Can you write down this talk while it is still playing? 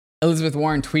Elizabeth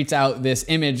Warren tweets out this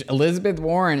image. Elizabeth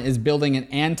Warren is building an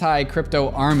anti-crypto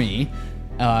army,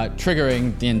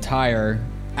 triggering the entire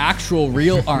actual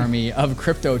real army of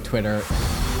crypto Twitter.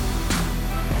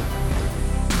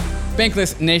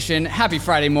 Bankless Nation, happy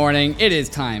Friday morning. It is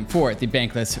time for the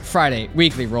Bankless Friday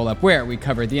Weekly Roll-Up, where we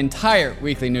cover the entire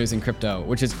weekly news in crypto,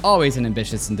 which is always an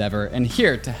ambitious endeavor. And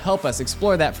here to help us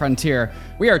explore that frontier,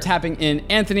 we are tapping in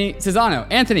Anthony Cesano.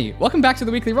 Anthony, welcome back to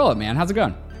the Weekly Roll-Up, man. How's it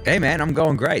going? Hey, man, I'm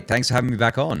going great. Thanks for having me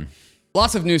back on.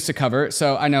 Lots of news to cover.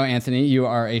 So I know, Anthony, you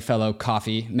are a fellow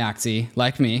coffee maxi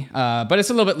like me, but it's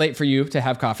a little bit late for you to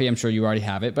have coffee. I'm sure you already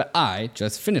have it, but I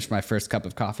just finished my first cup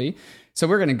of coffee. So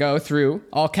we're going to go through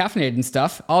all caffeinated and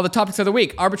stuff, all the topics of the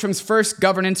week. Arbitrum's first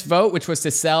governance vote, which was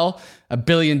to sell $1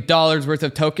 billion worth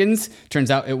of tokens. Turns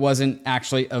out it wasn't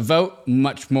actually a vote.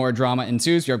 Much more drama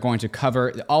ensues. We are going to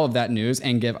cover all of that news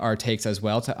and give our takes as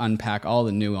well to unpack all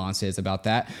the nuances about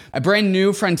that. A brand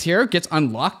new frontier gets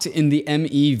unlocked in the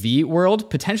MEV world.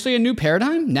 Potentially a new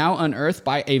paradigm now unearthed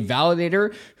by a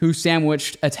validator who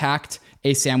attacked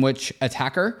a sandwich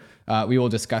attacker. We will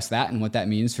discuss that and what that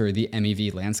means for the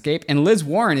MEV landscape. And Liz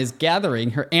Warren is gathering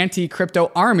her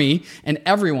anti-crypto army, and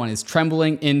everyone is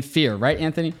trembling in fear. Right,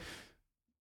 Anthony?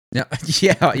 Yeah.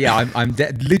 I'm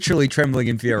literally trembling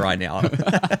in fear right now.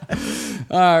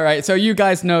 All right, so you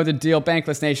guys know the deal.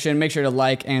 Bankless Nation, make sure to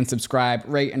like and subscribe,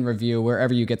 rate and review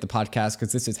wherever you get the podcast,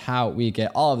 because this is how we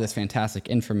get all of this fantastic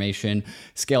information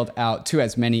scaled out to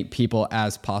as many people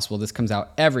as possible. This comes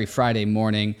out every Friday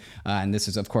morning, and this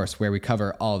is, of course, where we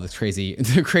cover all of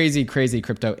the crazy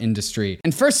crypto industry.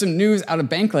 And first, some news out of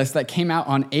Bankless that came out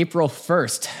on April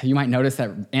 1st. You might notice that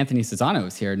Anthony Cesano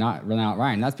is here, not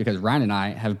Ryan. That's because Ryan and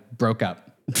I have broke up.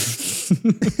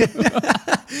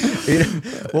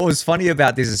 What was funny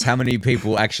about this is how many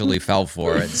people actually fell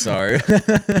for it. So,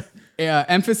 yeah,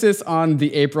 emphasis on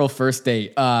the April 1st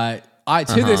date. To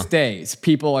this day,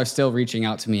 people are still reaching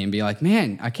out to me and be like,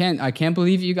 "Man, I can't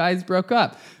believe you guys broke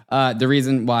up." The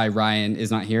reason why Ryan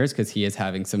is not here is because he is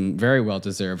having some very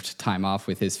well-deserved time off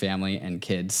with his family and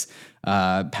kids,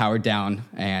 powered down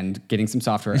and getting some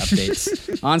software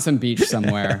updates on some beach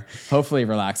somewhere, hopefully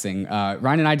relaxing.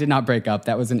 Ryan and I did not break up.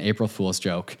 That was an April Fool's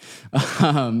joke.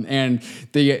 And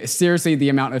the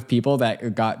amount of people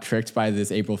that got tricked by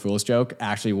this April Fool's joke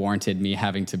actually warranted me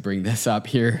having to bring this up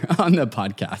here on the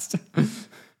podcast.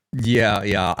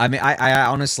 Yeah. I mean, I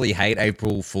honestly hate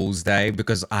April Fool's Day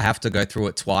because I have to go through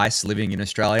it twice living in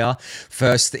Australia.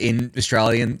 First in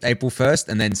Australian April 1st,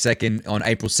 and then second on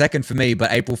April 2nd for me, but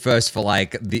April 1st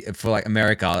for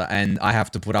America, and I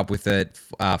have to put up with it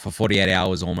for 48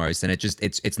 hours almost, and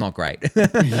it's not great.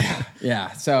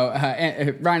 Yeah. So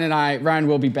Ryan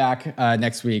will be back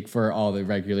next week for all the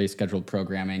regularly scheduled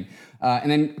programming.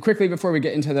 And then quickly before we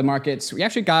get into the markets, we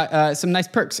actually got some nice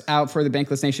perks out for the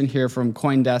Bankless Nation here from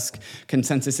CoinDesk.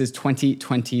 Consensus is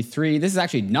 2023. This is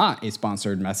actually not a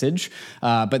sponsored message,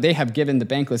 but they have given the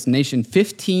Bankless Nation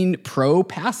 15 pro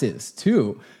passes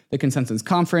to the Consensus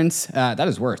Conference. That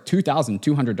is worth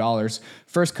 $2,200.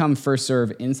 First come, first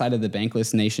serve inside of the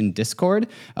Bankless Nation Discord.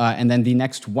 And then the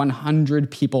next 100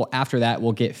 people after that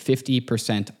will get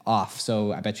 50% off.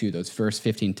 So I bet you those first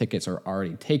 15 tickets are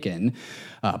already taken.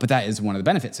 But that is one of the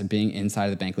benefits of being inside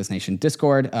of the Bankless Nation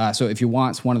Discord. So if you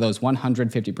want one of those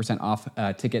 150% off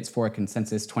tickets for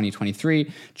Consensus 2023,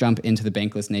 jump into the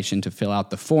Bankless Nation to fill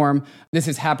out the form. This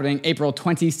is happening April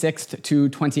 26th to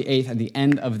 28th at the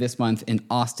end of this month in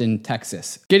Austin,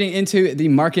 Texas. Getting into the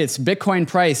markets, Bitcoin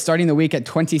price starting the week at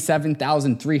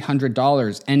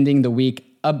 $27,300, ending the week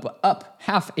up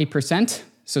 0.5%.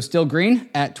 So still green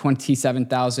at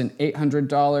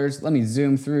 $27,800. Let me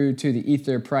zoom through to the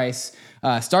Ether price.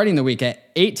 Starting the week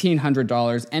at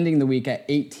 $1,800, ending the week at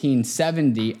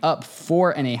 $1,870, up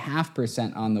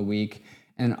 4.5% on the week.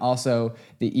 And also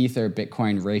the Ether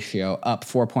Bitcoin ratio up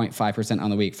 4.5% on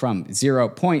the week from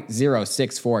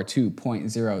 0.064 to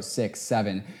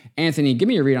 0.067. Anthony, give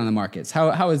me a read on the markets.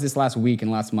 How is this last week and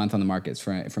last month on the markets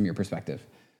from your perspective?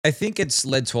 I think it's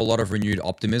led to a lot of renewed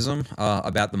optimism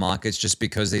about the markets just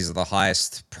because these are the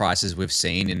highest prices we've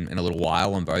seen in a little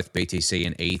while on both BTC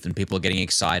and ETH, and people are getting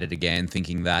excited again,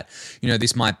 thinking that,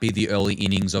 this might be the early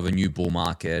innings of a new bull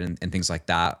market and things like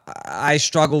that. I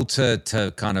struggle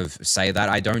to kind of say that.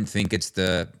 I don't think it's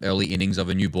the early innings of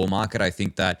a new bull market. I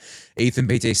think that ETH and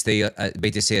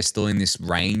BTC are still in this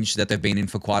range that they've been in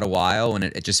for quite a while, and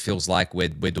it just feels like we're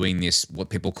doing this, what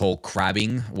people call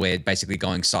crabbing. We're basically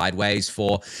going sideways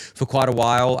for for quite a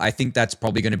while. I think that's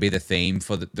probably going to be the theme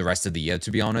for the rest of the year,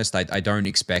 to be honest. I don't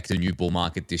expect a new bull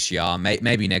market this year,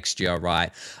 maybe next year,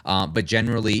 right? But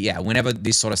generally, yeah, whenever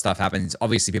this sort of stuff happens,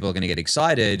 obviously people are going to get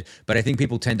excited, but I think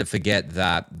people tend to forget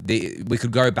that we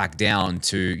could go back down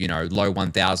to, low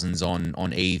 1000s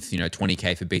on ETH,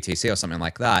 20K for BTC or something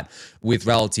like that with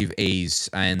relative ease,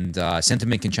 and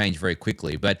sentiment can change very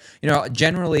quickly. But,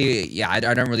 generally, yeah, I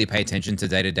don't really pay attention to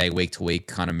day-to-day, week-to-week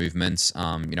kind of movements.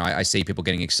 I see people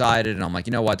getting excited and I'm like,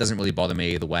 it doesn't really bother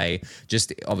me either way.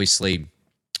 Just obviously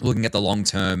looking at the long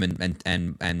term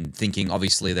and thinking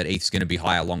obviously that ETH's going to be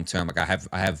higher long term. Like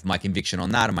I have my conviction on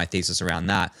that and my thesis around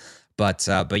that. But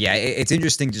yeah, it's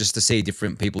interesting just to see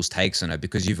different people's takes on it,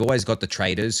 because you've always got the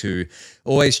traders who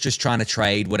always just trying to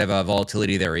trade whatever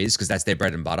volatility there is, because that's their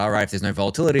bread and butter, right? If there's no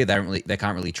volatility, they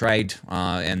can't really trade,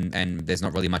 and there's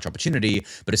not really much opportunity.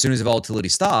 But as soon as the volatility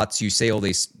starts, you see all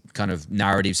these kind of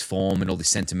narratives form and all this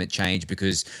sentiment change,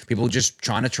 because people are just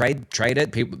trying to trade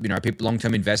it. People,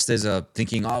 long-term investors are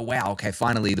thinking, oh wow, okay,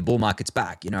 finally the bull market's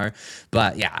back,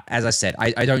 But yeah, as I said,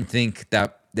 I don't think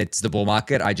that it's the bull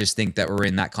market. I just think that we're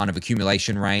in that kind of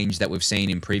accumulation range that we've seen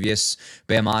in previous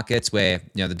bear markets, where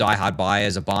the diehard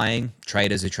buyers are buying,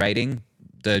 traders are trading.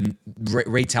 The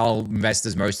retail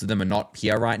investors, most of them are not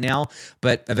here right now.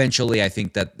 But eventually, I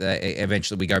think that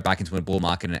eventually we go back into a bull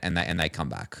market and they come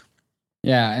back.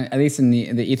 Yeah, at least in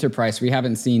the Ether price, we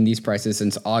haven't seen these prices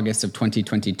since August of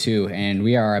 2022, and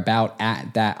we are about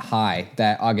at that high.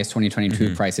 That August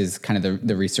 2022 price is kind of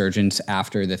the resurgence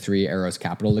after the Three Arrows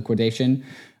Capital liquidation.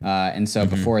 And so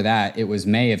before that, it was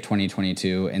May of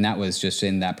 2022, and that was just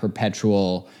in that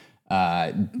perpetual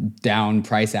down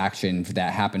price action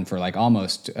that happened for like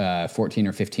almost 14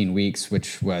 or 15 weeks,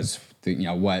 which was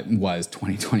what was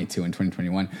 2022 and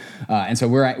 2021. And so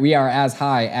we are as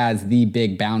high as the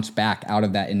big bounce back out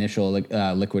of that initial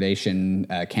liquidation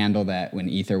candle that when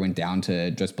Ether went down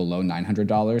to just below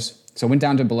 $900. So it went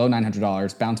down to below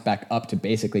 $900, bounced back up to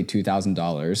basically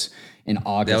 $2,000 in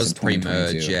August. That was of 2022.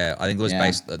 pre-merge, yeah. I think it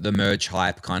was the merge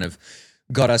hype kind of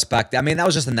got us back. I mean, that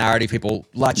was just a narrative people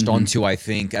latched onto, I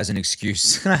think, as an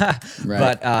excuse. Right.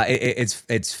 But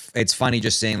it's funny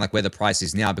just seeing like where the price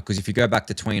is now, because if you go back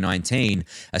to 2019,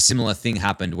 a similar thing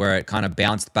happened where it kind of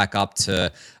bounced back up to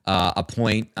a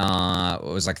point. It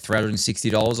was like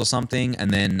 $360 or something,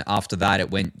 and then after that,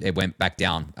 it went back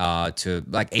down to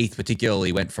like ETH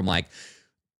particularly went from like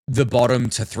the bottom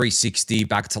to 360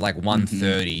 back to like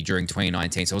 130 during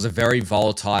 2019. So it was a very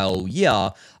volatile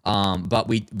year, but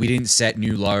we didn't set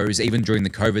new lows. Even during the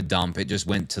COVID dump, it just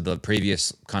went to the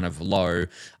previous kind of low.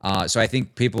 So I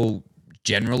think people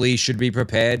generally should be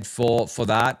prepared for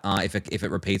that if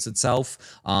it repeats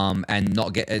itself, and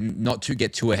not to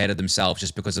get too ahead of themselves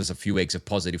just because there's a few weeks of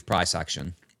positive price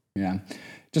action. Yeah.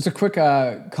 Just a quick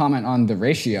comment on the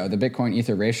ratio, the Bitcoin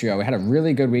Ether ratio. We had a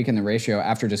really good week in the ratio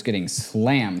after just getting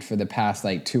slammed for the past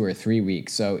like 2 or 3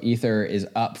 weeks. So Ether is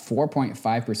up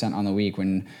 4.5% on the week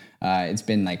when it's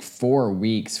been like 4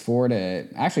 weeks, 4 to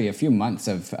actually a few months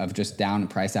of just down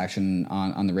price action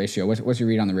on the ratio. What's your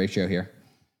read on the ratio here?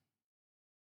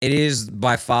 It is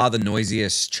by far the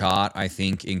noisiest chart, I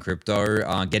think, in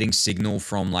crypto. Getting signal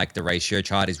from like the ratio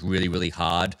chart is really, really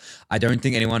hard. I don't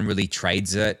think anyone really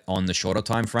trades it on the shorter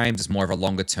time frames. It's more of a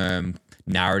longer term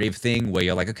narrative thing where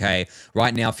you're like, okay,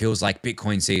 right now feels like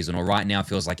Bitcoin season, or right now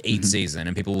feels like ETH season,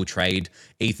 and people will trade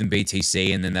ETH and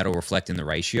BTC, and then that'll reflect in the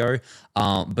ratio.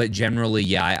 But generally,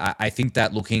 yeah, I think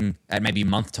that looking at maybe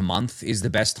month to month is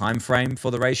the best time frame for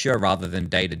the ratio, rather than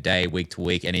day to day, week to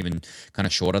week, and even kind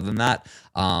of shorter than that.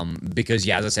 Because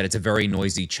yeah, as I said, it's a very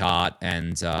noisy chart,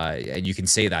 and you can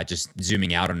see that just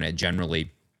zooming out on it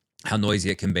generally, how noisy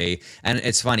it can be. And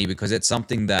it's funny because it's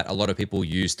something that a lot of people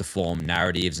use to form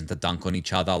narratives and to dunk on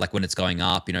each other. Like when it's going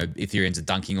up, Ethereans are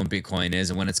dunking on Bitcoiners,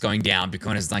 and when it's going down,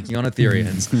 Bitcoiners dunking on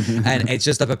Ethereans. And it's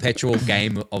just a perpetual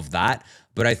game of that.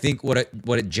 But I think what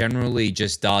it generally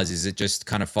just does is it just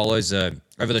kind of follows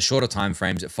over the shorter time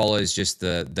frames. It follows just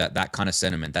that kind of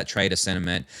sentiment, that trader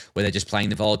sentiment, where they're just playing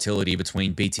the volatility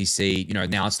between BTC.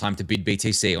 Now it's time to bid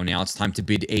BTC, or now it's time to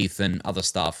bid ETH and other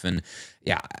stuff. And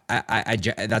yeah, I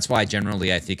that's why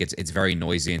generally I think it's very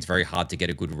noisy, and it's very hard to get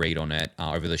a good read on it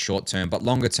over the short term. But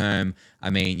longer term, I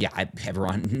mean, yeah,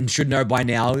 everyone should know by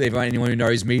now. Anyone who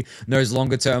knows me knows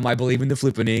longer term, I believe in the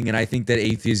flippening, and I think that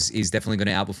ETH is definitely going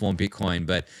to outperform Bitcoin.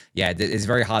 But yeah, it's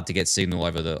very hard to get signal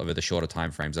over the shorter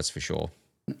time frames. That's for sure.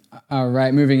 All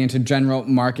right, moving into general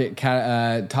market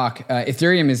talk.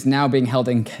 Ethereum is now being held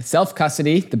in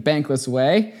self-custody, the bankless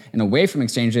way, and away from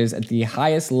exchanges at the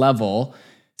highest level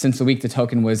since the week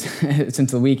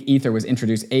Ether was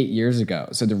introduced 8 years ago.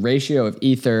 So the ratio of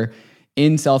Ether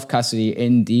in self-custody,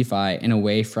 in DeFi, and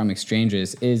away from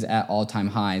exchanges is at all-time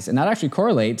highs. And that actually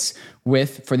correlates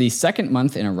with, for the second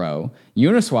month in a row,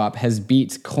 Uniswap has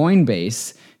beat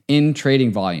Coinbase in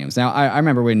trading volumes. Now, I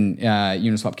remember when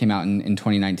Uniswap came out in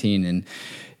 2019, and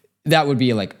that would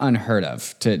be like unheard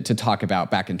of to talk about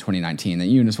back in 2019, that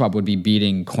Uniswap would be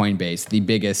beating Coinbase, the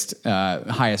biggest,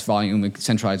 highest volume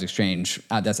centralized exchange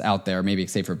that's out there, maybe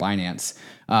save for Binance.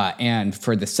 And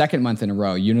for the second month in a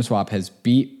row, Uniswap has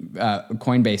beat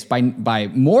Coinbase by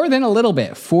more than a little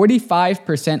bit,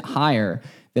 45% higher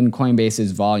than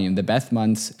Coinbase's volume. The best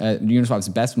months, Uniswap's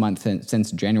best month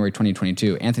since January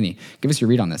 2022. Anthony, give us your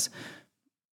read on this.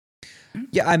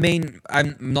 Yeah, I mean,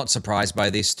 I'm not surprised by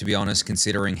this, to be honest,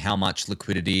 considering how much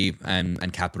liquidity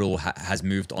and capital has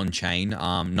moved on chain,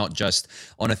 not just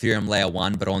on Ethereum layer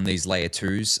 1, but on these layer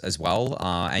 2s as well.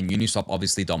 And Uniswap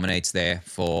obviously dominates there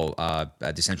for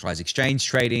decentralized exchange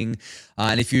trading.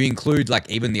 And if you include like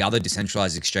even the other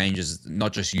decentralized exchanges,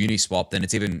 not just Uniswap, then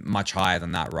it's even much higher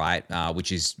than that, right?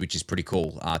 Which is pretty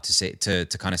cool to see, to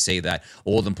kind of see that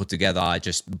all of them put together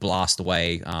just blast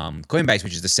away Coinbase,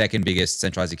 which is the second biggest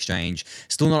centralized exchange.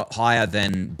 Still not higher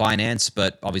than Binance,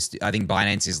 but obviously I think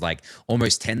Binance is like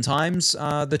almost 10 times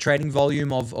the trading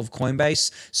volume of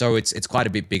Coinbase. So it's quite a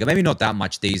bit bigger. Maybe not that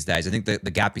much these days. I think the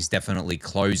gap is definitely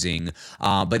closing,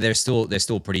 but there's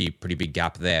still pretty big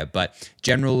gap there. But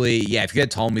generally, yeah, if you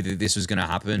had told me that this was going to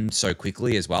happen so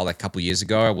quickly as well, like a couple of years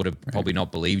ago, I would have probably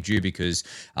not believed you, because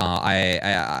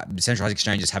centralized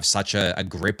exchanges have such a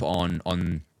grip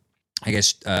on I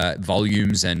guess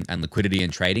volumes and liquidity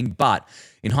and trading. But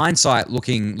in hindsight,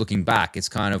 looking back, it's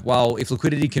kind of, well, if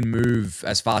liquidity can move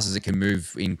as fast as it can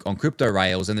move on crypto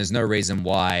rails, then there's no reason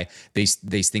why these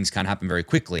things can't happen very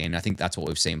quickly. And I think that's what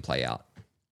we've seen play out.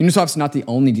 Uniswap's not the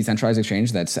only decentralized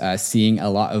exchange that's seeing a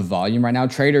lot of volume right now.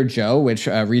 Trader Joe, which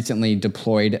recently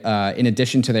deployed, in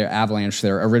addition to their Avalanche,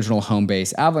 their original home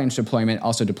base Avalanche deployment,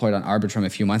 also deployed on Arbitrum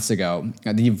a few months ago.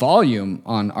 The volume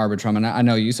on Arbitrum, and I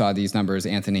know you saw these numbers,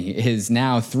 Anthony, is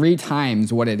now 3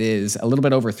 times what it is, a little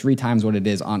bit over 3 times what it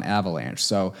is on Avalanche.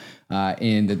 So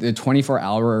in the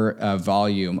 24-hour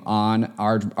volume on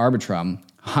Arbitrum,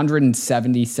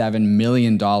 $177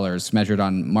 million measured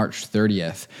on March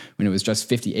 30th, when it was just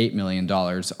 $58 million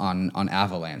on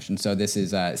Avalanche. And so this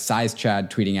is Size Chad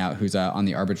tweeting out, who's on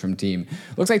the Arbitrum team.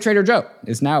 Looks like Trader Joe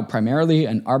is now primarily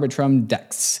an Arbitrum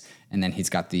DEX. And then he's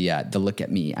got the look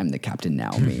at me, I'm the captain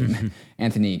now meme.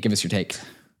 Anthony, give us your take.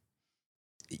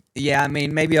 Yeah, I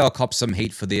mean, maybe I'll cop some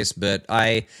heat for this, but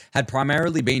I had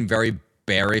primarily been very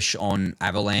bearish on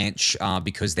Avalanche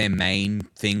because their main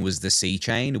thing was the C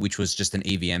chain, which was just an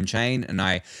EVM chain. And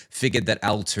I figured that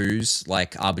L2s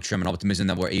like Arbitrum and Optimism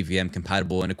that were EVM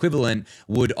compatible and equivalent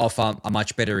would offer a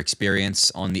much better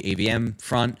experience on the EVM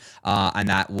front. And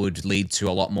that would lead to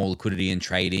a lot more liquidity and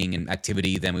trading and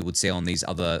activity than we would see on these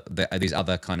other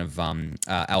kind of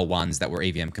L1s that were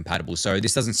EVM compatible. So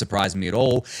this doesn't surprise me at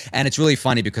all. And it's really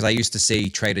funny because I used to see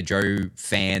Trader Joe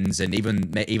fans and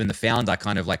even the founder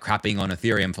kind of like crapping on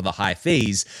Ethereum for the high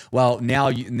fees. Well, now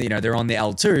you know they're on the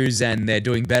L2s and they're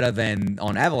doing better than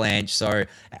on Avalanche. So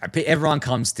everyone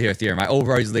comes to Ethereum. Right? All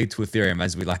roads lead to Ethereum,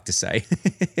 as we like to say.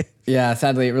 Yeah,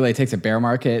 sadly, it really takes a bear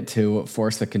market to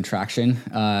force the contraction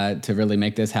to really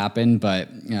make this happen. But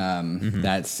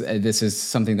this is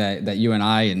something that you and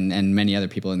I and many other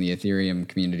people in the Ethereum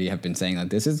community have been saying, that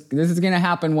this is going to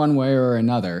happen one way or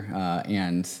another.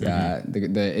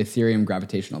 The Ethereum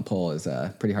gravitational pull is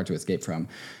pretty hard to escape from.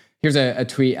 Here's a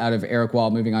tweet out of Eric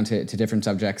Wall, moving on to different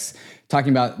subjects,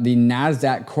 talking about the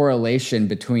NASDAQ correlation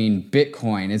between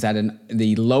Bitcoin is at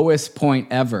the lowest point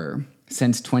ever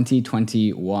since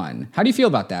 2021. How do you feel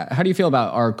about that? How do you feel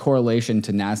about our correlation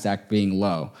to NASDAQ being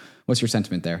low? What's your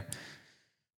sentiment there?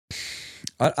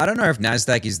 I don't know if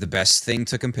NASDAQ is the best thing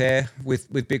to compare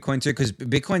with Bitcoin to, because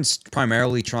Bitcoin's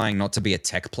primarily trying not to be a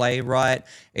tech play, right?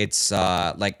 It's the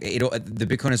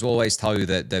Bitcoiners will always tell you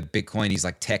that the Bitcoin is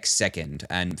like tech second,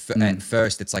 and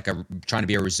first it's like trying to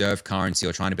be a reserve currency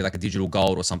or trying to be like a digital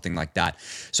gold or something like that.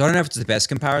 So I don't know if it's the best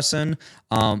comparison,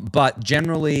 but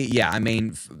generally, yeah, I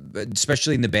mean,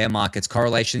 especially in the bear markets,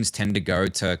 correlations tend to go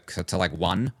to like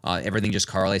 1. Everything just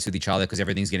correlates with each other because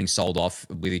everything's getting sold off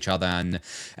with each other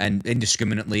and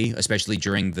indiscriminately, especially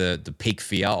during the peak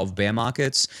fear of bear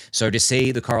markets. So to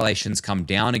see the correlations come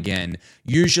down again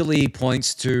usually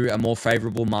points to a more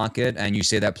favorable market, and you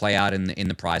see that play out in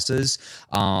the prices.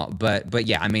 But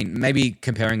yeah, I mean, maybe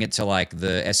comparing it to like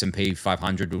the S&P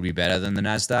 500 would be better than the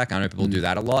NASDAQ. I know people do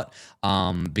that a lot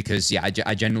because yeah,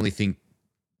 I generally think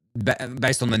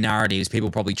based on the narratives,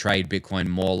 people probably trade Bitcoin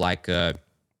more like I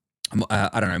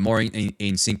don't know, more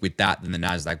in sync with that than the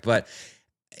NASDAQ. But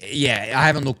Yeah, I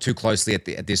haven't looked too closely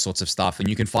at this sorts of stuff, and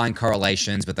you can find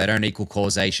correlations, but they don't equal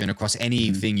causation across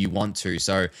anything you want to.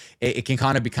 So it can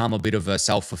kind of become a bit of a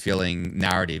self-fulfilling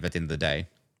narrative at the end of the day.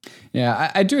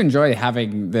 Yeah, I do enjoy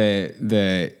having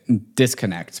the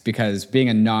disconnect, because being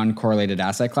a non-correlated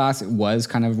asset class, it was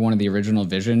kind of one of the original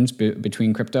visions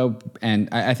between crypto, and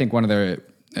I think one of the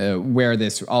where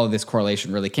all of this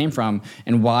correlation really came from,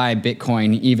 and why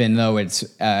Bitcoin, even though it's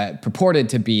purported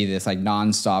to be this like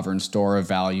non-sovereign store of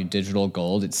value digital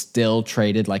gold, it's still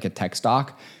traded like a tech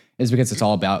stock, is because it's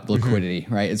all about liquidity,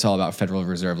 right? It's all about Federal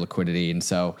Reserve liquidity. And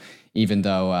so even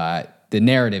though the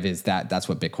narrative is that that's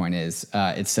what Bitcoin is,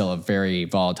 it's still a very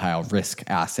volatile risk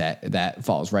asset that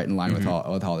falls right in line with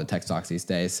all the tech stocks these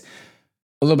days.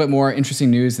 A little bit more interesting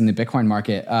news in the Bitcoin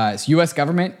market. So U.S.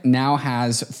 government now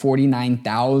has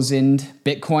 49,000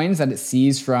 Bitcoins that it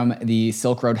seized from the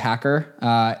Silk Road hacker.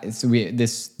 So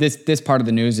this part of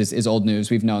the news is old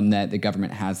news. We've known that the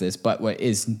government has this, but what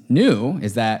is new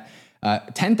is that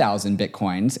 10,000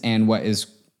 Bitcoins, and what is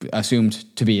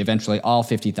assumed to be eventually all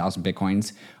 50,000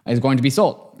 Bitcoins, is going to be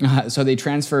sold. So they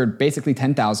transferred basically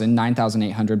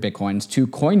 9,800 Bitcoins to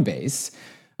Coinbase.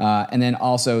 And then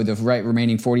also the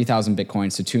remaining 40,000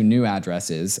 Bitcoins to two new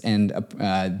addresses. And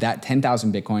that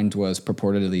 10,000 Bitcoins was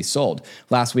purportedly sold.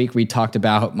 Last week, we talked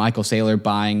about Michael Saylor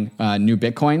buying new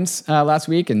Bitcoins last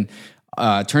week. And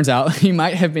turns out he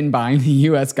might have been buying the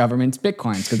U.S. government's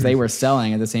Bitcoins, because they were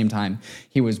selling at the same time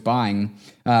he was buying.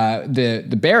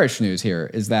 The bearish news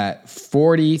here is that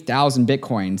 40,000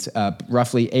 Bitcoins,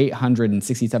 roughly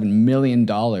 $867 million of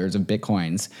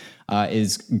Bitcoins,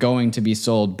 is going to be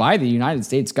sold by the United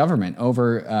States government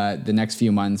over the next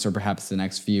few months, or perhaps the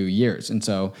next few years. And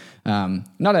so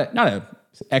not a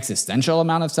existential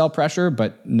amount of sell pressure,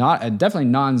 but not a definitely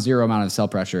non-zero amount of sell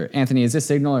pressure. Anthony, is this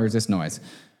signal or is this noise?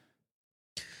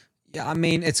 Yeah, I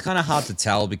mean, it's kind of hard to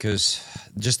tell, because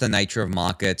just the nature of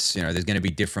markets, there's going to be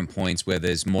different points where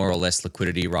there's more or less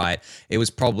liquidity, right? It was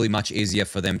probably much easier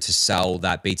for them to sell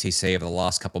that BTC over the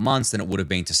last couple of months than it would have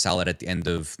been to sell it at the end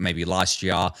of maybe last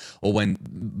year, or when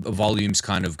volumes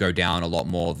kind of go down a lot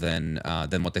more than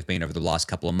what they've been over the last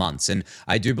couple of months. And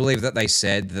I do believe that they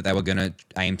said that they were going to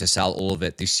aim to sell all of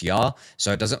it this year.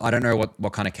 So I don't know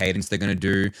what kind of cadence they're going to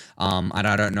do. And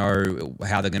I don't know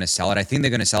how they're going to sell it. I think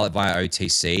they're going to sell it via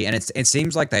OTC, and it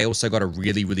seems like they also got a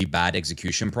really, really bad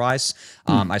execution price.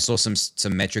 I saw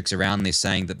some metrics around this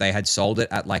saying that they had sold it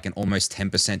at like an almost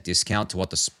 10% discount to what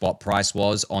the spot price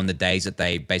was on the days that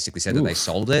they basically said that they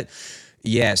sold it.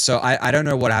 Yeah, so I don't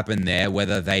know what happened there,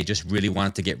 whether they just really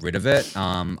wanted to get rid of it.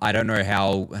 I don't know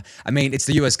how. I mean, it's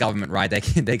the U.S. government, right?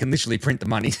 They can literally print the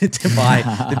money to buy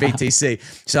the BTC.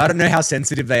 So I don't know how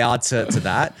sensitive they are to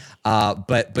that.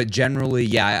 But generally,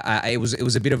 yeah, it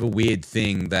was a bit of a weird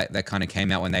thing that kind of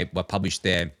came out when they published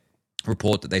their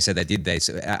report that they said they did there.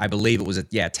 So I believe it was a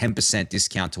 10%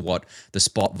 discount to what the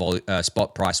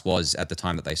spot price was at the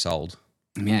time that they sold.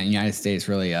 Man, United States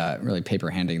really paper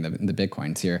handing the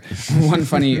Bitcoins here. One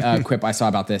funny quip I saw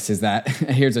about this is that,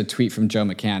 here's a tweet from Joe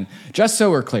McCann. Just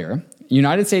so we're clear,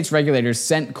 United States regulators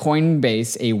sent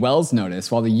Coinbase a Wells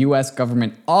notice, while the U.S.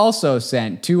 government also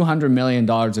sent $200 million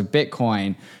of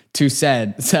Bitcoin to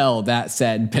sell that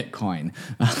said Bitcoin.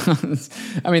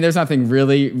 I mean, there's nothing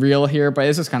really real here, but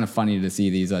it's just kind of funny to see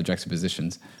these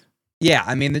juxtapositions. Yeah,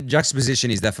 I mean, the juxtaposition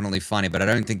is definitely funny, but I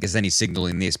don't think there's any signal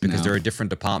in this, because there are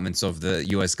different departments of the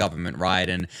US government, right?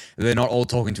 And they're not all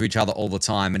talking to each other all the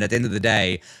time. And at the end of the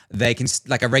day, they can,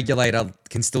 like a regulator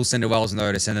can still send a Wells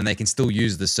notice, and then they can still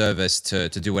use the service to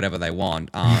do whatever they want.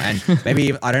 And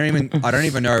maybe I don't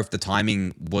even know if the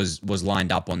timing was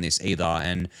lined up on this either.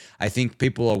 And I think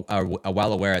people are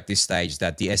well aware at this stage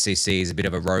that the SEC is a bit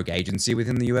of a rogue agency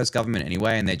within the US government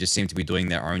anyway, and they just seem to be doing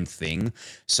their own thing.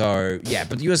 So yeah,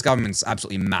 but the US government's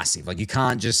absolutely massive. Like, you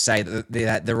can't just say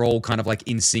that they're all kind of like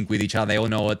in sync with each other. They all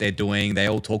know what they're doing. They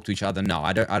all talk to each other. No,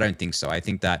 I don't think so. I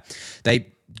think that they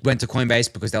went to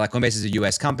Coinbase because they're like, Coinbase is a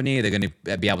US company. They're going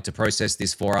to be able to process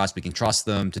this for us. We can trust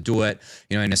them to do it,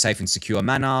 in a safe and secure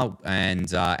manner. And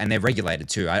they're regulated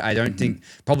too. I don't think,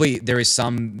 probably there is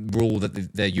some rule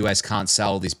that the US can't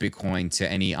sell this Bitcoin to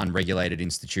any unregulated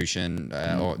institution,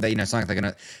 or they, it's not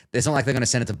like they're going to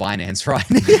send it to Binance, right?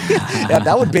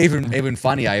 that would be even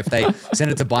funnier if they sent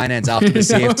it to Binance after the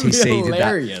CFTC did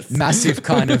that massive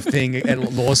kind of thing, a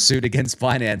lawsuit against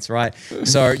Binance, right?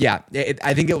 So yeah,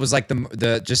 I think it was like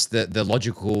the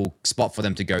logical spot for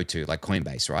them to go to, like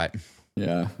Coinbase, right?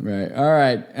 Yeah, right. All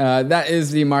right. That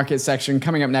is the market section.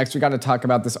 Coming up next, we got to talk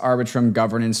about this Arbitrum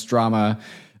governance drama.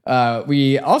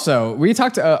 We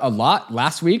talked a lot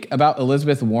last week about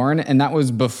Elizabeth Warren, and that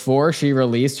was before she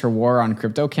released her War on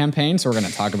Crypto campaign. So we're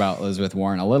going to talk about Elizabeth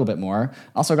Warren a little bit more.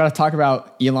 Also got to talk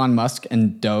about Elon Musk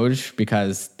and Doge,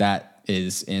 because that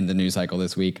is in the news cycle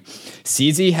this week.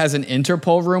 CZ has an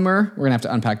Interpol rumor. We're going to have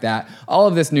to unpack that. All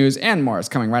of this news and more is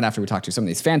coming right after we talk to some of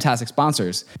these fantastic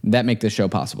sponsors that make this show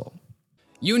possible.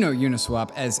 You know Uniswap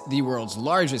as the world's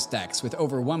largest DEX with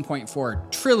over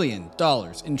 $1.4 trillion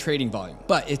in trading volume.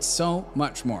 But it's so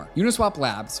much more. Uniswap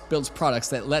Labs builds products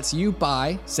that lets you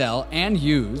buy, sell, and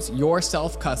use your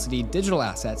self-custody digital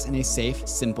assets in a safe,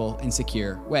 simple, and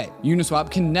secure way.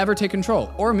 Uniswap can never take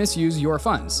control or misuse your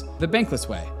funds the bankless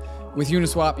way. With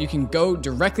Uniswap, you can go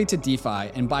directly to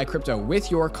DeFi and buy crypto with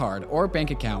your card or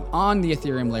bank account on the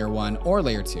Ethereum Layer 1 or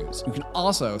Layer 2s. You can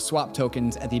also swap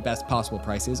tokens at the best possible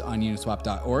prices on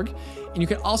uniswap.org. And you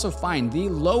can also find the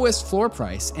lowest floor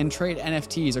price and trade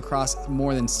NFTs across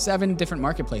more than 7 different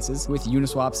marketplaces with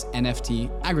Uniswap's NFT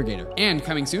aggregator. And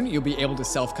coming soon, you'll be able to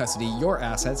self-custody your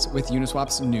assets with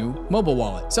Uniswap's new mobile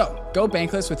wallet. So go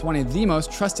bankless with one of the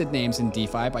most trusted names in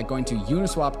DeFi by going to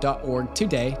uniswap.org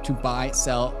today to buy,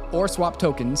 sell, or swap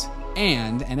tokens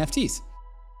and NFTs.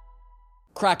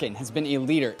 Kraken has been a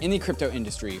leader in the crypto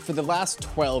industry for the last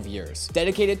 12 years.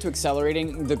 Dedicated to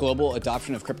accelerating the global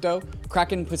adoption of crypto,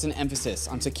 Kraken puts an emphasis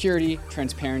on security,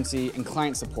 transparency, and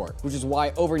client support, which is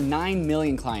why over 9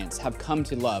 million clients have come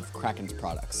to love Kraken's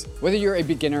products. Whether you're a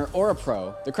beginner or a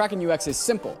pro, the Kraken UX is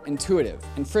simple, intuitive,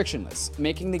 and frictionless,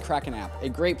 making the Kraken app a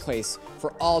great place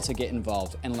for all to get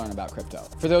involved and learn about crypto.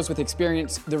 For those with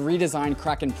experience, the redesigned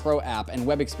Kraken Pro app and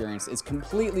web experience is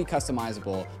completely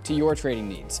customizable to your trading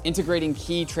needs, integrating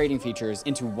key trading features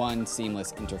into one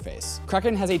seamless interface.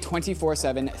 Kraken has a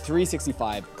 24/7,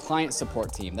 365 client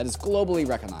support team that is globally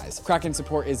recognized. Kraken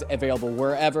support is available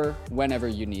wherever, whenever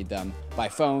you need them, by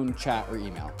phone, chat, or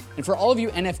email. And for all of you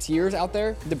NFTers out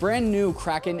there, the brand new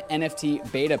Kraken NFT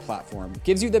beta platform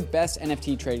gives you the best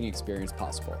NFT trading experience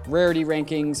possible. Rarity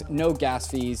rankings, no gas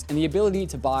fees, and the ability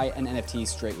to buy an NFT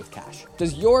straight with cash.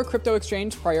 Does your crypto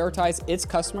exchange prioritize its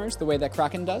customers the way that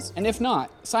Kraken does? And if not,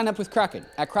 sign up with Kraken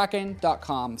at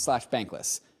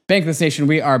kraken.com/bankless. Bankless Nation,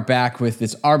 we are back with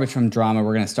this Arbitrum drama.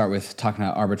 We're going to start with talking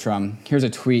about Arbitrum. Here's a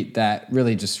tweet that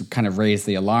really just kind of raised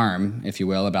the alarm, if you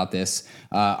will, about this.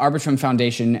 Arbitrum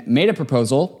Foundation made a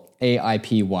proposal,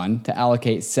 AIP1, to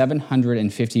allocate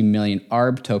 750 million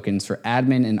ARB tokens for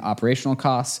admin and operational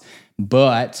costs,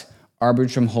 but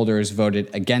Arbitrum holders voted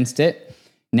against it.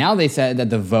 Now they said that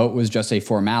the vote was just a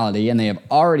formality, and they have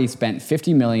already spent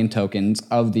 50 million tokens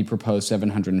of the proposed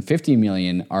 750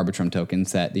 million Arbitrum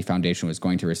tokens that the foundation was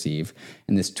going to receive.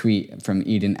 And this tweet from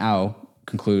Eden Au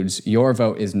concludes, "Your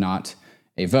vote is not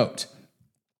a vote."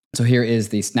 So here is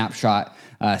the snapshot.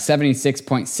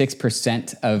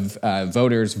 76.6% of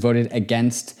voters voted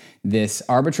against this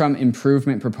Arbitrum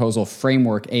Improvement Proposal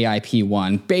Framework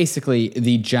AIP1, basically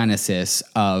the genesis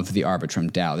of the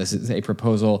Arbitrum DAO. This is a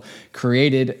proposal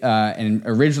created and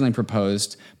originally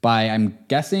proposed by, I'm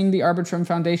guessing, the Arbitrum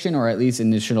Foundation, or at least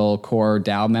initial core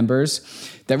DAO members,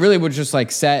 that really would just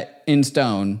like set in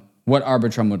stone what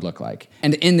Arbitrum would look like.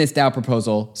 And in this DAO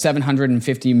proposal,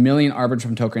 750 million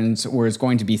Arbitrum tokens was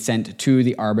going to be sent to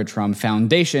the Arbitrum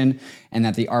Foundation, and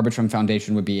that the Arbitrum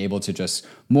Foundation would be able to just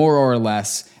more or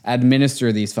less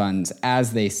administer these funds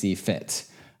as they see fit.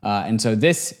 And so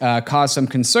this caused some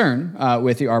concern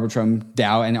with the Arbitrum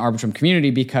DAO and Arbitrum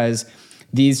community, because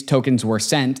these tokens were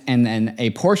sent, and then a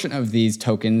portion of these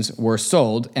tokens were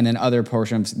sold, and then other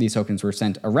portions of these tokens were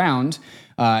sent around,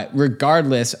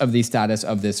 regardless of the status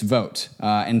of this vote.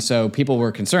 And so people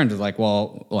were concerned, like,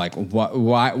 well, like,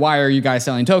 why are you guys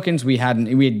selling tokens? We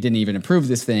didn't even approve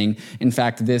this thing. In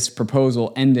fact, this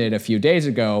proposal ended a few days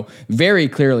ago very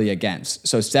clearly against.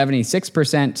 So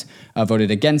 76%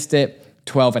 voted against it,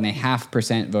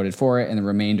 12.5% voted for it, and the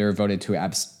remainder voted to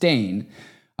abstain.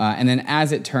 And then,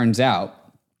 as it turns out,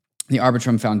 the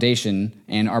Arbitrum Foundation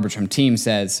and Arbitrum team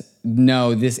says,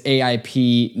 no, this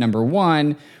AIP number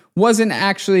 1 wasn't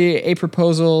actually a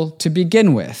proposal to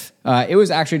begin with. It was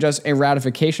actually just a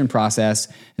ratification process.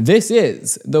 This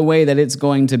is the way that it's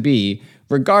going to be,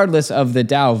 regardless of the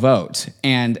DAO vote.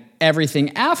 And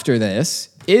everything after this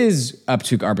is up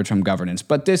to Arbitrum governance.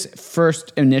 But this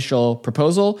first initial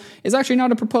proposal is actually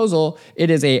not a proposal. It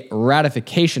is a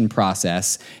ratification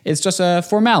process. It's just a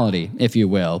formality, if you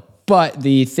will. But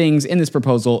the things in this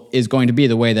proposal is going to be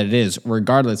the way that it is,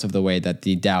 regardless of the way that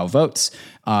the DAO votes.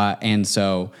 And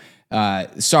so,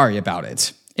 sorry about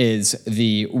it. is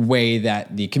the way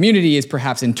that the community is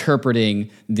perhaps interpreting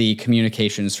the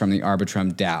communications from the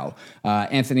Arbitrum DAO.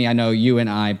 Anthony, I know you and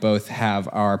I both have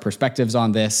our perspectives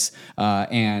on this,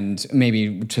 and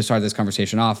maybe to start this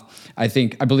conversation off, I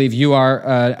believe you are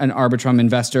an Arbitrum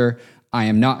investor. I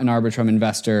am not an Arbitrum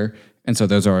investor, and so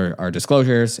those are our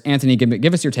disclosures. Anthony,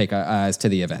 give us your take as to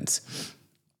the events.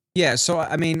 Yeah, so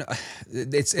I mean,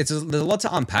 there's a lot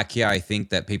to unpack here. I think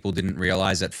that people didn't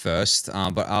realize at first,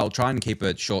 but I'll try and keep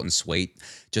it short and sweet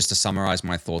just to summarize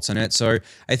my thoughts on it. So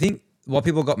I think what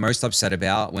people got most upset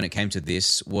about when it came to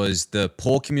this was the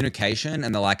poor communication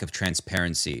and the lack of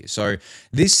transparency. So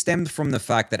this stemmed from the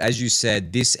fact that, as you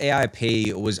said, this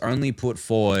AIP was only put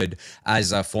forward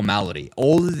as a formality.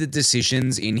 All of the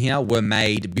decisions in here were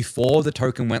made before the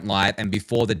token went live and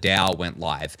before the DAO went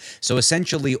live. So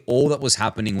essentially all that was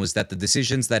happening was that the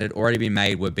decisions that had already been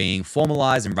made were being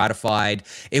formalized and ratified.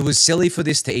 It was silly for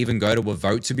this to even go to a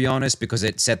vote, to be honest, because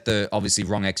it set the obviously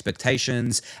wrong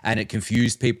expectations and it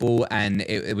confused people. And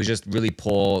it was just really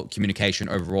poor communication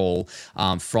overall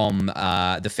from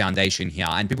the foundation here.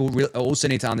 And people also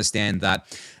need to understand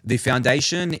that the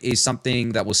foundation is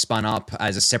something that was spun up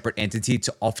as a separate entity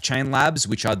to Off-Chain Labs,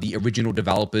 which are the original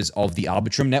developers of the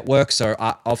Arbitrum network. So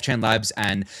Off-Chain Labs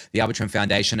and the Arbitrum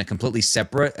Foundation are completely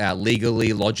separate,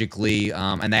 legally, logically,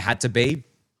 and they had to be.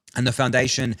 And the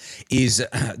foundation is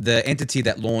the entity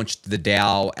that launched the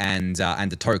DAO and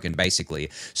the token, basically.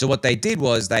 So what they did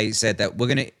was they said that we're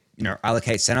going to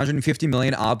allocate 750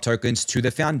 million ARB tokens to the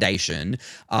foundation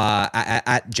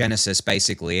at Genesis,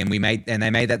 basically. And they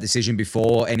made that decision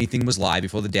before anything was live,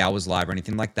 before the DAO was live or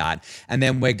anything like that. And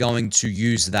then we're going to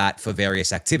use that for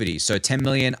various activities. So 10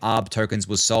 million ARB tokens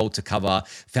was sold to cover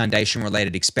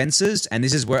foundation-related expenses. And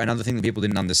this is where another thing that people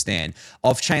didn't understand.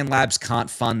 Off-Chain Labs can't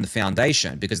fund the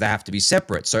foundation because they have to be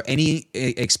separate. So any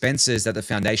expenses that the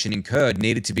foundation incurred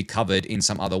needed to be covered in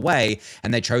some other way.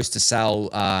 And they chose to sell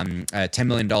 $10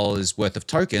 million worth of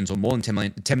tokens, or more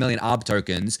than 10 million ARB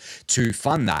tokens, to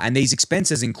fund that. And these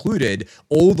expenses included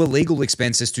all the legal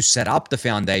expenses to set up the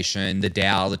foundation, the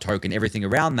DAO, the token, everything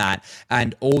around that,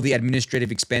 and all the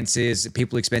administrative expenses,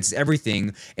 people expenses,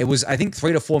 everything. It was, I think,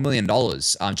 $3 to $4 million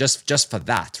just for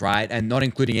that, right? And not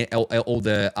including all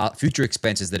the future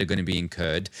expenses that are going to be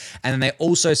incurred. And then they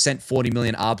also sent 40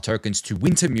 million ARB tokens to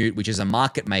Wintermute, which is a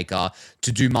market maker,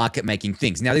 to do market making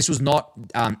things. Now, this was not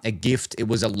a gift; it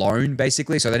was a loan,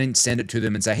 basically. So they didn't send it to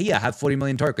them and say, "Here, have 40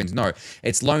 million tokens." No,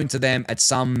 it's loaned to them at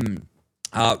some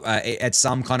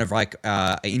kind of like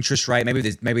interest rate. Maybe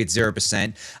it's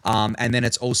 0%, and then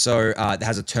it's also it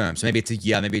has a term. So maybe it's a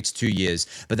year, maybe it's 2 years,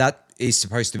 but that is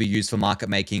supposed to be used for market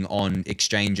making on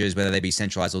exchanges, whether they be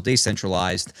centralized or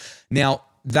decentralized. Now,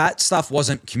 that stuff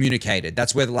wasn't communicated.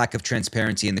 That's where the lack of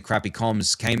transparency and the crappy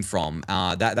comms came from.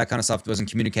 That kind of stuff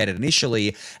wasn't communicated initially,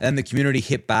 and then the community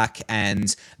hit back,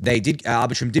 and they did.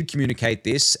 Arbitrum did communicate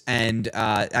this, and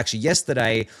actually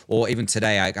yesterday, or even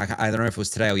today, I don't know if it was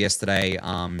today or yesterday.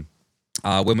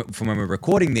 From when we're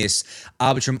recording this,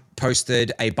 Arbitrum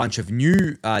posted a bunch of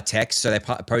new text. So they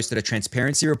posted a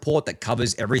transparency report that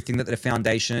covers everything that the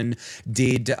foundation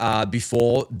did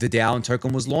before the DAO and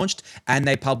token was launched. And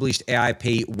they published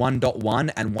AIP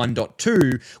 1.1 and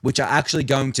 1.2, which are actually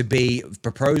going to be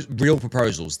real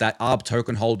proposals that ARB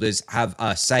token holders have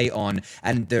a say on.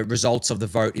 And the results of the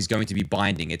vote is going to be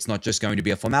binding. It's not just going to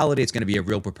be a formality. It's going to be a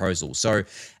real proposal. So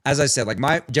as I said, like,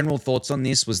 my general thoughts on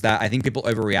this was that I think people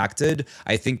overreacted.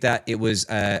 I think that it was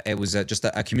just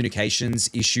a communications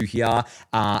issue here,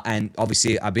 and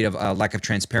obviously a bit of a lack of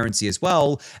transparency as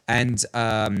well. And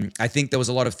I think there was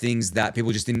a lot of things that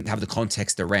people just didn't have the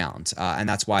context around, and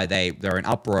that's why they're in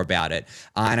uproar about it.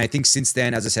 And I think since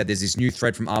then, as I said, there's this new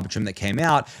thread from Arbitrum that came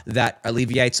out that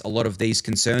alleviates a lot of these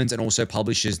concerns and also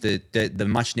publishes the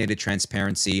much needed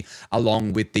transparency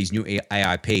along with these new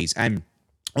AIPs. And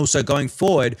also, going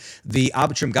forward, the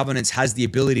Arbitrum governance has the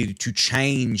ability to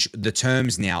change the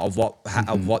terms now of what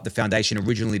the foundation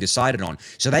originally decided on.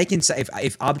 So they can say,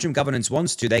 if Arbitrum governance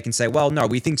wants to, they can say, well, no,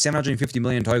 we think 750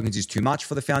 million tokens is too much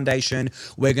for the foundation.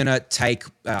 We're going to take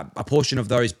a portion of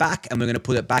those back, and we're going to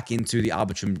put it back into the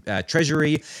Arbitrum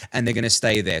treasury, and they're going to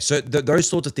stay there. So those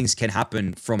sorts of things can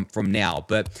happen from now.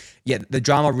 But yeah, the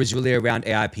drama was really around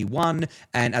AIP1,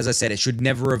 and as I said, it should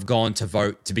never have gone to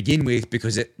vote to begin with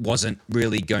because it wasn't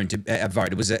really going to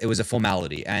vote. It was a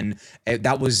formality, and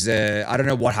that was I don't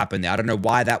know what happened there. I don't know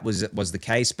why that was the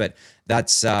case, but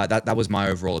that was my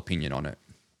overall opinion on it.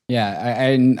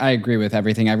 Yeah, I agree with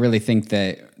everything. I really think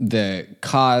that the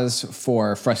cause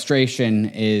for frustration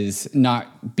is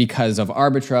not because of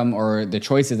Arbitrum or the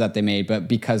choices that they made, but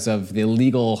because of the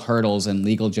legal hurdles and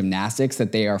legal gymnastics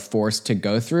that they are forced to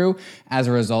go through as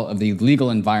a result of the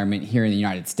legal environment here in the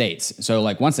United States. So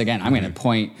like, once again, I'm going to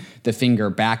point the finger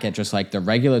back at just like the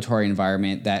regulatory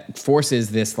environment that forces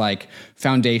this like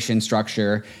foundation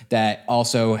structure that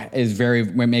also is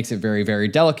makes it very, very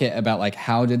delicate about like,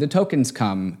 how did the tokens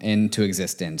come into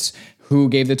existence? Who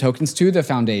gave the tokens to the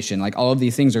foundation? Like, all of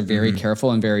these things are very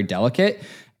careful and very delicate.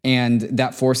 And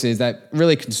that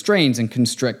really constrains and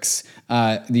constricts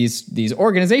these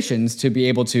organizations to be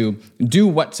able to do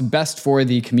what's best for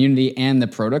the community and the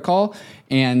protocol.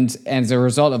 And as a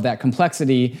result of that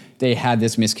complexity, they had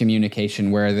this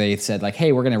miscommunication where they said like,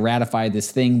 hey, we're going to ratify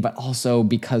this thing, but also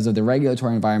because of the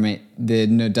regulatory environment,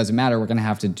 it doesn't matter. We're going to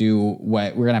have to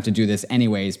do this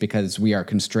anyways because we are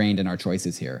constrained in our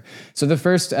choices here. So the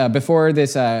first, before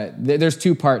this, there's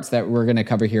two parts that we're going to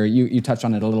cover here. You touched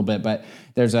on it a little bit, but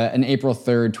there's an April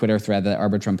 3rd Twitter thread that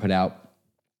Arbitrum put out.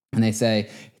 And they say,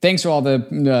 thanks for all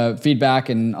the feedback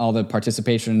and all the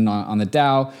participation on the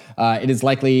DAO. It is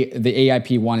likely the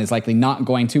AIP1 is likely not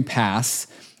going to pass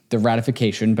the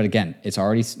ratification. But again, it's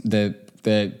already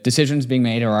the decisions being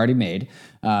made are already made.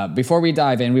 Before we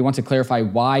dive in, we want to clarify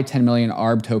why 10 million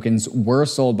ARB tokens were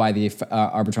sold by the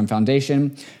Arbitrum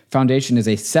Foundation. Foundation is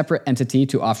a separate entity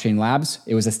to Off-Chain Labs.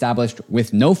 It was established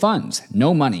with no funds,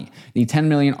 no money. The 10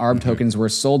 million ARB tokens were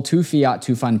sold to fiat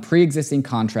to fund pre-existing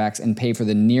contracts and pay for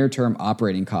the near-term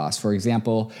operating costs. For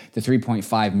example, the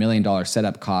 $3.5 million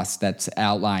setup cost that's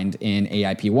outlined in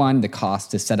AIP1, the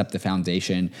cost to set up the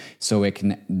foundation so it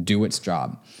can do its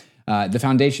job. The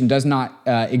foundation does not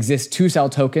exist to sell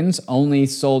tokens, only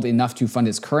sold enough to fund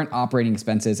its current operating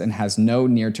expenses and has no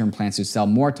near-term plans to sell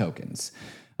more tokens.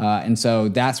 And so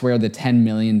that's where the $10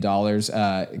 million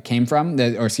came from,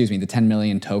 the 10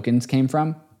 million tokens came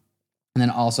from. And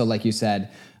then also, like you said,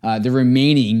 the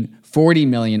remaining 40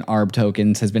 million ARB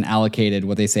tokens has been allocated,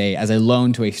 what they say, as a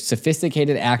loan to a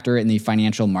sophisticated actor in the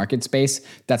financial market space.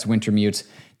 That's Wintermute.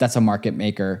 That's a market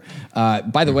maker.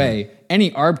 By the way,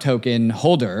 any ARB token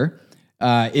holder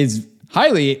is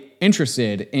highly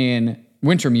interested in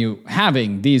Wintermute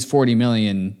having these 40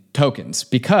 million tokens,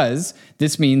 because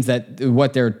this means that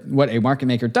what a market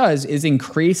maker does is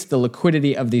increase the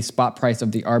liquidity of the spot price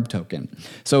of the ARB token.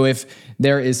 So if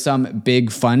there is some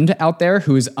big fund out there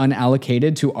who is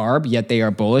unallocated to ARB, yet they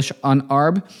are bullish on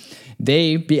ARB,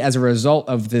 as a result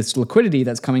of this liquidity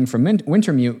that's coming from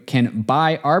Wintermute, can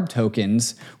buy ARB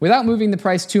tokens without moving the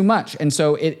price too much. And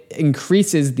so it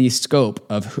increases the scope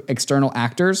of external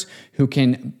actors who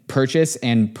can purchase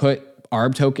and put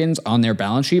ARB tokens on their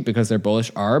balance sheet because they're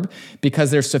bullish ARB,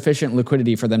 because there's sufficient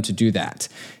liquidity for them to do that.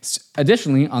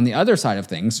 Additionally, on the other side of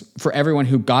things, for everyone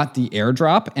who got the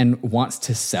airdrop and wants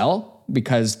to sell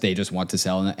because they just want to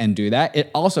sell and do that,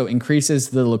 it also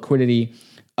increases the liquidity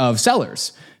of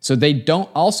sellers, so they don't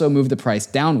also move the price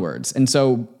downwards. And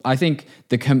so I think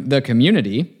the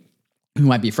community who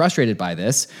might be frustrated by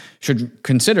this should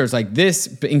consider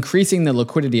increasing the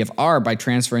liquidity of ARB by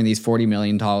transferring these $40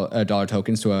 million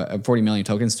tokens to 40 million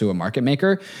tokens to a market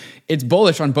maker. It's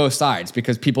bullish on both sides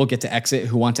because people get to exit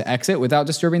who want to exit without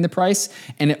disturbing the price,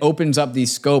 and it opens up the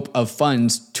scope of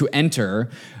funds to enter,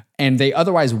 and they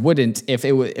otherwise wouldn't if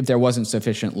there wasn't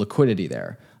sufficient liquidity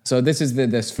there. So this is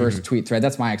this first tweet thread.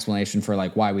 That's my explanation for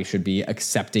like why we should be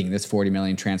accepting this 40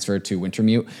 million transfer to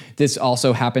Wintermute. This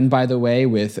also happened, by the way,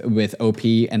 with OP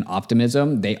and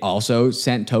Optimism. They also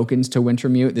sent tokens to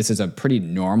Wintermute. This is a pretty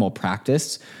normal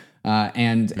practice.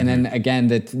 And then again,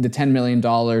 the $10 million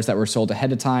that were sold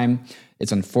ahead of time,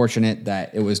 it's unfortunate that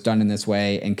it was done in this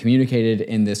way and communicated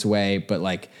in this way. But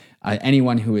like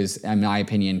anyone who is, in my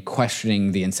opinion,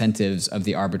 questioning the incentives of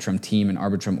the Arbitrum team and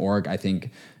Arbitrum org, I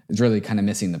think is really kind of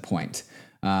missing the point.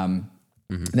 And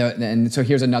so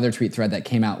here's another tweet thread that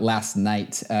came out last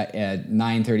night at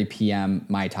 9:30 p.m.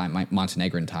 my time, my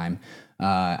Montenegrin time.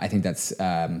 I think that's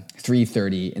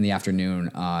 3:30 in the afternoon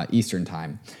Eastern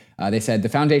time. They said the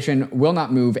foundation will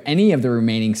not move any of the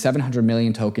remaining 700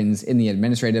 million tokens in the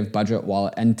administrative budget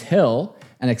wallet until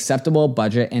an acceptable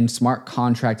budget and smart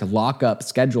contract lockup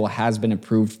schedule has been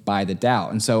approved by the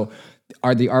DAO. And so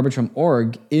the Arbitrum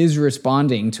org is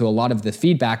responding to a lot of the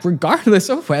feedback, regardless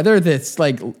of whether that's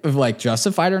like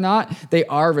justified or not. They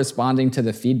are responding to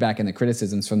the feedback and the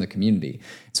criticisms from the community.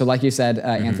 So like you said,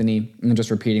 Anthony, I'm just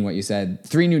repeating what you said,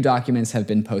 3 new documents have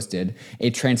been posted: a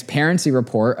transparency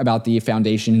report about the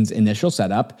foundation's initial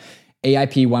setup,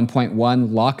 AIP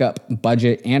 1.1 lockup,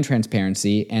 budget, and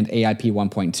transparency, and AIP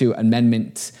 1.2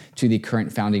 amendments to the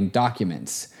current founding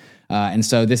documents. And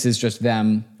so this is just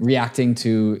them reacting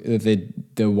to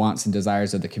the wants and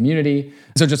desires of the community.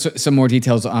 So just some more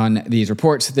details on these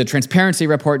reports. The transparency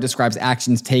report describes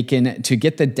actions taken to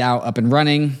get the DAO up and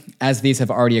running. As these have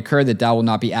already occurred, the DAO will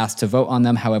not be asked to vote on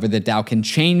them. However, the DAO can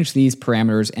change these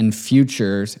parameters and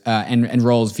futures and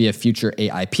roles via future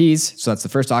AIPs. So that's the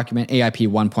first document. AIP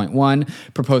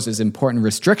 1.1 proposes important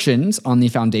restrictions on the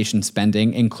foundation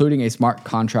spending, including a smart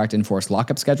contract enforced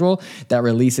lockup schedule that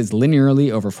releases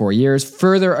linearly over 4 years,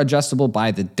 further adjustable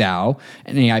by the DAO.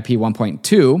 And AIP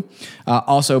 1.2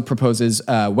 also proposes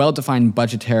well-defined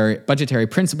budgetary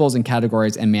principles and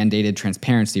categories and mandated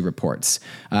transparency reports.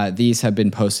 These have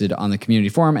been posted on the community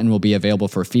forum and will be available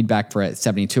for feedback for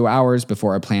 72 hours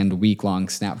before a planned week-long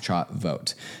snapshot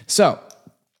vote. So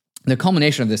the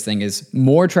culmination of this thing is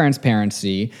more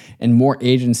transparency and more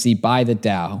agency by the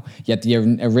DAO, yet the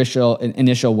initial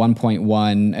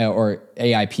 1.1 or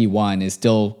AIP1 is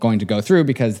still going to go through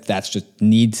because that's just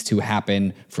needs to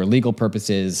happen for legal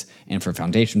purposes and for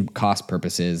foundation cost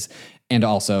purposes, and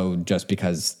also just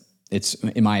because it's,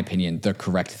 in my opinion, the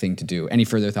correct thing to do. Any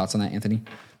further thoughts on that, Anthony?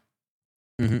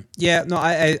 Yeah, no,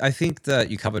 I think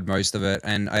that you covered most of it.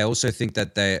 And I also think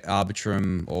that the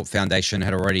Arbitrum or Foundation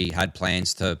had already had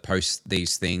plans to post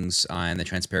these things in the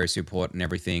transparency report and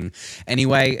everything.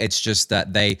 Anyway, it's just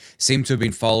that they seem to have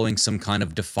been following some kind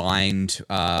of defined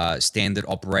standard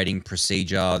operating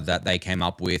procedure that they came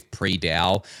up with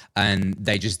pre-DAO, and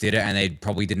they just did it, and they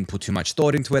probably didn't put too much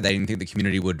thought into it. They didn't think the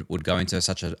community would go into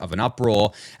such of an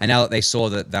uproar. And now that they saw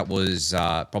that that was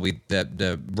probably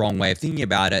the wrong way of thinking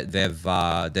about it,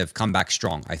 they've come back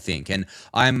strong, I think. And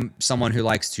I'm someone who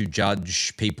likes to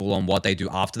judge people on what they do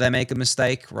after they make a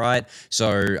mistake, right?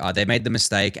 So they made the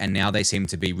mistake, and now they seem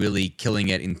to be really killing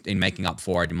it in making up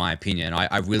for it, in my opinion.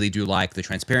 I really do like the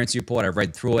transparency report. I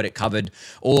read through it. It covered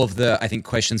all of the, I think,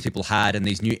 questions people had, and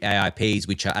these new AIPs,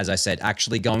 which are, as I said,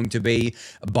 actually going to be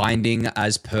binding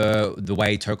as per the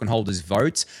way token holders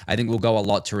vote, I think will go a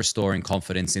lot to restoring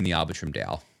confidence in the Arbitrum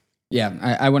DAO. Yeah,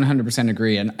 I 100%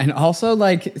 agree. And also,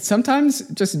 like, sometimes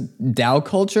just DAO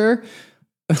culture,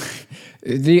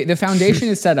 the foundation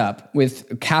is set up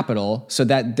with capital so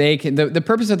that they can, the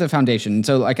purpose of the foundation,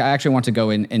 so like I actually want to go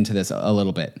into this a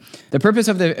little bit. The purpose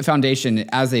of the foundation,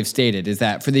 as they've stated, is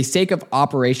that for the sake of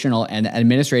operational and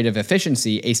administrative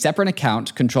efficiency, a separate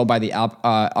account controlled by the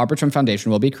Arbitrum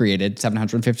Foundation will be created.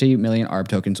 750 million ARB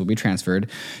tokens will be transferred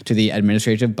to the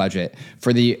administrative budget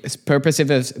for the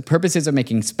purposes of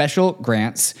making special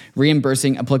grants,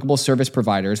 reimbursing applicable service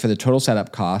providers for the total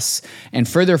setup costs, and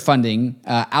further funding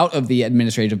out of the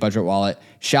administrative budget wallet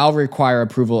shall require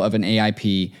approval of an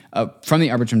AIP from the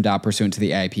Arbitrum DAO pursuant to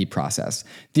the AIP process.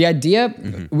 The idea,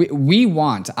 we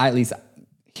want, at least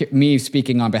me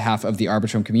speaking on behalf of the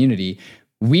Arbitrum community,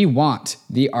 we want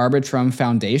the Arbitrum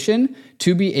Foundation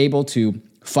to be able to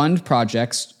fund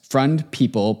projects, fund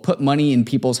people, put money in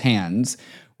people's hands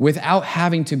without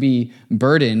having to be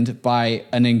burdened by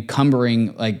an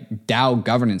encumbering like DAO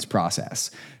governance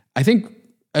process. I think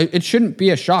it shouldn't be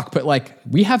a shock, but like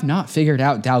we have not figured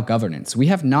out DAO governance. We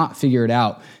have not figured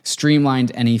out streamlined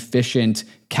and efficient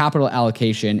capital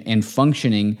allocation and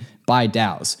functioning by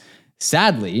DAOs.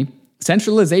 Sadly,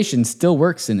 centralization still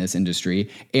works in this industry,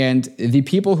 and the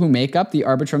people who make up the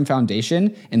Arbitrum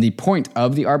Foundation, and the point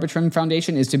of the Arbitrum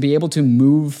Foundation is to be able to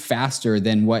move faster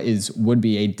than what would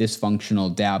be a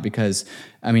dysfunctional DAO, because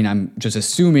I mean, I'm just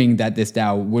assuming that this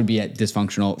DAO would be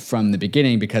dysfunctional from the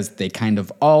beginning because they kind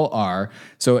of all are.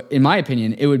 So in my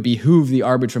opinion, it would behoove the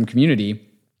Arbitrum community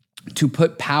to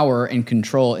put power and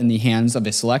control in the hands of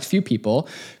a select few people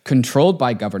controlled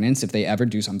by governance if they ever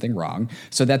do something wrong,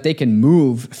 so that they can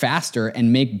move faster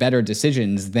and make better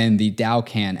decisions than the DAO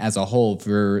can as a whole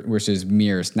versus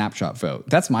mere snapshot vote.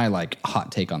 That's my like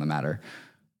hot take on the matter.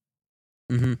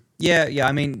 Yeah.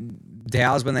 I mean,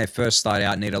 DAOs, when they first start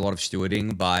out, need a lot of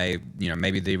stewarding by,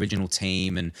 maybe the original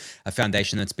team and a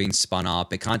foundation that's been spun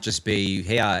up. It can't just be,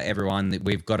 here, everyone,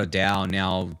 we've got a DAO,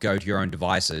 now go to your own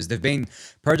devices. There've been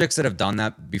projects that have done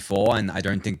that before, and I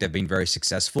don't think they've been very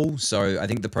successful. So I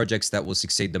think the projects that will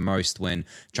succeed the most when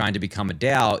trying to become a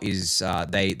DAO is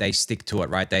they stick to it,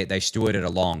 right? They steward it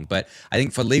along. But I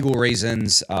think for legal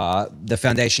reasons, the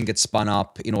foundation gets spun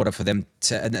up in order for them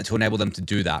to enable them to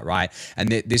do that, right? And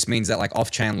this means that like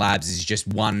Off-Chain Labs is just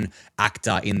one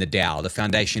actor in the DAO. The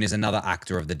foundation is another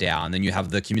actor of the DAO. And then you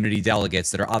have the community delegates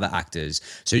that are other actors.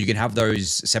 So you can have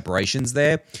those separations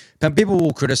there. But people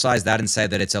will criticize that and say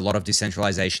that it's a lot of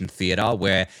decentralization theater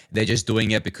where they're just doing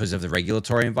it because of the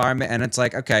regulatory environment. And it's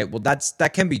like, okay, well,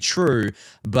 that can be true.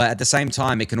 But at the same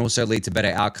time, it can also lead to better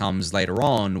outcomes later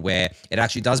on where it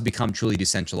actually does become truly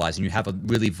decentralized and you have a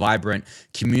really vibrant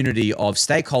community of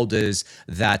stakeholders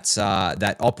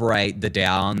that operate the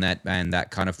DAO and that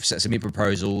kind of submit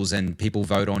proposals and people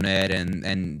vote on it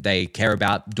and they care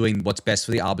about doing what's best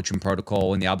for the Arbitrum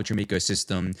protocol and the Arbitrum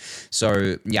ecosystem.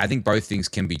 So yeah, I think both things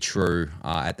can be true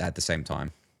at the same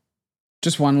time.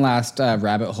 Just one last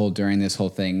rabbit hole during this whole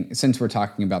thing. Since we're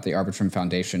talking about the Arbitrum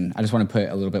Foundation, I just want to put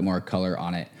a little bit more color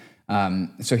on it.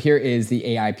 So here is the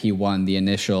AIP1, the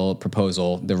initial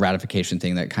proposal, the ratification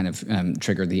thing that kind of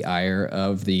triggered the ire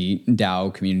of the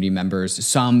DAO community members,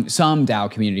 some DAO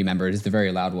community members, the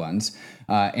very loud ones.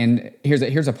 And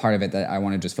here's a part of it that I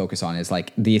want to just focus on is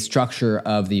like the structure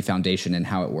of the foundation and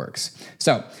how it works.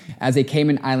 So as a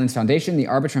Cayman Islands foundation, the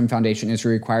Arbitrum Foundation is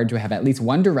required to have at least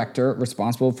one director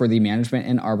responsible for the management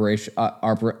and operation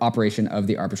of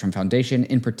the Arbitrum Foundation,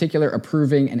 in particular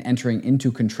approving and entering into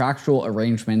contractual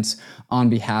arrangements on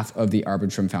behalf of the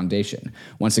Arbitrum Foundation.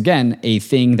 Once again, a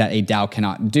thing that a DAO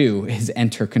cannot do is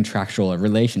enter contractual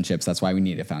relationships. That's why we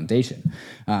need a foundation.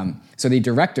 So the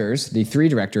directors, the three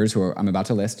directors who I'm about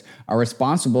to list, are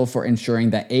responsible for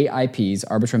ensuring that AIP's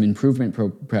Arbitrum improvement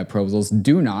proposals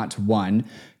do not, 1,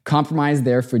 compromise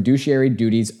their fiduciary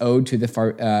duties owed to the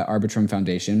Arbitrum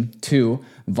Foundation, 2,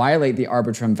 violate the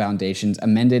Arbitrum Foundation's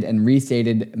amended and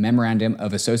restated Memorandum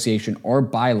of Association or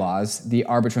bylaws, the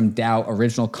Arbitrum DAO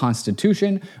original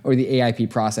constitution, or the AIP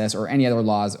process, or any other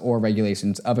laws or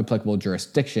regulations of applicable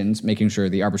jurisdictions, making sure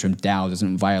the Arbitrum DAO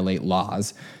doesn't violate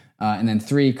laws. And then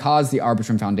 3, cause the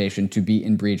Arbitrum Foundation to be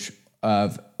in breach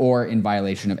of or in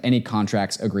violation of any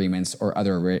contracts, agreements, or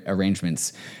other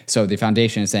arrangements. So the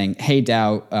foundation is saying, hey,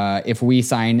 DAO, if we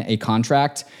sign a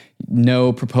contract,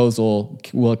 no proposal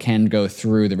can go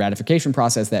through the ratification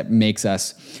process that makes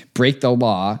us break the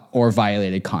law or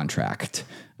violate a contract.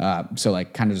 So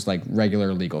like kind of just like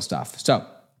regular legal stuff. So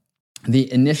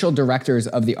the initial directors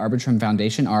of the Arbitrum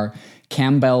Foundation are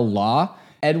Campbell Law,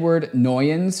 Edward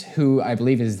Noyens, who I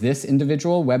believe is this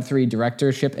individual, Web3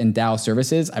 Directorship and DAO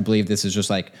Services. I believe this is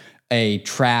just like a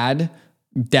trad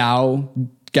DAO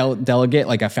delegate,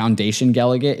 like a foundation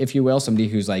delegate, if you will, somebody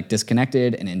who's like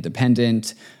disconnected and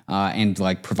independent and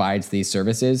like provides these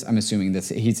services. I'm assuming this,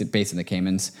 he's based in the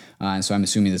Caymans. And so I'm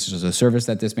assuming this is a service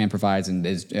that this man provides and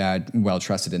is well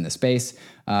trusted in the space.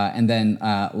 And then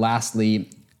lastly,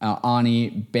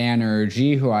 Ani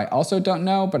Banerjee, who I also don't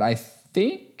know, but I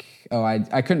think,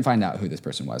 I couldn't find out who this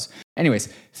person was.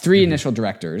 Anyways, 3 initial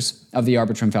directors of the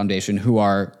Arbitrum Foundation who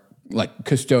are like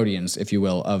custodians, if you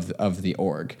will, of the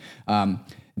org.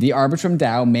 The Arbitrum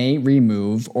DAO may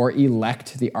remove or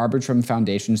elect the Arbitrum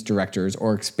Foundation's directors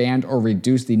or expand or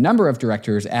reduce the number of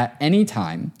directors at any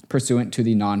time pursuant to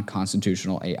the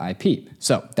non-constitutional AIP.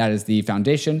 So that is the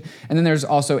foundation. And then there's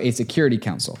also a security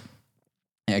council,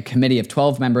 a committee of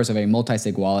 12 members of a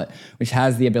multi-sig wallet, which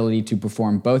has the ability to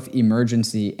perform both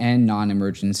emergency and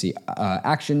non-emergency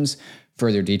actions,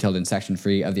 further detailed in Section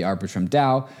 3 of the Arbitrum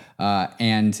DAO.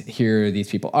 And here these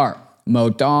people are. Mo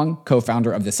Dong,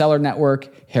 co-founder of the Seller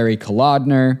Network, Harry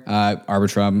Kolodner,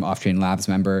 Arbitrum Off-Chain Labs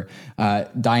member,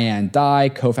 Diane Dai,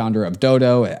 co-founder of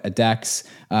Dodo at DEX,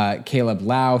 Caleb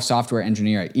Lau, software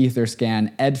engineer at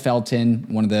Etherscan, Ed Felton,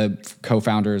 one of the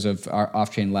co-founders of our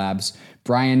Off-Chain Labs,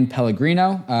 Brian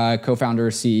Pellegrino,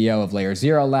 co-founder, CEO of Layer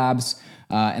Zero Labs,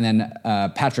 and then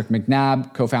Patrick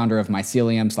McNabb, co-founder of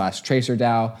Mycelium/Tracer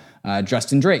DAO,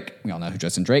 Justin Drake. We all know who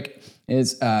Justin Drake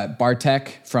is.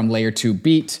 Bartek from Layer 2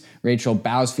 Beat, Rachel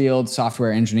Bousfield,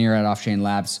 software engineer at Off-Chain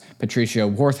Labs, Patricia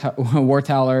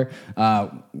Warthaler,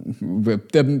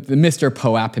 the Mr.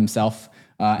 POAP himself,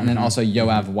 and then also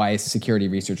Yoav Weiss, security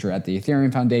researcher at the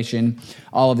Ethereum Foundation.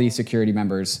 All of these security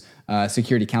members,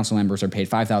 security council members, are paid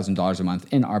 $5,000 a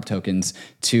month in ARB tokens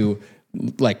to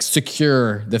like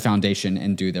secure the foundation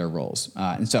and do their roles.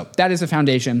 And so that is a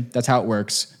foundation. That's how it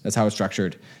works. That's how it's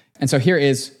structured. And so here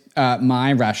is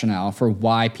my rationale for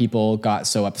why people got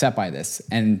so upset by this.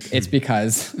 And it's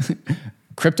because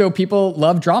crypto people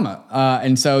love drama.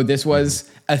 And so this was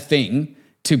a thing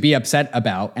to be upset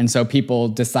about. And so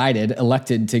people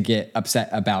elected to get upset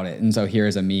about it. And so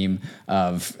here's a meme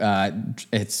of,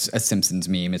 it's a Simpsons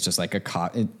meme. It's just like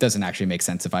it doesn't actually make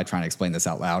sense if I try and explain this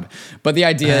out loud. But the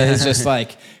idea is just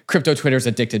like crypto Twitter's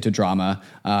addicted to drama.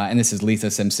 And this is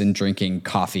Lisa Simpson drinking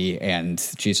coffee and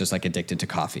she's just like addicted to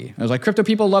coffee. I was like, crypto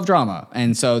people love drama.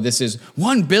 And so this is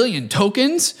 1 billion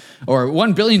tokens or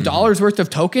 $1 billion worth of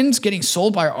tokens getting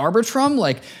sold by Arbitrum.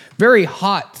 Like, very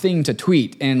hot thing to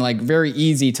tweet and like very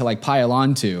easy to like pile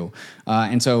onto.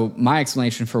 And so my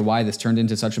explanation for why this turned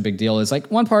into such a big deal is like,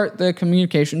 one part, the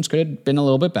communications could have been a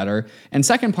little bit better. And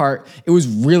second part, it was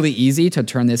really easy to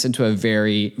turn this into a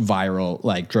very viral,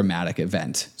 like dramatic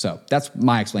event. So that's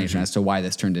my explanation as to why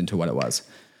this turned into what it was.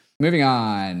 Moving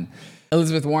on.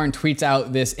 Elizabeth Warren tweets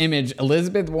out this image.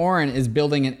 Elizabeth Warren is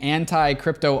building an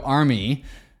anti-crypto army,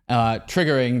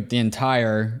 triggering the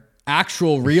entire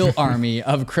actual real army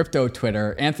of crypto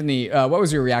Twitter. Anthony, what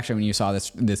was your reaction when you saw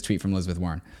this tweet from Elizabeth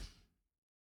Warren?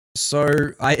 So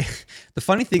the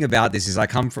funny thing about this is I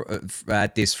come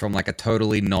at this from like a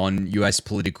totally non-US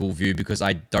political view because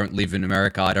I don't live in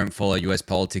America. I don't follow US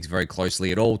politics very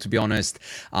closely at all, to be honest.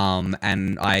 And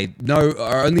I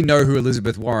only know who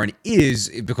Elizabeth Warren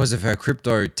is because of her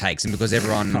crypto takes and because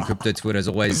everyone on crypto Twitter is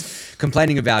always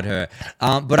complaining about her.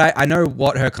 But I know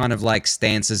what her kind of like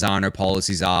stances are and her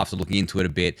policies are after looking into it a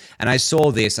bit. And I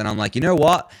saw this and I'm like, you know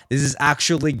what? This is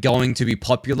actually going to be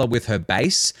popular with her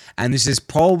base. And this is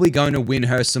probably going to win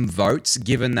her some votes,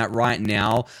 given that right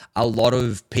now a lot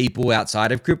of people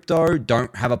outside of crypto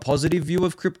don't have a positive view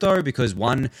of crypto because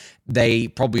one, they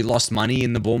probably lost money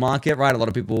in the bull market, right? A lot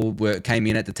of people came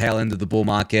in at the tail end of the bull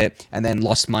market and then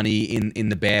lost money in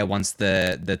the bear once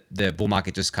the bull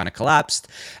market just kind of collapsed.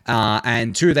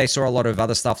 And two, they saw a lot of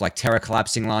other stuff like Terra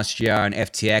collapsing last year and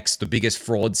FTX, the biggest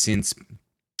fraud since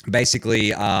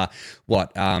basically Bernie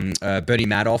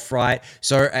Madoff, right?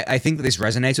 So I think that this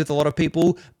resonates with a lot of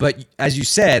people, but as you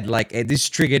said, like this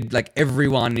triggered like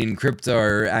everyone in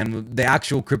crypto and the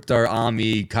actual crypto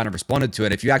army kind of responded to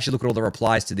it. If you actually look at all the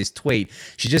replies to this tweet,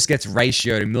 she just gets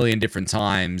ratioed a million different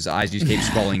times as you keep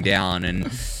scrolling down,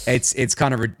 and it's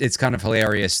kind of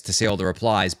hilarious to see all the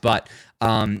replies. But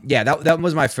that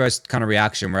was my first kind of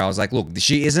reaction where I was like, look,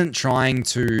 she isn't trying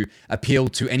to appeal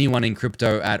to anyone in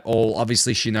crypto at all.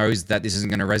 Obviously, she knows that this isn't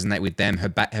going to resonate with them.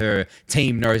 Her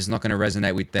team knows it's not going to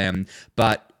resonate with them,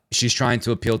 but she's trying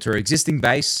to appeal to her existing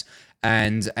base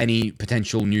and any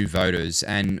potential new voters.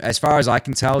 And as far as I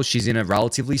can tell, she's in a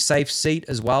relatively safe seat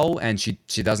as well, and she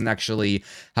doesn't actually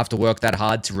have to work that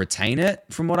hard to retain it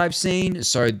from what I've seen.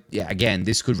 So yeah, again,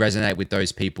 this could resonate with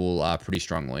those people pretty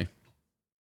strongly.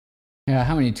 Yeah,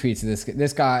 how many tweets is this?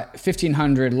 This got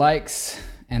 1,500 likes,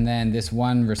 and then this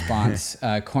one response.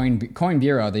 Coin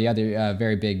Bureau, the other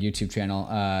very big YouTube channel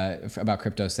about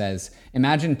crypto, says,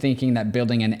 "Imagine thinking that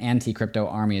building an anti-crypto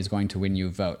army is going to win you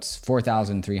votes."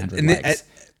 4,300 likes.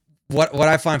 What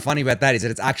I find funny about that is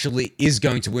that it actually is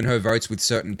going to win her votes with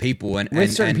certain people, and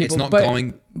it's not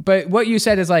going. But what you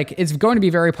said is like it's going to be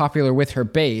very popular with her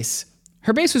base.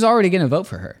 Her base was already going to vote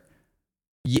for her.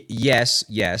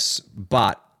 Yes,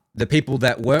 but the people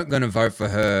that weren't going to vote for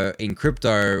her in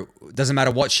crypto, doesn't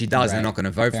matter what she does, they're not going to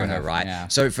vote for her, right? Yeah.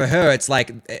 So for her, it's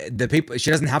like the people,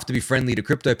 she doesn't have to be friendly to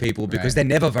crypto people because they're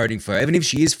never voting for her. Even if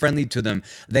she is friendly to them,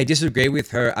 they disagree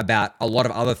with her about a lot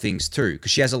of other things too, because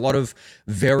she has a lot of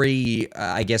very,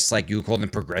 I guess like you would call them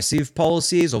progressive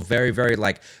policies, or very, very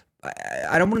like,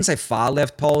 I don't want to say far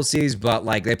left policies, but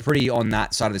like they're pretty on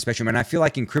that side of the spectrum. And I feel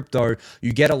like in crypto,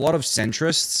 you get a lot of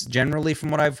centrists generally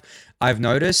from what I've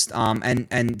noticed.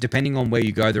 And depending on where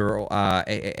you go, there are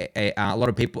a lot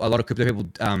of crypto people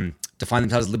define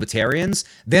themselves as libertarians.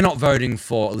 They're not voting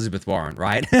for Elizabeth Warren,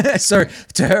 right? So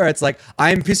to her, it's like,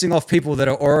 I'm pissing off people that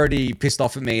are already pissed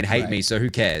off at me and hate me. So who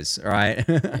cares, right?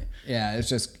 Yeah, it's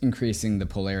just increasing the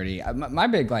polarity. My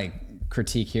big like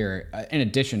critique here, in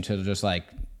addition to just like,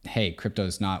 hey, crypto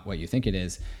is not what you think it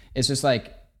is. It's just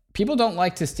like people don't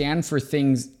like to stand for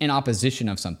things in opposition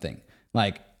of something.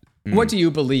 Like, what do you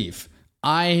believe?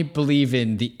 I believe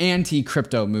in the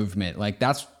anti-crypto movement. Like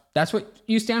that's what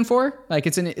you stand for. Like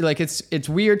it's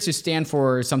weird to stand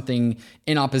for something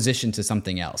in opposition to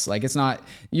something else. Like it's not.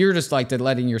 You're just like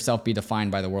letting yourself be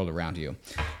defined by the world around you.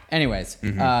 Anyways.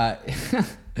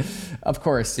 Of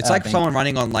course. It's like someone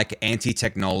running on like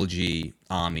anti-technology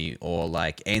army or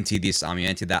like anti-this army,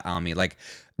 anti-that army. Like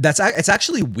it's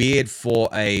actually weird for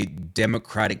a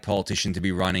Democratic politician to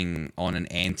be running on an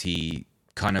anti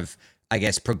kind of I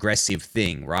guess, progressive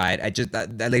thing, right?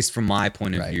 At least from my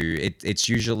point of view, it's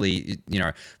usually,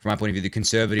 from my point of view, the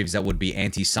conservatives that would be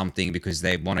anti something because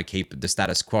they want to keep the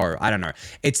status quo. I don't know.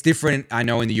 It's different, I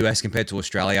know, in the US compared to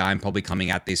Australia. I'm probably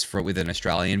coming at this with an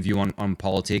Australian view on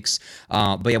politics.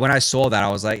 But yeah, when I saw that,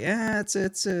 I was like, yeah,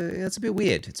 it's a bit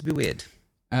weird. It's a bit weird.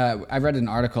 I read an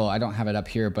article. I don't have it up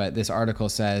here, but this article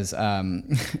says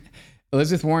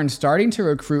Elizabeth Warren starting to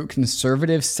recruit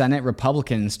conservative Senate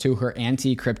Republicans to her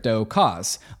anti-crypto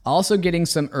cause, also getting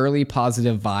some early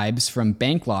positive vibes from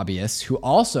bank lobbyists who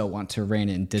also want to rein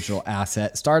in digital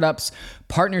asset startups,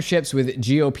 partnerships with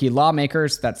GOP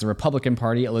lawmakers, that's the Republican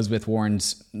Party,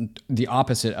 the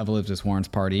opposite of Elizabeth Warren's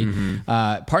party.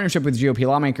 Partnership with GOP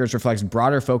lawmakers reflects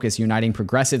broader focus uniting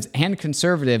progressives and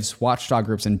conservatives, watchdog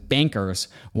groups, and bankers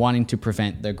wanting to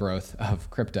prevent the growth of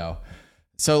crypto.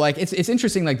 So like it's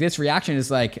interesting, like this reaction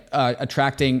is like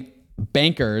attracting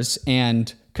bankers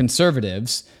and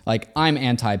conservatives. Like I'm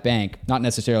anti-bank, not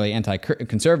necessarily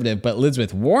anti-conservative, but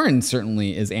Elizabeth Warren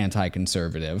certainly is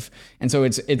anti-conservative. And so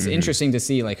it's interesting to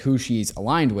see like who she's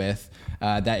aligned with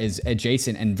that is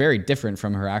adjacent and very different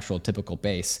from her actual typical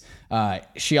base.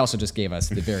 She also just gave us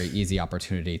the very easy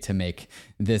opportunity to make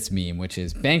this meme, which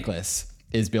is Bankless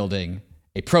is building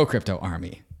a pro-crypto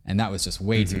army. And that was just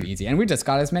way too easy. And we just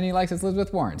got as many likes as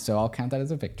Elizabeth Warren, so I'll count that as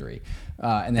a victory.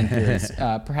 And then here's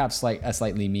perhaps like a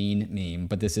slightly mean meme,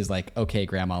 but this is like, okay,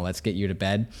 grandma, let's get you to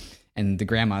bed. And the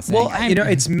grandma saying, well,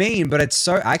 it's mean, but it's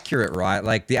so accurate, right?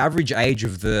 Like the average age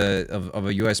of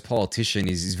a US politician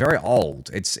is very old.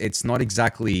 It's not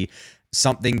exactly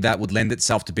something that would lend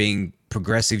itself to being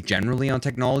progressive generally on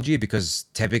technology, because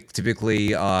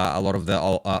typically a lot of the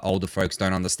older folks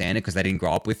don't understand it because they didn't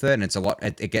grow up with it, and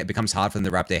it becomes hard for them to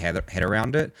wrap their head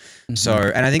around it. So,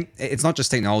 and I think it's not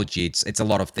just technology, it's a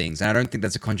lot of things, and I don't think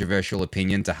that's a controversial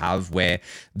opinion to have where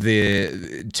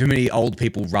too many old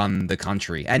people run the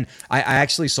country. And I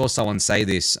actually saw someone say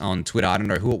this on Twitter, I don't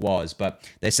know who it was, but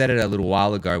they said it a little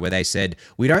while ago, where they said,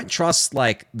 we don't trust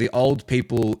like the old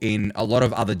people in a lot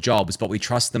of other jobs, but we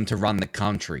trust them to run the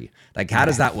country. Like, how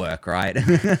does that work, right?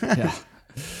 Yeah.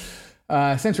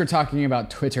 Since we're talking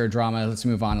about Twitter drama, let's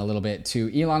move on a little bit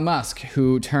to Elon Musk,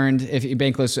 who turned, if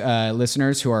Bankless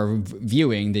listeners who are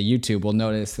viewing the YouTube will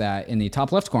notice that in the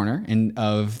top left corner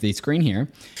of the screen here,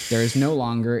 there is no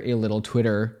longer a little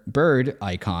Twitter bird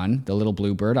icon, the little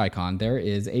blue bird icon. There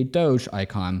is a Doge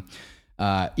icon.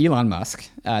 Elon Musk,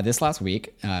 this last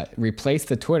week, replaced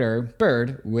the Twitter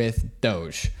bird with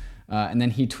Doge. And then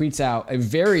he tweets out a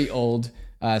very old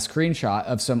screenshot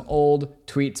of some old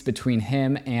tweets between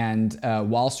him and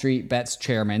Wall Street Bets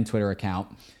chairman Twitter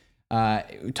account,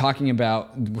 talking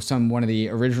about one of the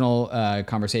original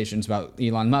conversations about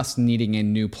Elon Musk needing a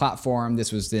new platform.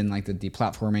 This was in like the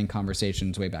deplatforming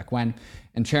conversations way back when.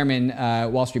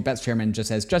 And Wall Street Bets chairman just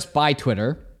says, just buy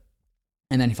Twitter.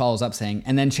 And then he follows up saying,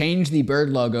 and then change the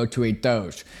bird logo to a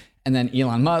Doge. And then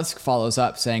Elon Musk follows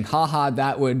up saying, haha,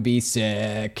 that would be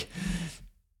sick.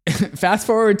 Fast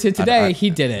forward to today, he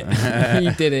did it.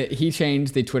 He did it. He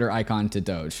changed the Twitter icon to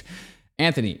Doge.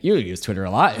 Anthony, you use Twitter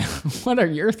a lot. What are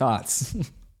your thoughts?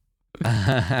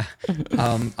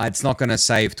 It's not going to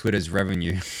save Twitter's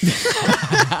revenue.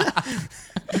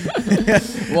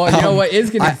 Well, you know what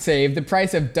is going to save? The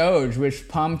price of Doge, which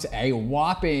pumped a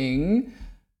whopping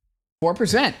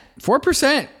 4%.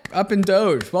 4% up in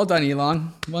Doge. Well done,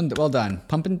 Elon. Well done.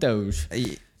 Pumping Doge.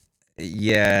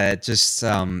 Yeah, just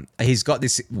he's got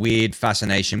this weird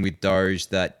fascination with Doge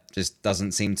that just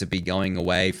doesn't seem to be going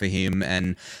away for him.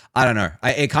 And I don't know,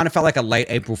 it kind of felt like a late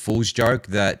April Fool's joke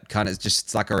that kind of just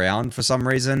stuck around for some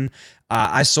reason.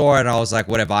 I saw it and I was like,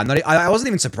 whatever. I wasn't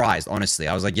even surprised, honestly.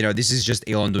 I was like, this is just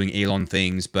Elon doing Elon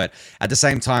things. But at the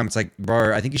same time, it's like,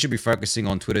 bro, I think you should be focusing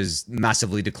on Twitter's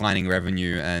massively declining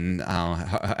revenue and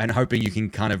hoping you can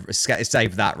kind of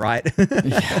save that, right?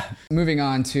 Yeah. Moving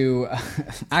on to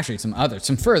actually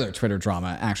some further Twitter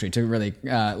drama, actually, to really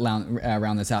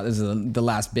round this out. This is the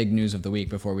last big news of the week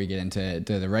before we get into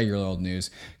the regular old news.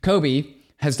 Kobe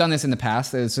has done this in the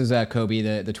past. This is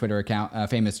Kobe, the Twitter account,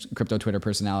 famous crypto Twitter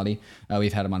personality.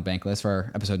 We've had him on Bankless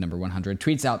for episode number 100.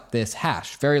 Tweets out this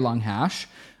hash, very long hash.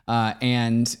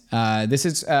 And this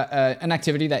is an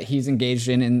activity that he's engaged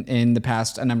in the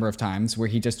past a number of times, where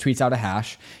he just tweets out a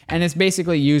hash. And it's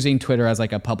basically using Twitter as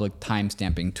like a public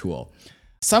timestamping tool.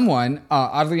 Someone,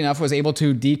 oddly enough, was able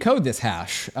to decode this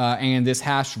hash. And this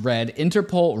hash read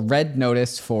Interpol Red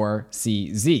Notice for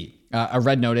CZ. A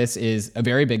red notice is a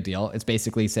very big deal. It's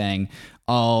basically saying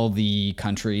all the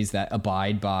countries that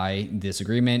abide by this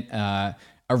agreement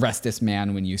arrest this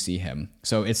man when you see him.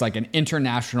 So it's like an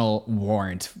international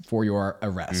warrant for your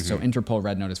arrest. So Interpol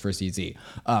red notice for CZ.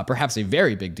 Perhaps a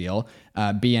very big deal.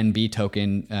 BNB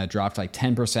token dropped like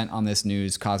 10% on this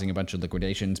news, causing a bunch of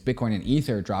liquidations. Bitcoin and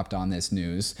Ether dropped on this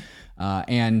news.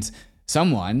 And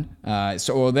someone,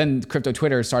 then crypto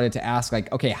Twitter started to ask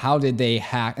like, okay, how did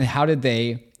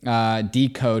they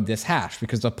decode this hash?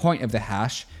 Because the point of the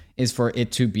hash is for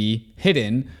it to be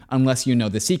hidden unless you know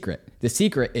the secret. The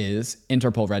secret is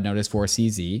Interpol red notice for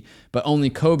CZ, but only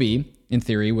Kobe, in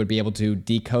theory, would be able to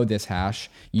decode this hash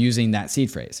using that seed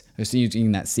phrase,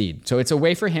 using that seed. So it's a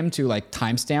way for him to like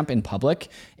timestamp in public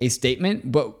a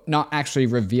statement, but not actually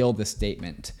reveal the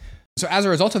statement. So as a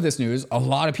result of this news, a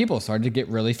lot of people started to get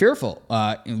really fearful.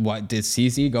 What, did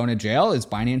CZ go into jail? Is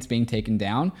Binance being taken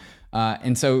down?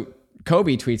 And so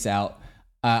Kobe tweets out,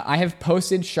 I have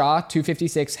posted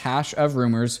SHA-256 hash of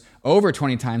rumors over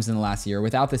 20 times in the last year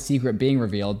without the secret being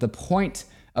revealed. The point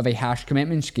of a hash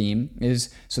commitment scheme is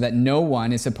so that no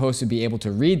one is supposed to be able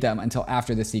to read them until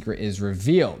after the secret is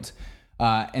revealed.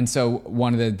 And so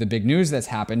one of the big news that's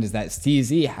happened is that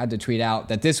CZ had to tweet out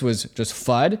that this was just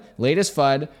FUD, latest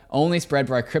FUD, only spread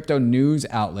by crypto news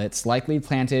outlets, likely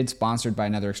planted, sponsored by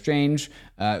another exchange,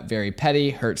 very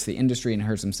petty, hurts the industry and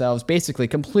hurts themselves, basically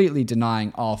completely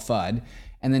denying all FUD.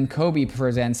 And then Kobe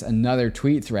presents another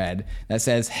tweet thread that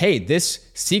says, hey, this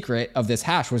secret of this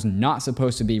hash was not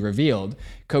supposed to be revealed.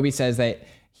 Kobe says that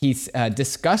he's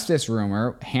discussed this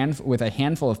rumor with a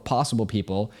handful of possible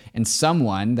people, and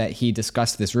someone that he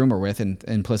discussed this rumor with and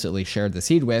implicitly shared the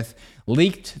seed with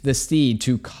leaked the seed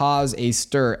to cause a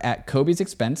stir at Kobe's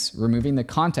expense, removing the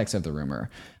context of the rumor.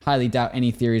 Highly doubt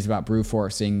any theories about brute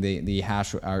forcing the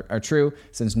hash are true,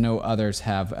 since no others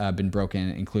have been broken,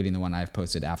 including the one I've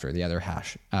posted after the other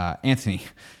hash. Anthony,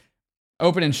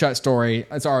 open and shut story.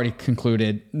 It's already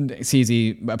concluded.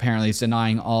 CZ apparently is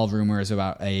denying all rumors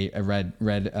about a red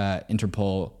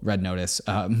Interpol red notice.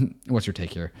 What's your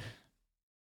take here?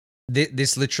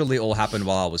 This literally all happened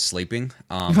while I was sleeping.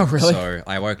 Oh, really? So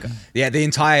I woke. Yeah, the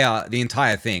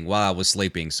entire thing while I was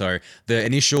sleeping. So the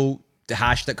initial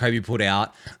hash that Kobe put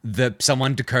out,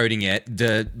 someone decoding it,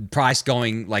 the price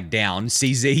going like down,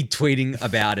 CZ tweeting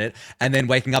about it, and then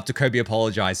waking up to Kobe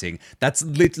apologizing. That's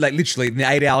literally in the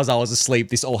 8 hours I was asleep,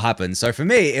 this all happened. So for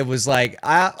me, it was like,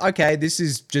 okay, this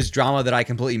is just drama that I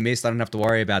completely missed. I don't have to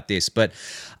worry about this. But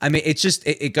I mean, it's just,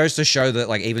 it goes to show that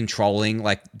like even trolling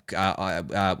like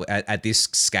at this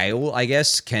scale, I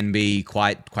guess, can be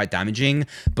quite damaging.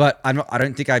 But I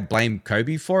don't think I blame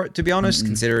Kobe for it, to be honest,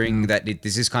 considering that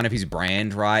this is kind of his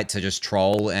brand, right, to just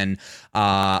troll. And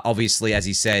obviously, as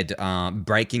he said,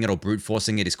 breaking it or brute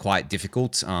forcing it is quite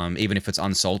difficult, even if it's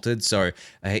unsalted. So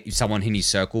someone in his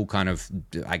circle kind of,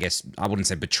 I guess, I wouldn't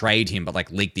say betrayed him, but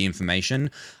like leaked the information.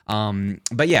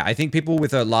 But yeah, I think people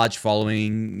with a large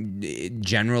following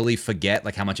generally forget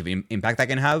like how much of an impact that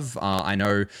can have. I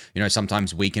know,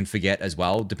 sometimes we can forget as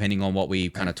well, depending on what we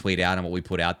kind of tweet out and what we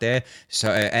put out there. So,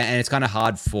 and it's kind of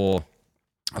hard for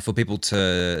people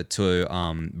to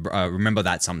remember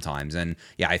that sometimes. And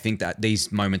yeah, I think that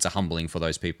these moments are humbling for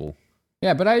those people.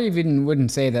 Yeah, but I even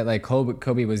wouldn't say that like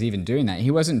Kobe was even doing that.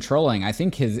 He wasn't trolling. I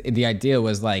think the idea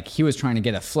was like he was trying to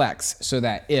get a flex so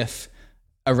that if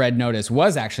a red notice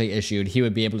was actually issued, he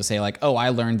would be able to say like, oh, I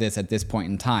learned this at this point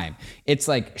in time. It's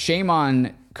like shame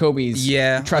on Kobe's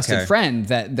trusted friend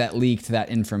that leaked that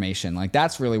information. Like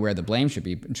that's really where the blame should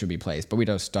be placed, but we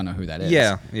just don't know who that is.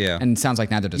 Yeah. And it sounds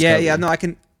like neither does Kobe. Yeah, no,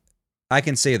 I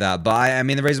can see that, but I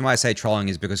mean the reason why I say trolling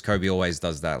is because Kobe always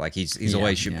does that. Like he's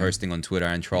always shit posting on Twitter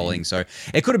and trolling. So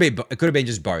it could have been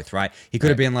just both, right? He could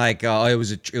have been like, oh, it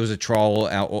was a troll,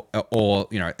 or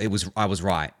I was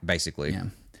right, basically. Yeah.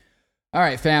 All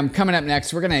right, fam, coming up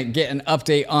next, we're going to get an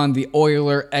update on the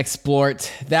Euler exploit.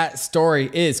 That story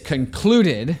is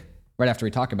concluded right after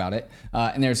we talk about it.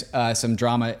 And there's some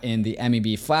drama in the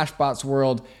MEB Flashbots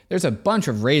world. There's a bunch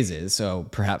of raises, so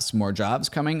perhaps more jobs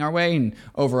coming our way. And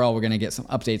overall, we're going to get some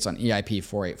updates on EIP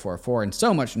 4844. And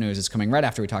so much news is coming right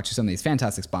after we talk to some of these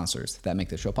fantastic sponsors that make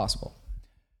this show possible.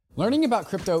 Learning about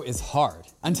crypto is hard.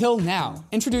 Until now.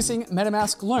 Introducing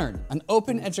MetaMask Learn, an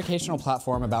open educational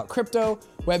platform about crypto,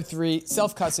 Web3,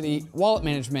 self-custody, wallet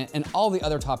management, and all the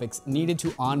other topics needed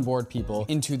to onboard people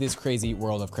into this crazy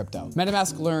world of crypto.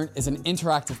 MetaMask Learn is an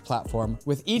interactive platform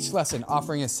with each lesson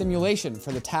offering a simulation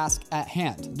for the task at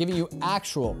hand, giving you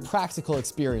actual practical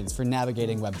experience for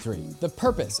navigating Web3. The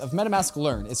purpose of MetaMask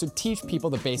Learn is to teach people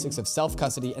the basics of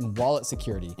self-custody and wallet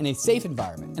security in a safe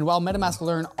environment. And while MetaMask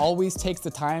Learn always takes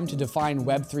the time to define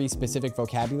Web3 specific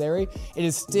vocabulary, it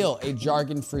is still a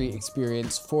jargon-free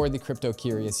experience for the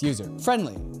crypto-curious user.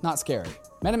 Friendly, not scary.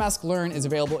 MetaMask Learn is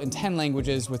available in 10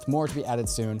 languages with more to be added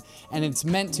soon, and it's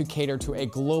meant to cater to a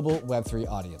global Web3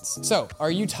 audience. So, are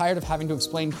you tired of having to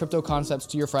explain crypto concepts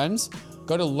to your friends?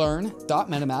 Go to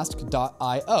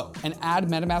learn.metamask.io and add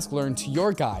MetaMask Learn to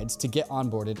your guides to get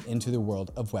onboarded into the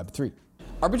world of Web3.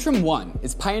 Arbitrum 1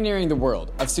 is pioneering the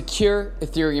world of secure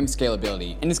Ethereum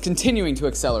scalability and is continuing to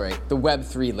accelerate the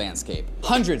Web3 landscape.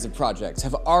 Hundreds of projects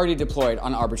have already deployed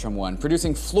on Arbitrum 1,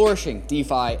 producing flourishing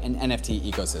DeFi and NFT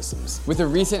ecosystems. With the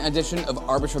recent addition of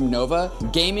Arbitrum Nova,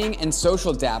 gaming and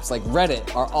social dApps like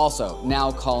Reddit are also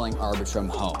now calling Arbitrum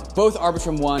home. Both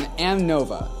Arbitrum 1 and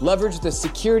Nova leverage the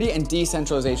security and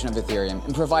decentralization of Ethereum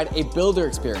and provide a builder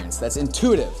experience that's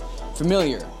intuitive,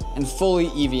 familiar, and fully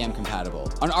EVM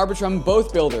compatible. On Arbitrum,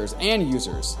 both builders and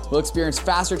users will experience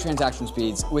faster transaction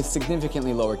speeds with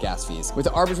significantly lower gas fees. With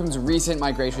Arbitrum's recent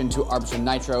migration to Arbitrum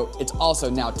Nitro, it's also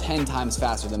now 10 times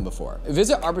faster than before.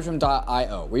 Visit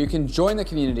arbitrum.io, where you can join the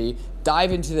community,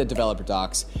 dive into the developer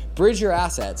docs, bridge your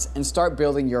assets, and start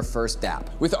building your first dApp.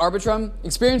 With Arbitrum,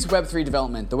 experience Web3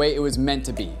 development the way it was meant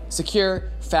to be: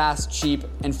 secure, fast, cheap,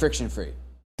 and friction-free.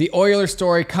 The Euler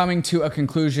story coming to a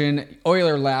conclusion.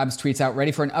 Euler Labs tweets out,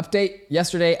 ready for an update.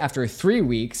 Yesterday, after 3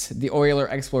 weeks, the Euler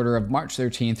exploiter of March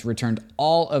 13th returned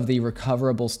all of the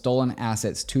recoverable stolen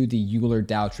assets to the Euler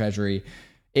DAO treasury.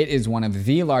 It is one of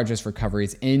the largest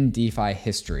recoveries in DeFi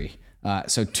history.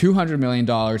 So $200 million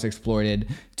exploited,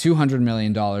 $200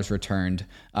 million returned.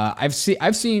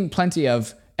 I've seen plenty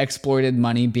of exploited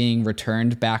money being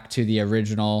returned back to the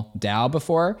original DAO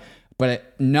before,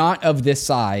 but not of this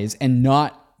size and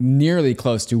not nearly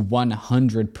close to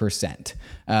 100%.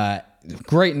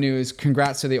 Great news.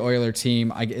 Congrats to the Euler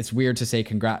team. It's weird to say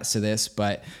congrats to this,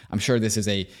 but I'm sure this is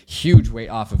a huge weight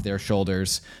off of their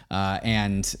shoulders,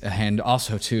 and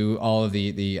also to all of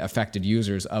the affected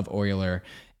users of Euler.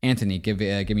 Anthony, give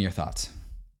me your thoughts.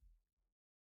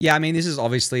 Yeah, I mean, this is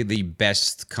obviously the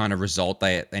best kind of result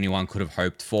that anyone could have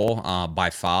hoped for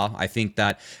by far. I think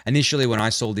that initially when I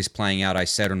saw this playing out, I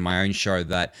said on my own show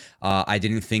that I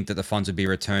didn't think that the funds would be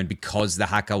returned because the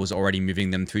hacker was already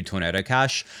moving them through Tornado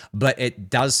Cash. But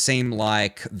it does seem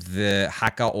like the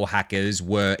hacker or hackers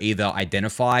were either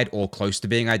identified or close to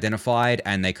being identified,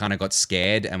 and they kind of got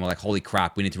scared and were like, holy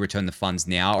crap, we need to return the funds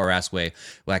now or else we're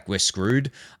screwed.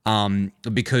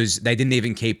 Because they didn't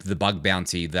even keep the bug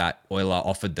bounty that Euler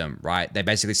offered them, right? They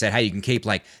basically said, hey, you can keep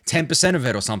like 10% of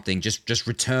it or something, just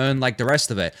return like the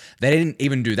rest of it. They didn't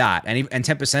even do that, and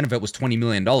 10% of it was $20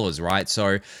 million, right?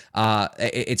 So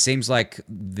it seems like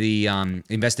the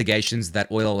investigations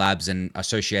that Euler Labs and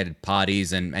associated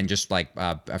parties and just like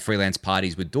freelance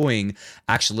parties were doing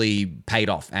actually paid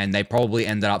off, and they probably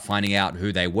ended up finding out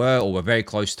who they were or were very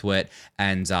close to it,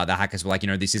 and the hackers were like,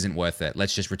 this isn't worth it.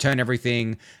 Let's just return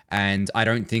everything. And I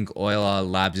don't think Euler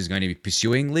Labs is going to be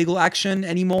pursuing legal action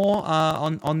anymore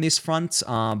on this front,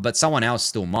 but someone else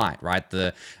still might, right?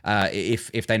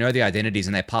 If they know the identities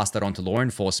and they pass that on to law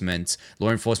enforcement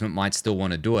might still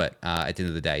want to do it at the end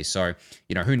of the day. So,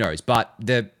 who knows? But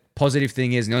the positive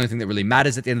thing is, the only thing that really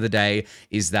matters at the end of the day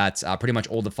is that pretty much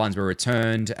all the funds were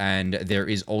returned, and there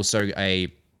is also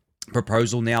a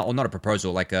proposal now, or not a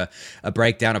proposal, like a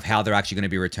breakdown of how they're actually going to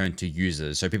be returned to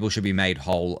users. So people should be made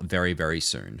whole very, very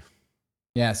soon.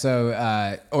 Yeah, so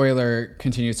Euler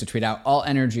continues to tweet out, all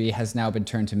energy has now been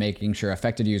turned to making sure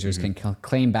affected users can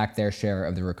claim back their share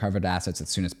of the recovered assets as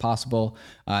soon as possible.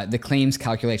 The claims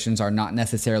calculations are not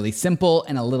necessarily simple,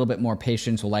 and a little bit more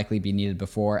patience will likely be needed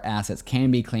before assets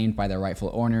can be claimed by their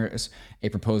rightful owners. A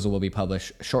proposal will be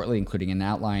published shortly, including an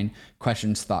outline.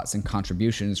 Questions, thoughts, and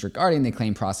contributions regarding the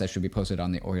claim process should be posted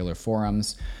on the Euler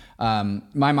forums.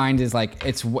 My mind is like,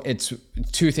 it's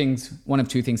two things. One of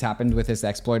two things happened with this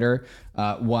exploiter.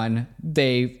 One,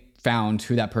 they found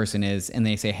who that person is, and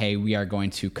they say, hey, we are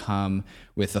going to come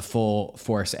with the full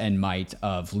force and might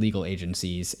of legal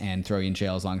agencies and throw you in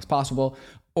jail as long as possible.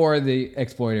 Or the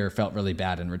exploiter felt really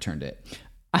bad and returned it.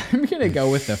 I'm going to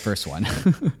go with the first one.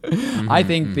 I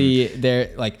think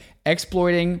they're like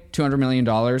exploiting $200 million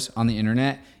on the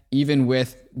internet, even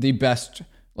with the best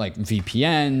like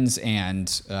VPNs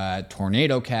and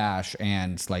Tornado Cash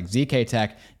and like ZK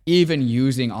tech, even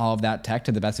using all of that tech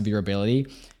to the best of your ability,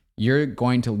 you're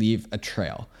going to leave a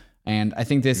trail. And I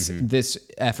think this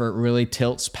effort really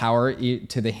tilts power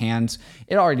to the hands.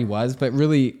 It already was, but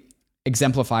really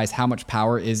exemplifies how much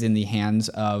power is in the hands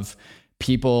of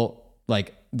people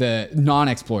like the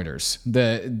non-exploiters.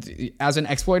 As an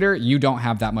exploiter, you don't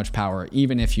have that much power,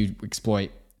 even if you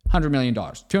exploit $100 million,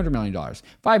 $200 million,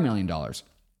 $5 million.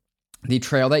 The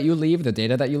trail that you leave, the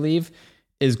data that you leave,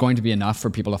 is going to be enough for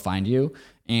people to find you.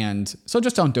 And so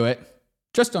just don't do it.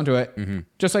 just don't do it.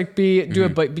 Just like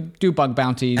do bug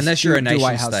bounties. Unless you're a do nation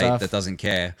White House state stuff. that doesn't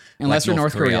care. Unless like you're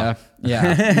North Korea.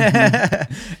 Yeah.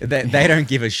 They don't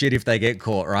give a shit if they get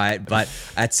caught, right? But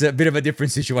it's a bit of a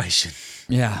different situation.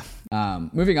 Yeah.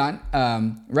 Moving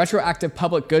on. Retroactive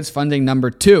public goods funding number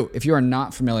 2. If you are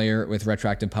not familiar with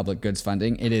retroactive public goods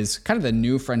funding, it is kind of the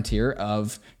new frontier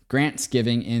of grants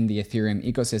giving in the Ethereum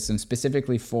ecosystem,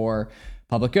 specifically for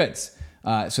public goods.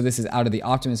 So this is out of the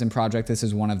Optimism project. This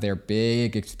is one of their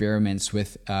big experiments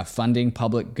with funding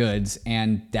public goods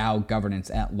and DAO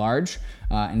governance at large.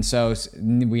 And so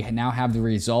we now have the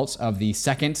results of the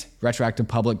second retroactive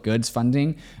public goods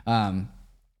funding.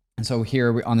 And so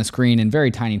here on the screen in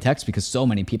very tiny text, because so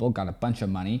many people got a bunch of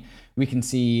money, we can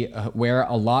see where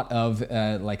a lot of,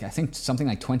 I think something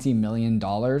like $20 million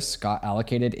got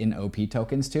allocated in OP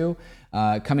tokens to.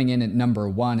 Coming in at number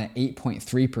 1 at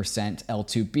 8.3%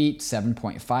 L2 Beat,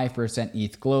 7.5%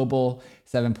 ETH Global,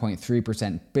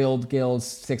 7.3% Build Guilds,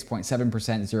 6.7%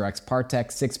 0x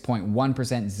Partex,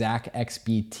 6.1% ZAC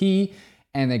XBT,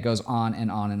 and it goes on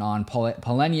and on and on.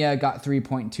 Polenia got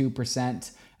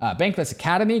 3.2%. Bankless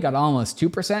Academy got almost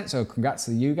 2%, so congrats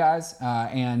to you guys.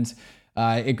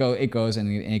 It goes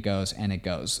and it goes and it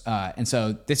goes. And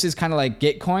so this is kind of like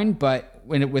Gitcoin, but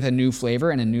with a new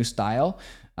flavor and a new style.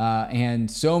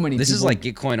 And so many. This is like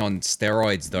Gitcoin on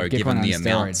steroids, though, given the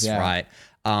amounts, yeah. right?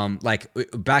 Like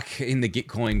back in the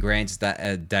Gitcoin grants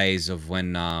days of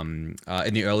when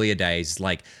in the earlier days,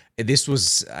 like this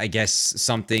was, I guess,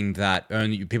 something that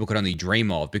only people could only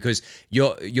dream of, because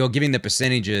you're giving the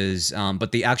percentages,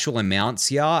 but the actual amounts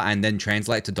here and then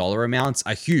translate to dollar amounts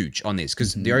are huge on this,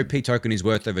 because the OP token is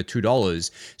worth over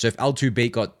 $2. So if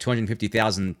L2B got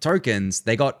 250,000 tokens,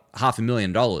 they got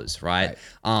 $500,000, right?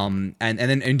 And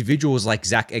then individuals like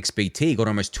ZAC XBT got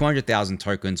almost 200,000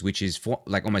 tokens, which is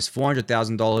almost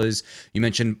 $400,000. You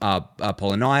mentioned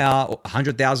Polonaya,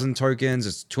 100,000 tokens,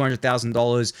 it's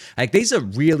 $200,000. Like these are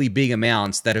really big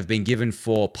amounts that have been given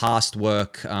for past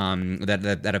work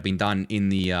that have been done in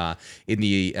the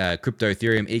crypto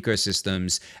Ethereum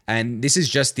ecosystems. And this is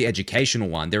just the educational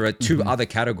one. There are two other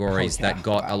categories that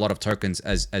got a lot of tokens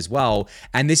as well.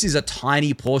 And this is a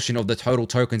tiny portion of the total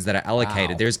tokens that are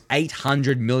allocated. There's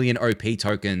 800 million OP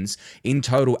tokens in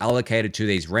total allocated to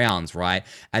these rounds, right?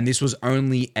 And this was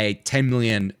only a 10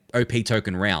 million OP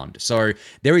token round. So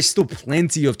there is still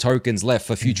plenty of tokens left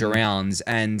for future rounds.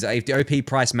 And if the OP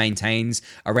price maintains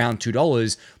around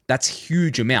 $2, that's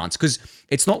huge amounts, because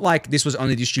it's not like this was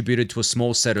only distributed to a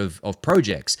small set of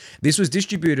projects. This was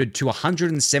distributed to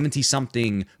 170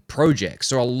 something projects.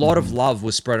 So a lot of love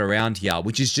was spread around here,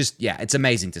 which is just, it's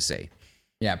amazing to see.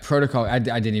 Yeah, protocol. I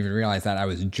didn't even realize that. I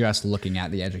was just looking at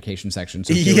the education section.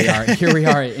 So here we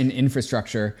are in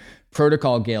infrastructure.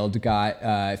 Protocol Guild got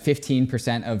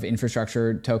 15% of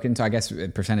infrastructure tokens. So I guess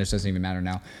percentage doesn't even matter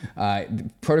now.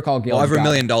 Protocol Guild over $1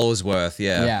 million worth.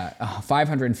 Yeah.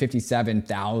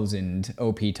 557,000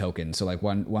 OP tokens. So like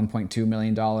 $1.2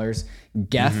 million.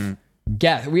 Geth.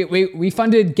 We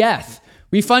funded Geth.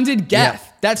 We funded Geth.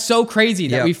 Yeah. That's so crazy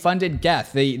that we funded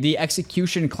Geth, the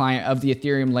execution client of the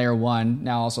Ethereum layer 1,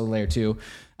 now also layer 2,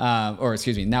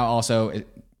 now also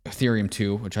Ethereum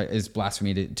 2, which is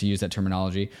blasphemy to use that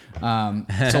terminology.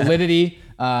 Solidity,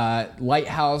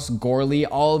 Lighthouse, Goerli,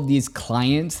 all of these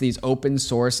clients, these open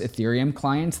source Ethereum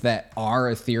clients that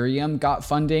are Ethereum got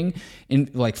funding,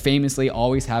 famously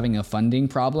always having a funding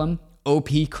problem. OP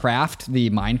Craft, the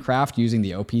Minecraft using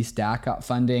the OP stack, got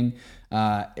funding.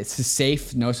 It's a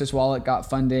safe Gnosis wallet got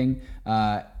funding.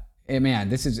 Man,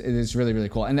 this is really, really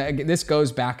cool. And this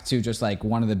goes back to just like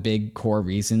one of the big core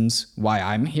reasons why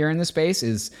I'm here in the space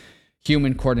is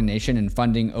human coordination and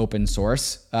funding open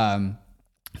source.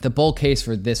 The bull case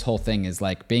for this whole thing is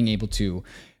like being able to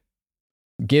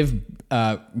give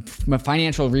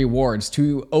financial rewards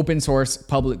to open source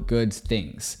public goods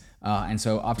things. And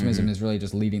so Optimism is really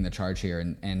just leading the charge here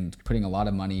and putting a lot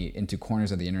of money into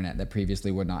corners of the internet that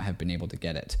previously would not have been able to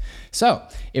get it. So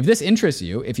if this interests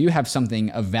you, if you have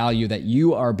something of value that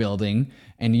you are building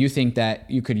and you think that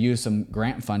you could use some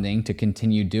grant funding to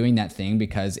continue doing that thing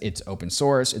because it's open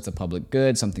source, it's a public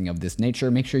good, something of this nature,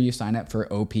 make sure you sign up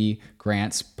for OP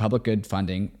Grants Public Good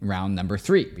Funding round number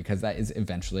 3, because that is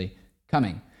eventually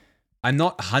coming. I'm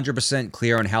not 100%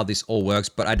 clear on how this all works,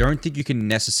 but I don't think you can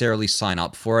necessarily sign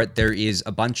up for it. There is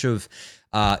a bunch of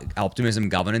Optimism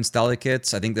governance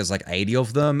delegates. I think there's like 80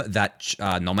 of them that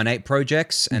nominate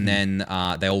projects, and then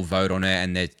they all vote on it,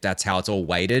 and that's how it's all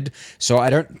weighted. So I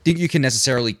don't think you can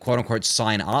necessarily, quote unquote,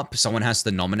 sign up. Someone has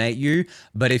to nominate you.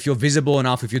 But if you're visible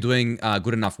enough, if you're doing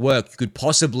good enough work, you could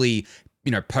possibly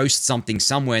post something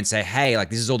somewhere and say, hey, like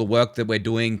this is all the work that we're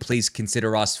doing. Please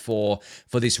consider us for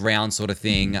this round sort of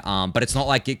thing. But it's not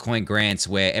like Gitcoin grants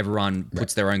where everyone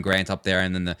puts their own grant up there,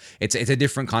 and then it's a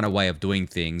different kind of way of doing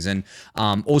things. And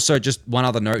also just one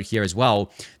other note here as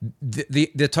well.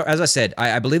 As I said,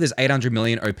 I believe there's 800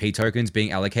 million OP tokens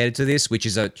being allocated to this, which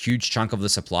is a huge chunk of the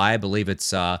supply. I believe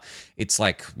it's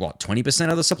like what, 20%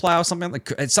 of the supply or something.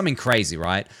 Like it's something crazy,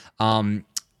 right?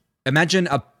 Imagine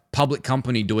a public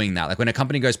company doing that. Like when a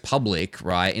company goes public,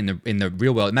 right, in the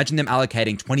real world, imagine them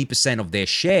allocating 20% of their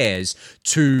shares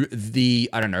to the,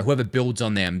 I don't know, whoever builds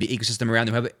on them, the ecosystem around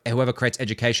them, whoever creates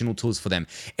educational tools for them.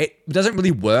 It doesn't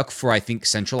really work for, I think,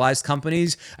 centralized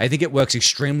companies. I think it works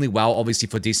extremely well, obviously,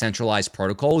 for decentralized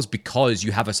protocols, because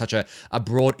you have such a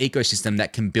broad ecosystem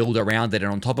that can build around it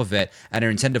and on top of it, and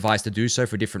are incentivized to do so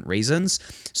for different reasons.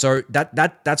 So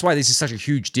that's why this is such a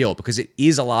huge deal, because it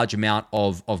is a large amount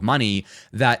of money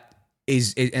that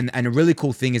and a really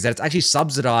cool thing is that it's actually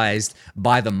subsidized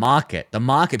by the market. The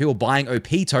market, people buying OP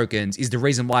tokens, is the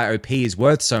reason why OP is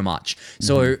worth so much.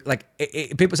 So like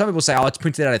some people say, oh, it's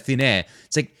printed out of thin air.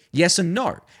 It's like, yes and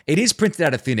no. It is printed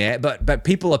out of thin air, but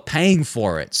people are paying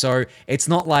for it. So it's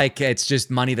not like it's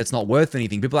just money that's not worth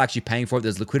anything. People are actually paying for it.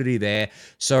 There's liquidity there.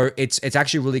 So it's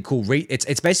actually really cool.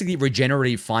 It's basically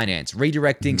regenerative finance,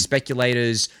 redirecting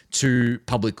speculators to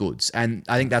public goods. And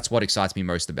I think that's what excites me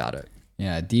most about it.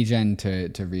 Yeah, degen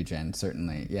to regen,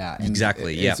 certainly. Yeah, and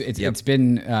exactly. It's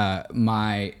been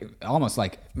my almost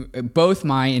like both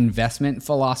my investment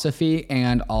philosophy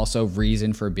and also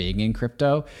reason for being in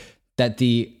crypto, that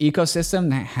the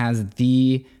ecosystem that has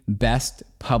the best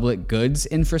public goods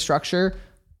infrastructure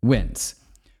wins.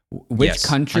 Which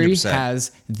country 100%.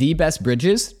 has the best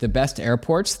bridges, the best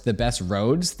airports, the best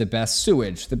roads, the best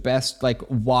sewage, the best like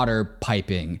water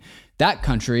piping? That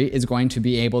country is going to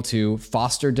be able to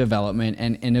foster development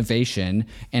and innovation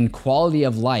and quality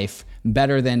of life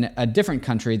better than a different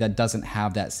country that doesn't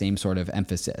have that same sort of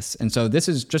emphasis. And so this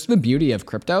is just the beauty of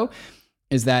crypto,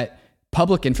 is that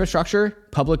public infrastructure,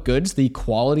 public goods, the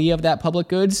quality of that public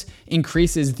goods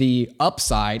increases the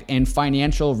upside and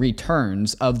financial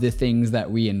returns of the things that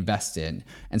we invest in.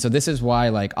 And so this is why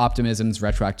like Optimism's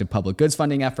retroactive public goods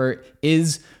funding effort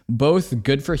is both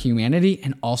good for humanity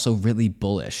and also really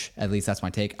bullish. At least that's my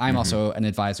take. I'm also an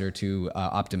advisor to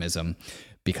Optimism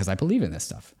because I believe in this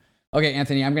stuff. Okay,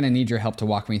 Anthony, I'm going to need your help to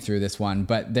walk me through this one,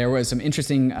 but there was some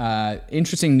interesting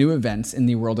new events in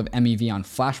the world of MEV on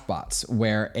Flashbots,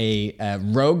 where a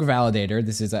rogue validator,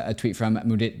 this is a tweet from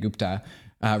Mudit Gupta,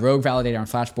 rogue validator on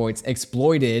Flashbots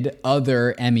exploited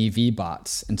other MEV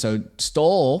bots. And so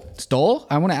stole,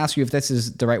 I want to ask you if this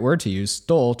is the right word to use,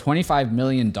 stole $25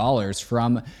 million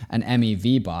from an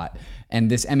MEV bot. And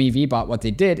this MEV bot, what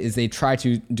they did is they tried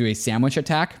to do a sandwich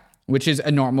attack, which is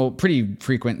a normal, pretty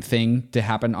frequent thing to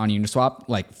happen on Uniswap.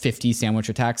 Like 50 sandwich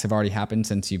attacks have already happened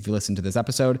since you've listened to this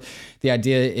episode. The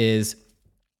idea is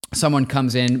someone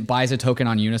comes in, buys a token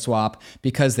on Uniswap.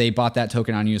 Because they bought that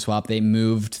token on Uniswap, they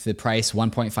moved the price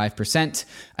 1.5%.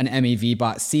 An MEV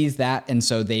bot sees that, and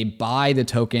so they buy the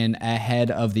token ahead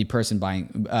of the person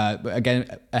buying,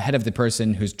 ahead of the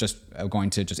person who's just going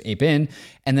to just ape in,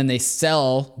 and then they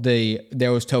sell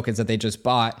those tokens that they just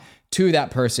bought to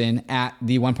that person at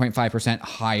the 1.5%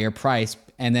 higher price,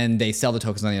 and then they sell the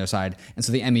tokens on the other side. And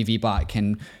so the MEV bot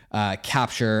can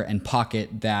capture and pocket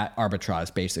that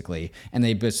arbitrage, basically. And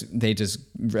they just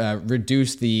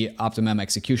reduce the optimum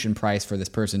execution price for this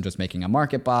person just making a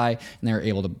market buy, and they're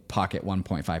able to pocket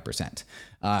 1.5%.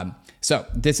 So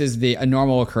this is a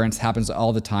normal occurrence, happens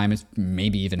all the time. It's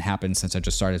maybe even happened since I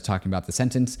just started talking about the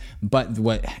sentence. But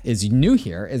what is new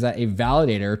here is that a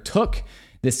validator took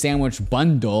this sandwich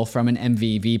bundle from an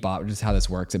MVV bot, which is how this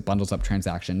works. It bundles up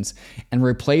transactions and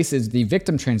replaces the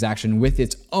victim transaction with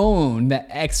its own that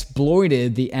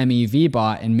exploited the MEV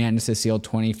bot and managed to steal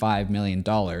 $25 million.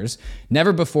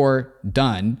 Never before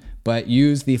done, but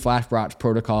used the Flashbots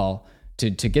protocol to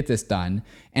get this done.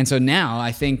 And so now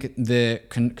I think the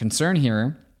concern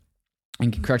here,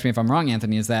 and correct me if I'm wrong,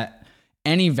 Anthony, is that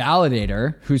any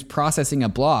validator who's processing a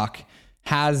block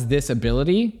has this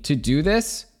ability to do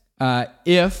this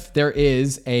if there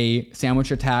is a sandwich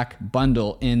attack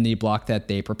bundle in the block that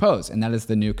they propose. And that is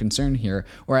the new concern here,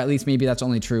 or at least maybe that's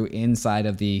only true inside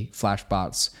of the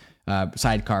Flashbots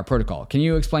sidecar protocol. Can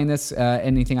you explain this?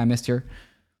 Anything I missed here?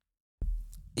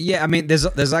 Yeah, I mean,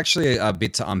 there's actually a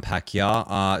bit to unpack here.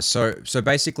 So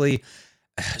basically,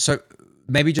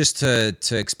 maybe just to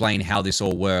explain how this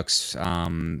all works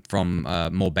from a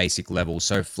more basic level.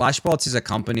 So Flashbots is a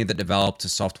company that developed a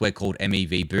software called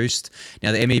MEV Boost.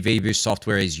 Now the MEV Boost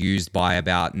software is used by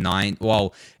about 90%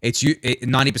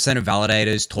 of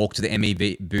validators talk to the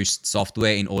MEV Boost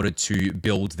software in order to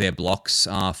build their blocks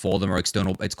for them, or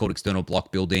it's called external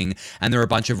block building. And there are a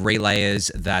bunch of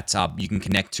relayers that you can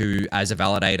connect to as a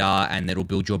validator, and it'll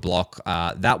build your block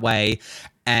that way.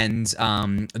 And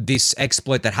this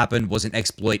exploit that happened was an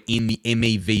exploit in the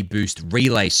MEV Boost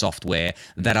relay software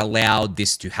that allowed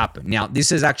this to happen. Now,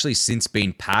 this has actually since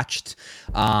been patched,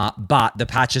 but the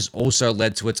patch has also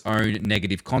led to its own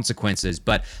negative consequences.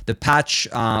 But the patch,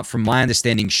 from my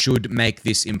understanding, should make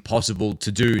this impossible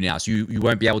to do now. So you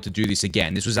won't be able to do this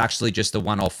again. This was actually just a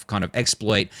one-off kind of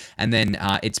exploit, and then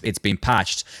it's been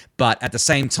patched. But at the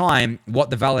same time,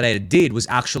 what the validator did was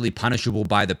actually punishable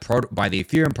by the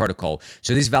Ethereum protocol.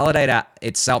 So this validator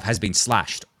itself has been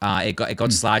slashed. It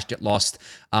got slashed. It lost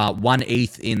 1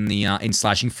 ETH in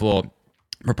slashing for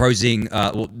proposing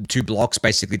 2 blocks,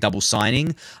 basically double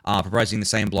signing, proposing the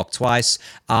same block twice.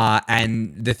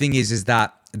 And the thing is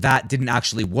that didn't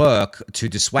actually work to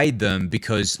dissuade them,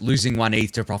 because losing 1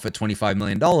 ETH to profit $25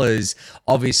 million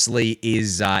obviously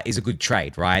is a good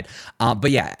trade, right?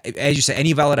 But yeah, as you say,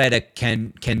 any validator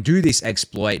can do this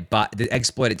exploit, but the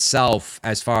exploit itself,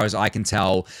 as far as I can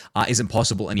tell, isn't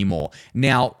possible anymore.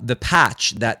 Now, the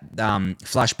patch that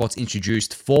Flashbots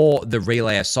introduced for the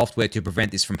relayer software to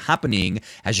prevent this from happening,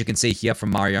 as you can see here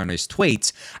from Mariano's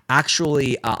tweet,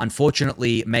 actually,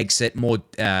 unfortunately, makes it more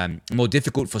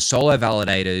difficult for solo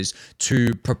validators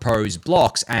to propose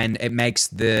blocks, and it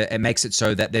makes it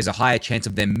so that there's a higher chance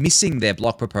of them missing their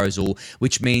block proposal,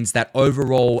 which means that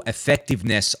overall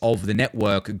effectiveness of the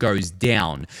network goes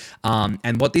down.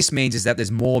 And what this means is that there's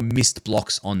more missed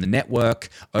blocks on the network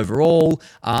overall,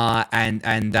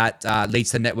 and that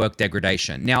leads to network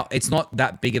degradation. Now, it's not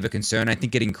that big of a concern. I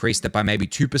think it increased it by maybe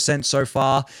 2% so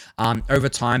far. Over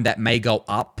time, that may go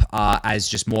up as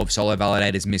just more solo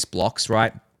validators miss blocks,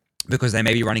 right? Because they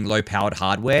may be running low-powered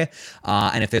hardware,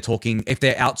 and if they're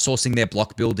outsourcing their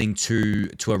block building to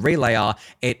a relayer,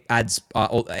 it adds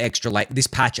this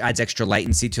patch adds extra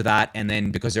latency to that, and then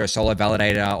because they're a solo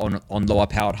validator on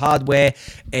lower-powered hardware,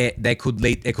 it could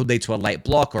lead to a late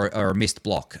block or a missed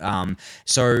block.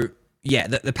 So yeah,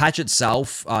 the patch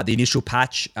itself, the initial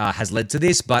patch has led to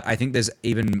this, but I think there's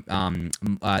even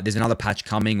there's another patch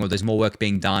coming, or there's more work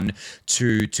being done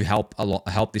to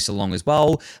help this along as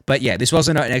well. But yeah, this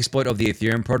wasn't an exploit of the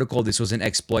Ethereum protocol. This was an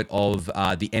exploit of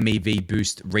the MEV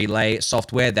Boost relay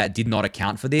software that did not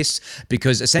account for this,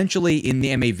 because essentially in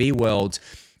the MEV world,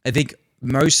 I think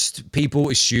most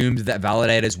people assumed that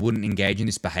validators wouldn't engage in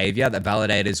this behavior, that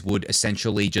validators would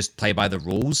essentially just play by the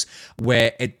rules,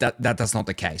 where that's not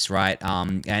the case, right?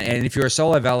 And if you're a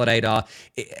solo validator,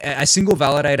 a single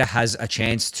validator has a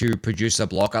chance to produce a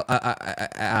block,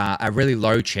 a really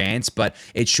low chance, but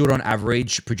it should on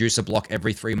average produce a block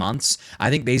every 3 months. I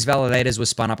think these validators were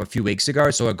spun up a few weeks ago,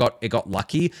 so it got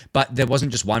lucky, but there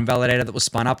wasn't just one validator that was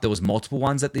spun up, there was multiple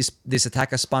ones that this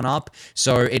attacker spun up,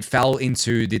 so it fell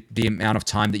into the amount of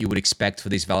time that you would expect for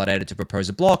this validator to propose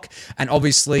a block. And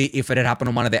obviously, if it had happened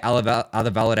on one of the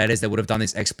other validators, they would have done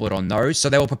this exploit on those. So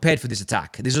they were prepared for this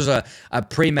attack. This was a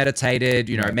premeditated,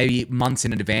 maybe months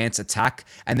in advance attack.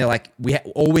 And they're like,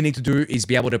 all we need to do is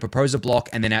be able to propose a block,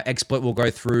 and then our exploit will go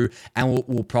through and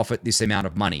we'll profit this amount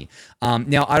of money.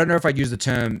 Now, I don't know if I'd use the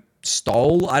term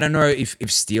stole. I don't know if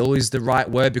steal is the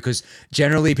right word, because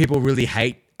generally people really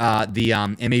hate the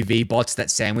MEV bots that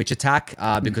sandwich attack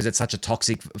because it's such a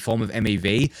toxic form of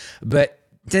MEV. But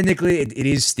technically, it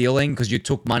is stealing, because you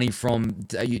took money from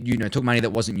took money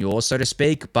that wasn't yours, so to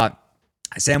speak. But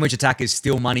a sandwich attack is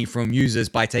still money from users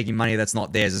by taking money that's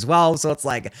not theirs as well. So it's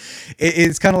like,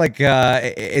 it's kind of like,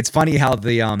 it's funny how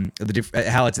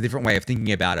how it's a different way of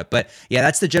thinking about it. But yeah,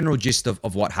 that's the general gist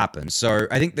of what happens. So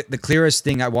I think the clearest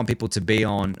thing I want people to be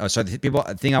on,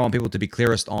 the thing I want people to be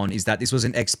clearest on is that this was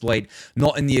an exploit,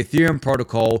 not in the Ethereum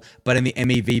protocol, but in the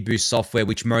MEV Boost software,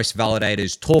 which most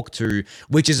validators talk to,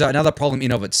 which is another problem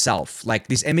in of itself. Like,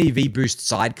 this MEV Boost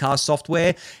sidecar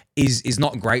software is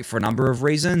not great for a number of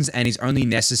reasons, and is only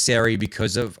necessary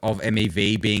because of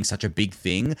MEV being such a big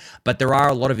thing. But there are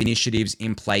a lot of initiatives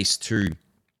in place to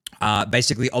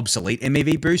basically obsolete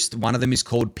MEV Boost. One of them is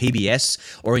called PBS,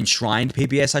 or enshrined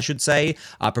PBS, I should say,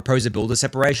 Proposer Builder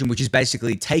Separation, which is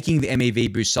basically taking the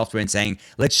MEV Boost software and saying,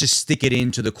 let's just stick it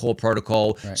into the core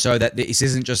protocol, right, so that this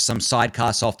isn't just some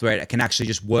sidecar software. It can actually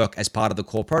just work as part of the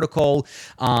core protocol.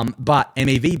 But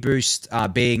MEV Boost,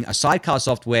 being a sidecar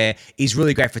software, is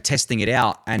really great for testing it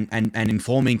out and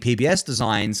informing PBS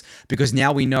designs, because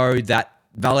now we know that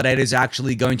validators are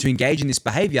actually going to engage in this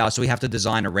behavior. So we have to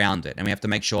design around it, and we have to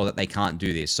make sure that they can't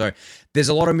do this. So there's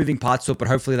a lot of moving parts to it, but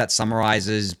hopefully that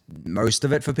summarizes most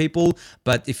of it for people.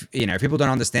 But if people don't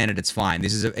understand it, it's fine.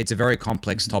 It's a very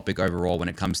complex topic overall when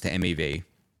it comes to MEV.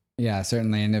 Yeah,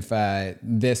 certainly. And if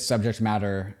this subject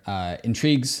matter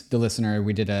intrigues the listener,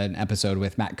 we did an episode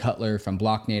with Matt Cutler from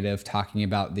Block Native talking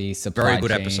about the supply chain. Very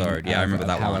good episode. Yeah, I remember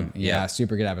that one. Yeah,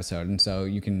 super good episode. And so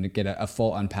you can get a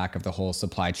full unpack of the whole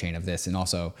supply chain of this, and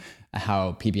also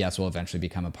how PBS will eventually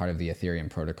become a part of the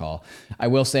Ethereum protocol. I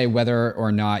will say, whether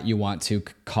or not you want to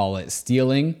call it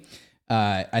stealing,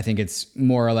 I think it's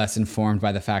more or less informed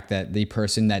by the fact that the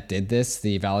person that did this,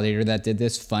 the validator that did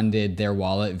this, funded their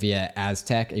wallet via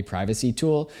Aztec, a privacy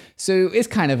tool. So it's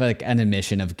kind of like an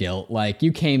admission of guilt. Like,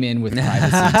 you came in with privacy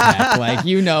tech, like that's what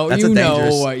you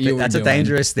were That's doing. a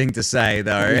dangerous thing to say,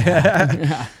 though.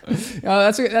 Yeah.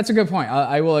 That's a good point.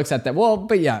 I will accept that. Well,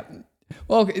 but yeah.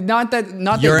 Well, not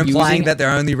You're that implying that the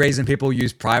only reason people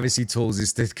use privacy tools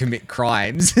is to commit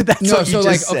crimes. That's no. what you So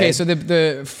just said. okay. So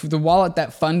the wallet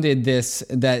that funded this,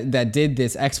 that did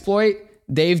this exploit,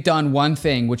 they've done one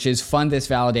thing, which is fund this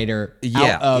validator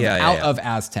out of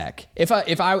Aztec. If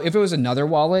it was another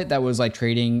wallet that was like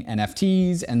trading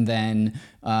NFTs and then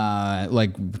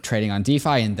like trading on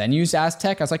DeFi and then used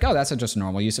Aztec, I was like, oh, that's just a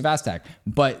normal use of Aztec.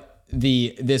 But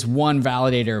this one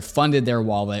validator funded their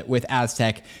wallet with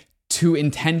Aztec to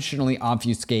intentionally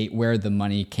obfuscate where the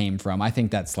money came from. I think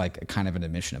that's like a kind of an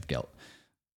admission of guilt.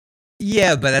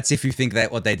 Yeah, but that's if you think that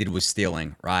what they did was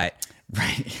stealing, right?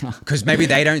 Right. Because maybe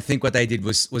they don't think what they did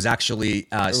was actually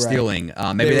stealing.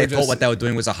 Maybe they thought what they were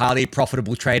doing was a highly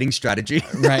profitable trading strategy.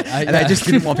 Right. And they just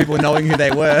didn't want people knowing who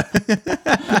they were.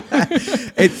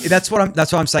 That's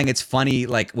what I'm saying. It's funny,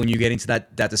 like, when you get into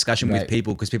that discussion with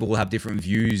people, because people will have different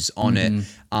views on it.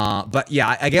 But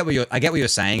yeah, I get what you're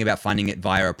saying about funding it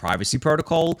via a privacy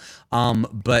protocol.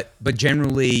 But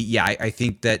generally, yeah, I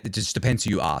think that it just depends who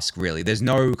you ask, really. There's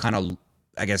no kind of,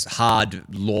 I guess, hard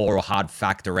law or hard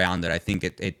fact around it. I think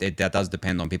that does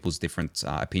depend on people's different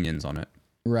opinions on it.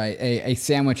 Right. A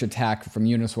sandwich attack from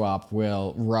Uniswap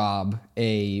will rob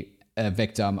a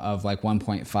victim of like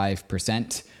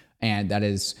 1.5%. And that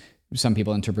is, some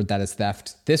people interpret that as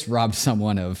theft. This robbed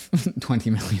someone of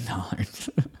 $20 million.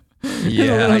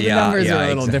 The numbers are a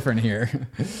little different here.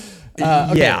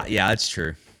 Okay. Yeah, that's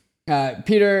true.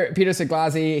 Peter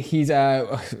Seglazzi, he's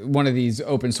one of these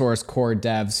open source core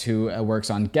devs who works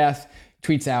on Geth,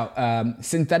 tweets out,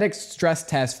 synthetic stress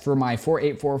test for my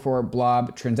 4844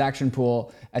 blob transaction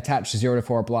pool, attach 0 to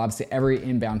 4 blobs to every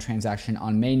inbound transaction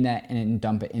on mainnet and then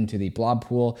dump it into the blob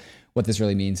pool. What this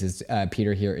really means is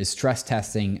Peter here is stress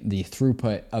testing the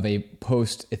throughput of a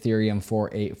post Ethereum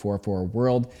 4844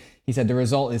 world. He said the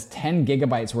result is 10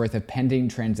 gigabytes worth of pending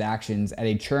transactions at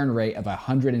a churn rate of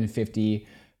 150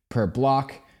 per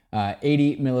block,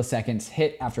 80 milliseconds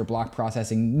hit after block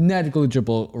processing,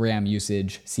 negligible RAM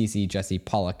usage. CC Jesse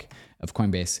Pollock of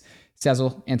Coinbase.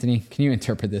 Sazzle, Anthony, can you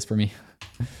interpret this for me?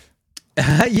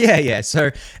 Yeah.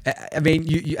 So, I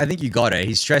mean, I think you got it.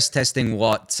 He's stress testing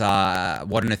what an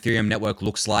Ethereum network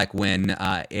looks like when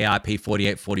EIP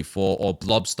 4844 or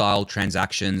blob style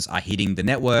transactions are hitting the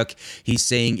network. He's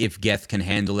seeing if Geth can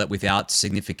handle it without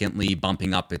significantly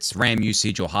bumping up its RAM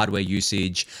usage or hardware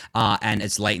usage, and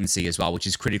its latency as well, which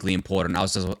is critically important.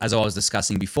 As I was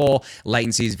discussing before,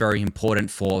 latency is very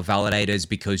important for validators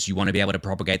because you want to be able to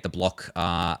propagate the block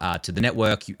to the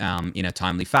network in a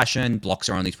timely fashion. Blocks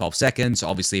are only 12 seconds. So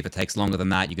obviously, if it takes longer than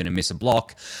that, you're going to miss a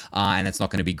block, and it's not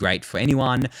going to be great for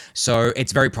anyone. So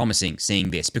it's very promising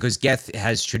seeing this, because Geth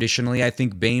has traditionally, I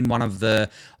think, been one of the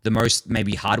most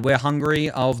maybe hardware hungry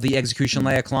of the execution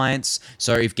layer clients.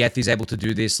 So if Geth is able to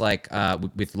do this like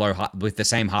with the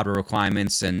same hardware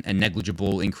requirements and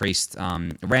negligible increased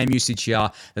RAM usage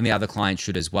here, then the other clients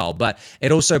should as well. But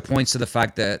it also points to the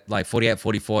fact that like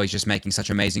 4844 is just making such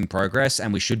amazing progress,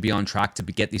 and we should be on track to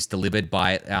get this delivered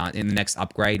by in the next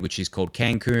upgrade, which is called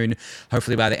Cancun,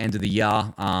 hopefully by the end of the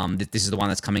year. This is the one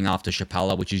that's coming after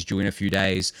Chapala, which is due in a few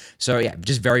days. So yeah,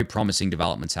 just very promising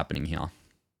developments happening here.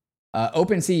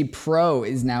 OpenSea Pro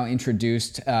is now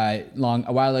introduced. A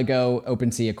while ago,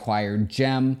 OpenSea acquired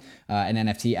Gem, an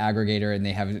NFT aggregator, and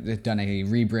they have done a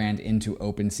rebrand into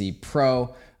OpenSea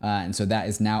Pro. And so that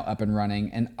is now up and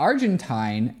running. An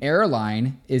Argentine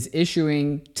airline is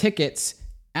issuing tickets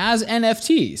as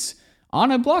NFTs on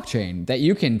a blockchain that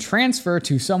you can transfer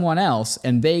to someone else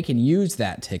and they can use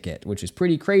that ticket, which is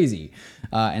pretty crazy.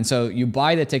 And so you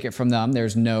buy the ticket from them.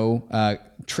 There's no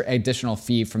additional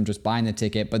fee from just buying the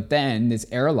ticket. But then this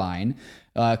airline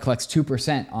collects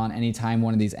 2% on any time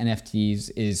one of these NFTs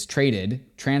is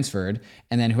transferred.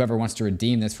 And then whoever wants to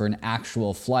redeem this for an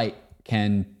actual flight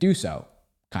can do so.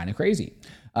 kind of crazy.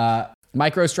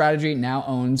 MicroStrategy now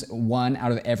owns 1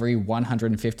 out of every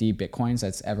 150 Bitcoins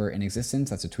that's ever in existence.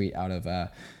 That's a tweet out of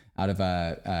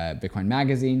Bitcoin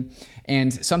Magazine.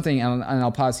 And something, and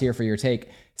I'll pause here for your take,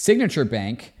 Signature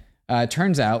Bank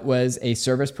turns out was a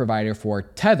service provider for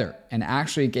Tether and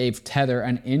actually gave Tether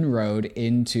an inroad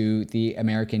into the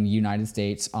American United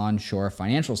States onshore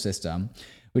financial system,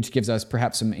 which gives us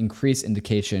perhaps some increased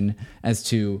indication as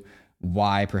to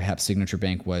why perhaps Signature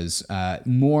Bank was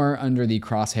more under the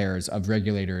crosshairs of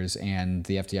regulators and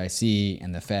the FDIC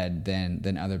and the Fed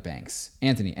than other banks.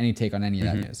 Anthony, any take on any of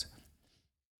that news?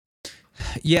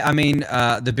 Yeah, I mean,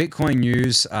 the Bitcoin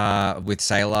news with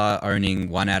Sailor owning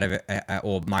 1 out of,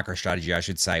 or MicroStrategy, I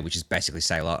should say, which is basically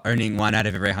Sailor, owning 1 out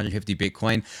of every 150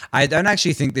 Bitcoin. I don't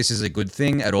actually think this is a good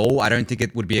thing at all. I don't think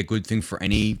it would be a good thing for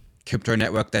any crypto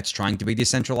network that's trying to be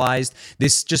decentralized.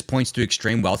 This just points to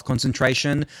extreme wealth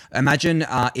concentration. Imagine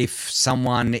if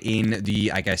someone in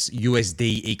the, I guess,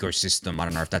 USD ecosystem, I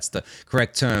don't know if that's the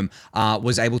correct term,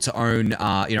 was able to own,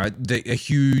 a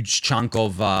huge chunk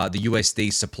of the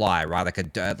USD supply,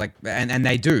 right? And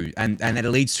they do, and it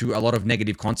leads to a lot of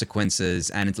negative consequences,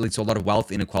 and it leads to a lot of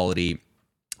wealth inequality,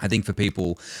 I think, for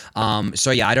people. So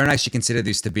yeah, I don't actually consider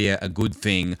this to be a good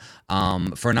thing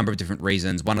for a number of different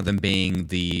reasons. One of them being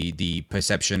the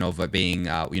perception of it being,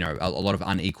 a lot of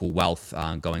unequal wealth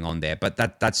going on there. But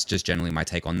that's just generally my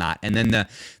take on that. And then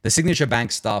the Signature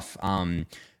Bank stuff.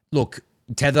 Look,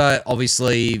 Tether,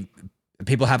 obviously,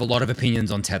 people have a lot of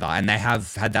opinions on Tether, and they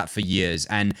have had that for years.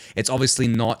 And it's obviously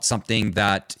not something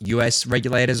that US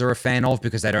regulators are a fan of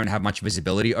because they don't have much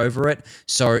visibility over it.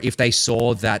 So if they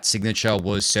saw that Signature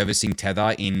was servicing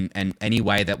Tether in any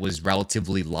way that was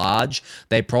relatively large,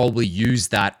 they probably use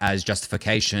that as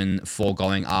justification for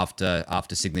going after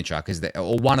Signature,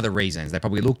 or one of the reasons. They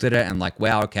probably looked at it and like,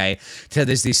 wow, okay,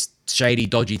 Tether's this shady,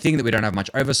 dodgy thing that we don't have much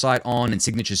oversight on, and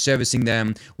Signature's servicing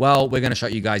them. Well, we're going to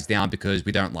shut you guys down because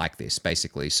we don't like this,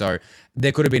 basically. So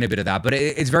there could have been a bit of that, but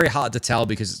it's very hard to tell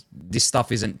because this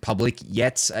stuff isn't public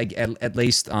yet, at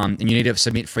least. And you need to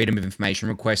submit freedom of information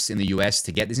requests in the US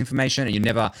to get this information, and you're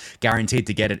never guaranteed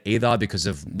to get it either because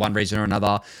of one reason or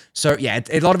another. So yeah,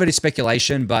 a lot of it is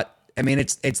speculation, but I mean,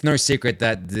 it's no secret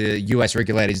that the US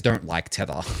regulators don't like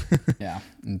Tether. Yeah,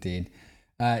 indeed.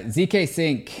 ZK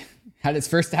Sync had its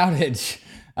first outage.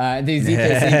 The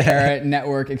ZK Sync Terra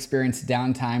network experienced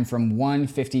downtime from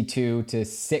 1:52 to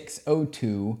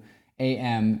 6:02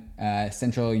 a.m.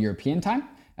 Central European time.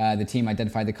 The team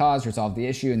identified the cause, resolved the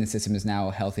issue, and the system is now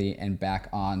healthy and back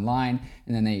online.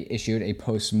 And then they issued a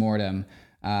post-mortem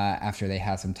after they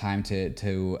had some time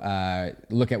to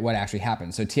look at what actually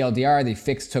happened. So TLDR, the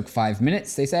fix took 5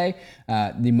 minutes, they say.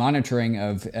 The monitoring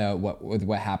of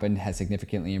what happened has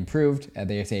significantly improved.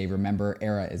 They say, remember,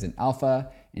 ERA is an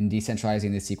alpha, and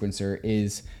decentralizing the sequencer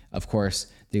is, of course,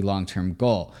 the long-term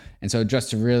goal. And so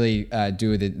just to really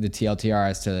do the TLDR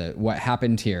as to what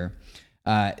happened here,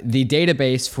 the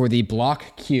database for the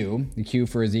block queue, the queue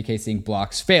for ZK Sync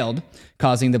blocks, failed,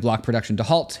 causing the block production to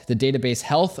halt. The database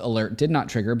health alert did not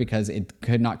trigger because it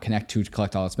could not connect to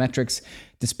collect all its metrics.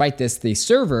 Despite this, the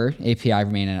server API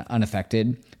remained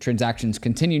unaffected. Transactions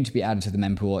continued to be added to the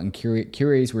mempool, and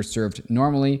queries were served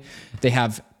normally. They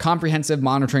have comprehensive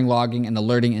monitoring, logging, and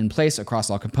alerting in place across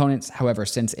all components. However,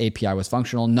 since API was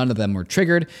functional, none of them were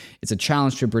triggered. It's a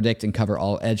challenge to predict and cover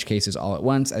all edge cases all at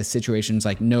once, as situations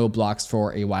like no blocks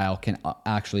for a while can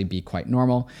actually be quite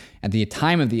normal. At the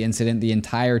time of the incident, the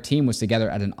entire team was together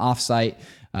at an offsite.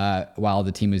 While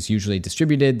the team is usually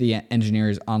distributed, the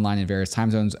engineers online in various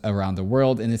time zones around the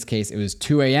world. In this case, it was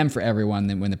 2 a.m. for everyone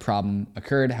when the problem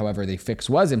occurred. However, the fix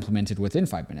was implemented within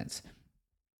 5 minutes.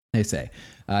 They say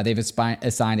they've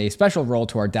assigned a special role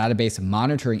to our database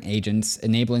monitoring agents,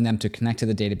 enabling them to connect to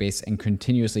the database and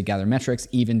continuously gather metrics,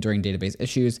 even during database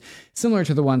issues, similar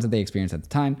to the ones that they experienced at the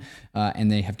time.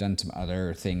 And they have done some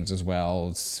other things as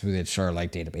well, which are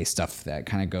like database stuff that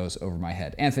kind of goes over my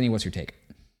head. Anthony, what's your take?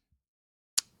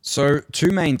 So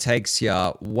 2 main takes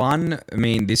here. One, I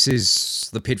mean, this is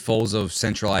the pitfalls of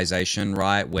centralization,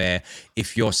 right? Where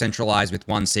if you're centralized with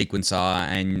one sequencer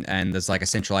and there's like a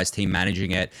centralized team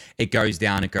managing it, it goes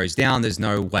down. There's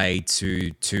no way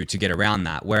to get around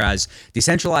that. Whereas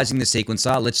decentralizing the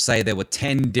sequencer, let's say there were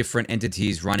 10 different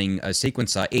entities running a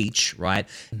sequencer each, right?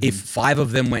 Mm-hmm. If 5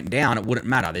 of them went down, it wouldn't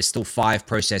matter. There's still 5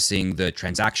 processing the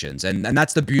transactions. And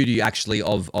that's the beauty actually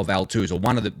of L2s, or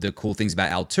one of the cool things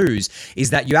about L2s is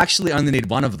that you actually only need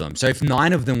 1 of them. So if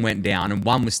 9 of them went down and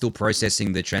 1 was still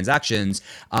processing the transactions,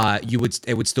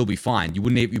 it would still be fine. You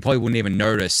probably wouldn't even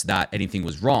notice that anything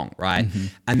was wrong, right? Mm-hmm.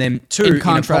 And then 2, in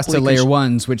contrast to layer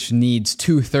 1s, which needs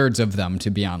 2/3 of them to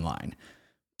be online.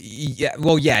 Yeah,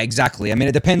 well, yeah, exactly. I mean,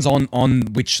 it depends on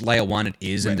which layer one it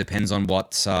is, and depends on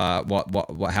what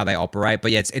how they operate.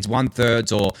 But yeah, it's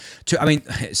 1/3 or two. I mean,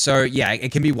 so yeah,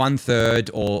 it can be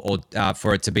 1/3 or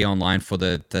for it to be online for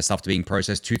the stuff to being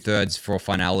processed, 2/3 for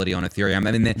finality on Ethereum.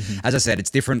 I mean, as I said,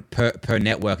 it's different per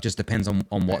network. Just depends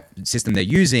on what system they're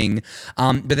using.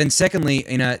 But then secondly,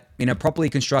 in a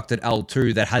properly constructed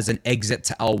L2 that has an exit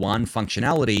to L1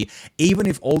 functionality, even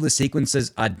if all the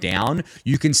sequences are down,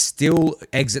 you can still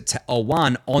exit to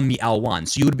L1 on the L1.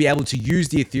 So you would be able to use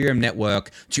the Ethereum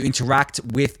network to interact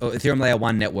with Ethereum layer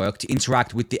 1 network to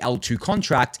interact with the L2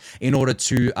 contract in order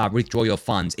to withdraw your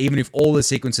funds, even if all the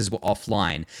sequences were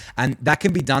offline. And that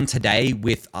can be done today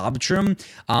with Arbitrum.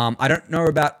 I don't know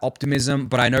about Optimism,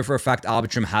 but I know for a fact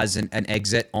Arbitrum has an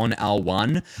exit on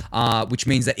L1, which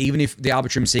means that even if the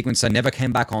Arbitrum sequencer never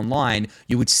came back online,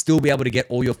 you would still be able to get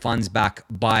all your funds back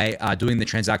by doing the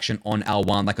transaction on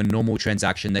L1 like a normal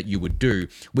transaction that you would do,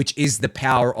 which is the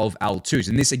power of L2s.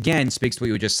 And this again speaks to what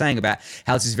you were just saying about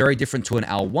how this is very different to an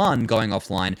L1 going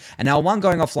offline. An L1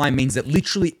 going offline means that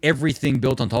literally everything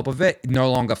built on top of it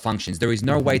no longer functions. There is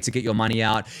no way to get your money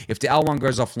out. If the L1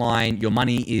 goes offline, your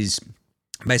money is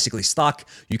basically stuck.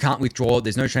 You can't withdraw.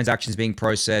 There's no transactions being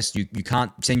processed. You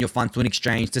can't send your funds to an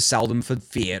exchange to sell them for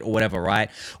fiat or whatever, right?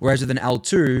 Whereas with an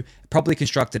L2, properly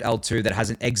constructed L2 that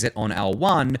has an exit on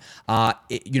L1,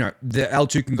 the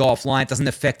L2 can go offline. It doesn't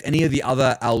affect any of the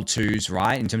other L2s,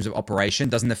 right? In terms of operation,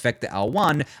 doesn't affect the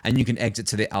L1, and you can exit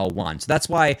to the L1. So that's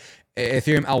why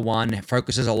Ethereum L1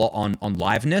 focuses a lot on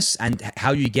liveness, and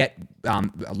how you get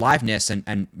liveness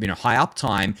and high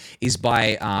uptime is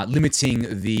by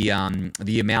limiting the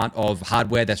amount of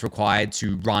hardware that's required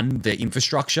to run the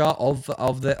infrastructure of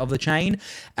the chain,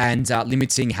 and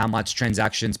limiting how much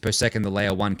transactions per second the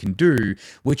layer 1 can do,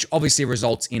 which obviously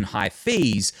results in high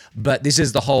fees. But this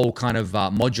is the whole kind of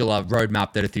modular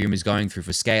roadmap that Ethereum is going through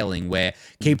for scaling, where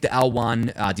keep the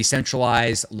L1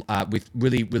 decentralized with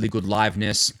really, really good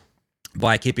liveness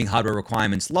by keeping hardware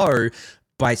requirements low,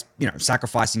 by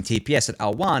sacrificing TPS at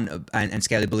L1 and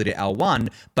scalability at L1,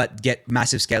 but get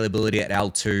massive scalability at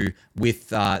L2 with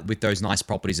those nice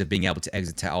properties of being able to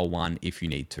exit to L1 if you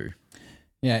need to.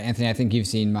 Yeah, Anthony, I think you've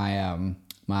seen my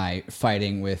my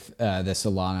fighting with the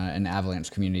Solana and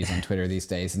Avalanche communities on Twitter these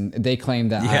days, and they claim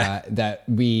that that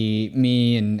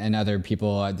me and other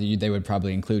people, they would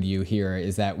probably include you here,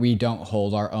 is that we don't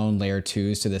hold our own layer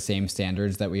 2s to the same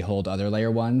standards that we hold other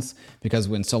layer 1s, because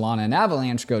when Solana and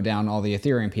Avalanche go down, all the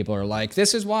Ethereum people are like,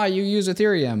 this is why you use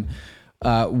Ethereum.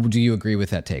 Do you agree with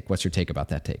that take? What's your take about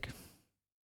that take?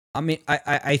 I mean,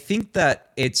 I think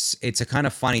that it's a kind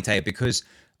of funny take, because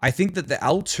I think that the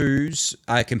L2s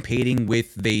are competing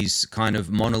with these kind of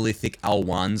monolithic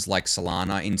L1s like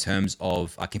Solana in terms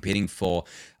of competing for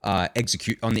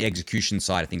execute on the execution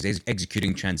side of things,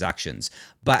 executing transactions.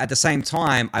 But at the same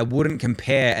time, I wouldn't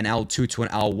compare an L2 to an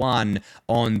L1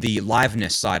 on the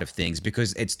liveness side of things,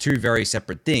 because it's two very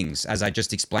separate things, as I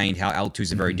just explained how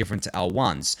L2s are very different to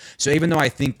L1s. So even though I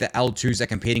think that L2s are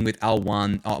competing with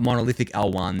monolithic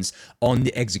L1s on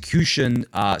the execution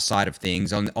side of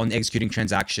things, on executing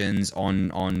transactions,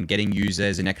 on getting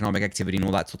users and economic activity and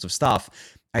all that sorts of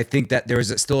stuff, I think that there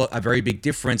is still a very big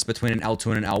difference between an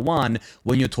L2 and an L1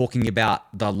 when you're talking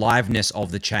about the liveness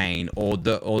of the chain or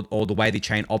the way the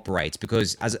chain operates,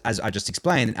 because as I just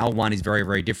explained, an L1 is very,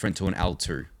 very different to an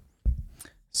L2.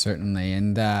 Certainly.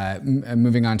 And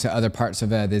moving on to other parts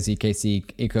of the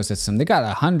ZKC ecosystem, they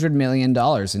got $100 million in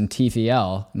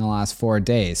TVL in the last 4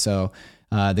 days. So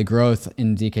the growth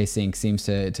in ZK Sync seems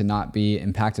to not be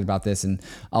impacted about this. And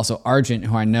also Argent,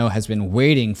 who I know has been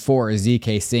waiting for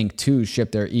ZK Sync to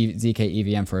ship their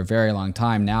ZK EVM for a very long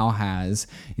time, now has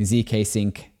ZK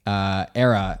Sync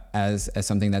Era as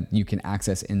something that you can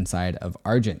access inside of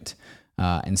Argent.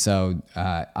 And so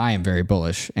I am very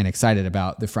bullish and excited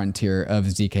about the frontier of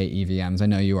ZK EVMs. I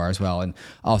know you are as well. And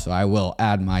also, I will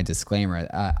add my disclaimer.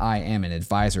 I am an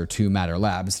advisor to Matter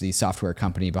Labs, the software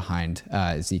company behind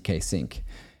ZK Sync.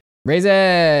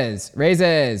 Raises.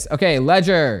 Okay,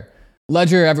 Ledger.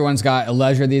 Everyone's got a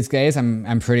Ledger these days.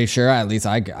 I'm pretty sure. At least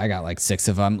I got like 6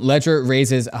 of them. Ledger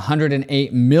raises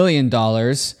 $108 million.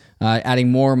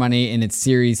 Adding more money in its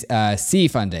Series C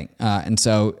funding. And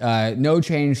so no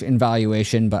change in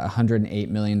valuation, but $108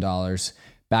 million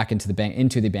back into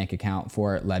the bank account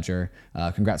for Ledger.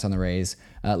 Congrats on the raise.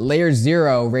 Layer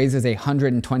 0 raises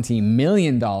 $120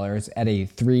 million at a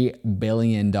 $3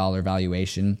 billion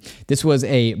valuation. This was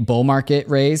a bull market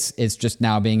raise. It's just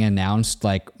now being announced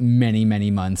like many, many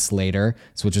months later,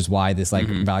 so which is why this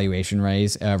valuation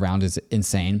raise round is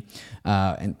insane.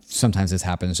 And sometimes this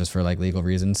happens just for like legal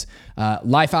reasons.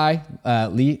 Li-Fi,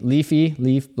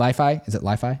 Li-Fi, is it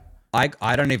Li-Fi?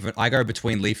 I don't even, I go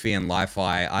between Leafy and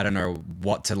Li-Fi. I don't know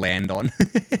what to land on.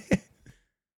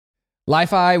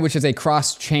 Li-Fi, which is a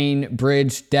cross-chain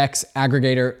bridge DEX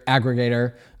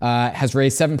aggregator, has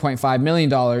raised $7.5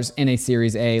 million in a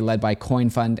Series A led by Coin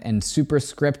Fund and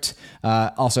Superscript.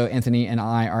 Also, Anthony and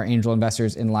I are angel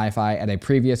investors in Li-Fi at a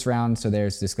previous round, so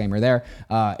there's a disclaimer there.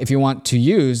 If you want to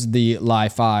use the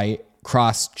Li-Fi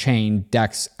cross-chain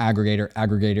DEX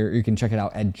aggregator, you can check it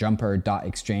out at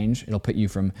jumper.exchange. It'll put you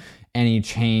from any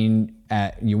chain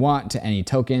you want to any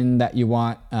token that you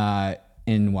want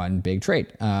in one big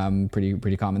trade.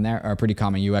 Pretty common there, or pretty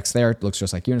common UX there. It looks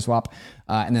just like Uniswap.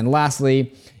 And then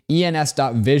lastly,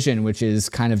 ENS.vision, which is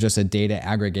kind of just a data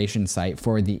aggregation site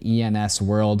for the ENS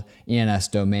world, ENS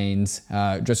domains,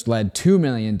 just led $2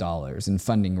 million in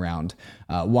funding round.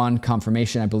 One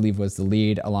Confirmation, I believe, was the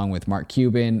lead, along with Mark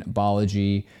Cuban,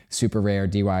 Bology, Super Rare,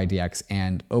 DYDX,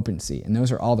 and OpenSea. And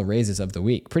those are all the raises of the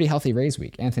week. Pretty healthy raise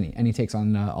week. Anthony, any takes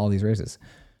on all these raises?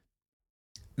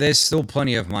 There's still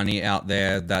plenty of money out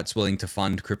there that's willing to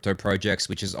fund crypto projects,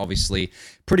 which is obviously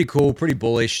pretty cool, pretty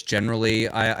bullish generally.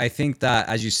 I think that,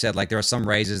 as you said, like there are some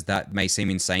raises that may seem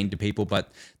insane to people,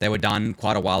 but they were done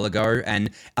quite a while ago.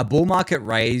 And a bull market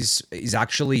raise is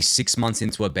actually 6 months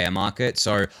into a bear market.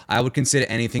 So I would consider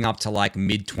anything up to like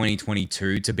mid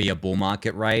 2022 to be a bull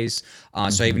market raise.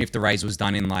 So even if the raise was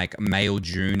done in like May or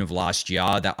June of last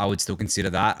year, that I would still consider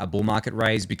that a bull market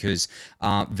raise, because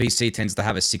VC tends to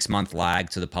have a 6 month lag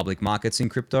to the public markets in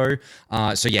crypto.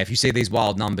 So yeah, if you see these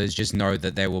wild numbers, just know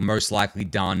that they were most likely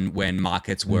done when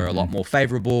markets were a lot more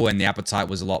favorable and the appetite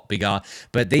was a lot bigger.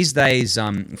 But these days,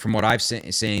 from what I've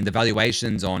seen, the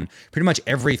valuations on pretty much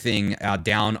everything are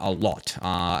down a lot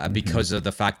because of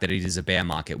the fact that it is a bear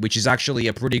market, which is actually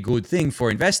a pretty good thing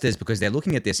for investors, because they're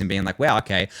looking at this and being like, wow,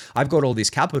 okay, I've got all this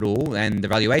capital and the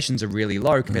valuations are really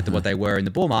low compared to what they were in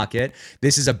the bull market.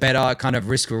 This is a better kind of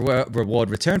risk reward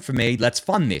return for me. Let's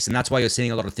fund this. And that's why you're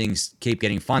seeing a lot of things keep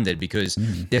getting funded, because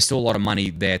there's still a lot of money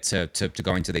there to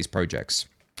go into these projects.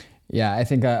 Yeah, I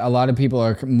think a lot of people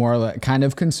are more kind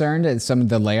of concerned at some of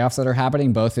the layoffs that are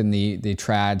happening, both in the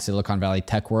trad Silicon Valley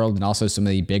tech world and also some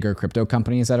of the bigger crypto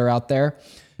companies that are out there.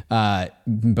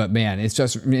 But man, it's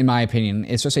just, in my opinion,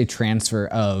 it's just a transfer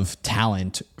of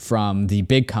talent from the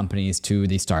big companies to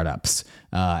the startups.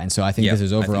 And so I think this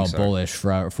is overall bullish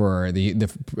for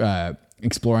the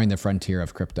exploring the frontier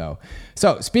of crypto.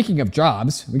 So speaking of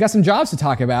jobs, we got some jobs to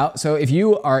talk about. So if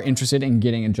you are interested in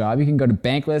getting a job, you can go to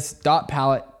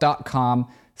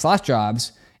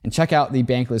bankless.pallet.com/jobs and check out the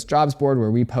Bankless jobs board, where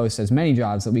we post as many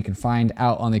jobs that we can find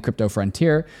out on the crypto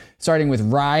frontier, starting with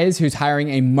Rise, who's hiring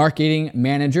a marketing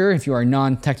manager if you are a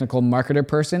non-technical marketer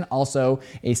person, also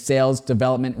a sales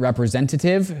development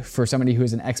representative for somebody who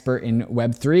is an expert in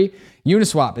Web3.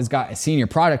 Uniswap has got a senior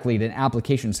product lead, an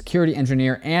application security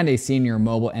engineer, and a senior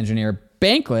mobile engineer.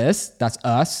 Bankless, that's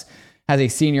us, has a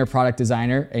senior product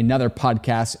designer, another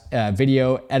podcast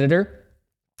video editor,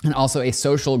 and also a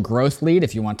social growth lead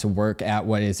if you want to work at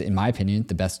what is, in my opinion,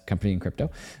 the best company in crypto.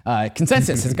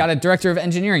 Consensus has got a director of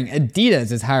engineering.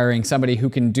 Adidas is hiring somebody who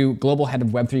can do global head of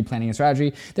Web3 planning and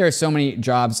strategy. There are so many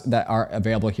jobs that are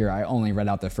available here. I only read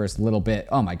out the first little bit.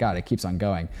 Oh my God, it keeps on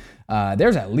going.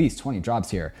 There's at least 20 jobs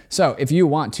here. So if you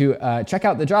want to check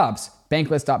out the jobs,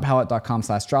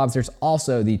 bankless.pallet.com/jobs. There's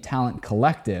also the Talent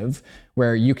Collective,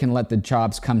 where you can let the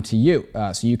jobs come to you.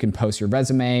 So you can post your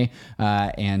resume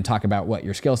and talk about what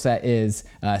your skill set is.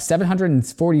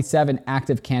 747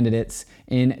 active candidates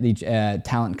in the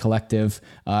Talent Collective.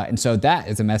 And so that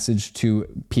is a message to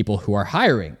people who are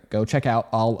hiring. Go check out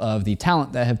all of the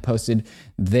talent that have posted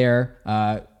their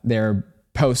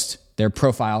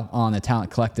profile on the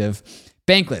Talent Collective.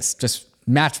 Bankless, just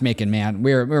matchmaking, man.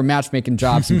 We're matchmaking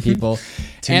jobs and people.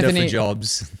 Tinder Anthony, for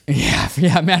jobs.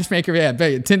 Yeah, matchmaker. Yeah,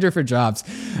 Tinder for jobs.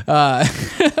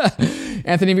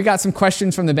 Anthony, we got some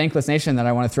questions from the Bankless Nation that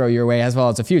I want to throw your way, as well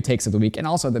as a few takes of the week and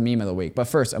also the meme of the week. But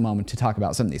first, a moment to talk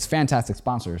about some of these fantastic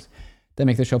sponsors that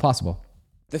make the show possible.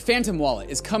 The Phantom Wallet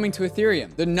is coming to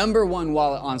Ethereum. The #1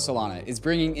 wallet on Solana is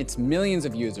bringing its millions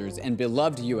of users and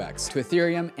beloved UX to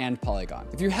Ethereum and Polygon.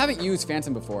 If you haven't used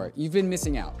Phantom before, you've been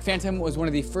missing out. Phantom was one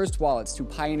of the first wallets to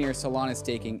pioneer Solana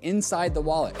staking inside the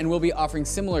wallet, and will be offering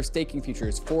similar staking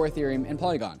features for Ethereum and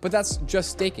Polygon. But that's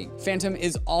just staking. Phantom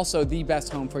is also the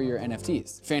best home for your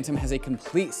NFTs. Phantom has a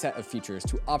complete set of features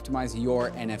to optimize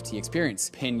your NFT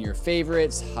experience. Pin your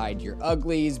favorites, hide your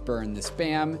uglies, burn the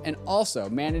spam, and also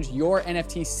manage your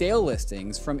NFT see sale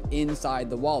listings from inside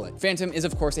the wallet. Phantom is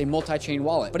of course a multi-chain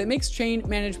wallet, but it makes chain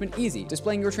management easy,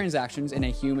 displaying your transactions in a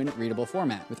human-readable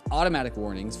format with automatic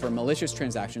warnings for malicious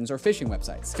transactions or phishing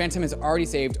websites. Phantom has already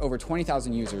saved over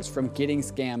 20,000 users from getting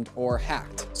scammed or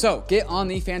hacked. So get on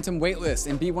the Phantom waitlist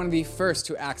and be one of the first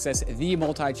to access the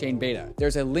multi-chain beta.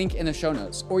 There's a link in the show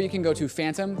notes, or you can go to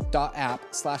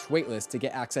phantom.app/waitlist to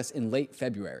get access in late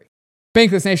February.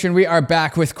 Bankless Nation, we are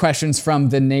back with questions from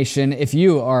the nation. If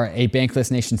you are a Bankless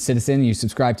Nation citizen, you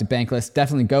subscribe to Bankless,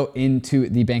 definitely go into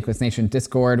the Bankless Nation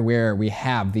Discord where we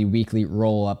have the weekly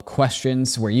roll-up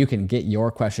questions where you can get your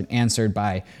question answered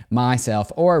by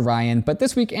myself or Ryan. But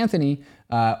this week, Anthony,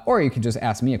 or you can just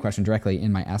ask me a question directly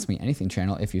in my Ask Me Anything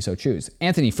channel if you so choose.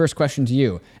 Anthony, first question to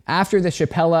you. After the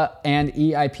Chapella and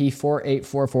EIP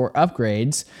 4844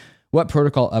 upgrades, what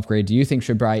protocol upgrade do you think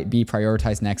should be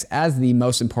prioritized next as the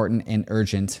most important and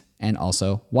urgent, and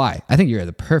also why? I think you're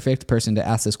the perfect person to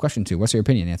ask this question to. What's your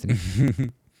opinion, Anthony?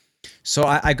 So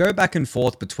I go back and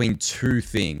forth between two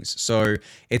things. So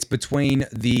it's between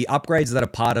the upgrades that are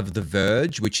part of the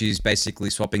Verge, which is basically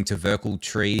swapping to Verkle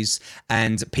trees,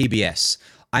 and PBS.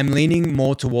 I'm leaning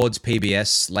more towards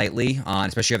PBS lately,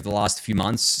 especially over the last few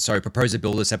months. So proposer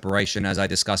builder separation, as I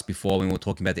discussed before when we were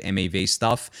talking about the MEV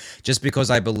stuff, just because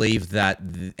I believe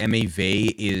that the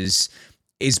MEV is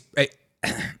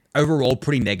overall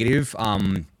pretty negative.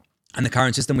 And the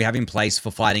current system we have in place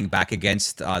for fighting back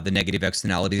against the negative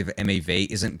externalities of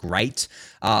MEV isn't great.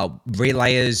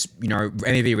 Relayers,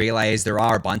 MEV relayers, there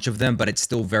are a bunch of them, but it's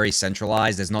still very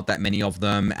centralized. There's not that many of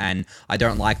them, and I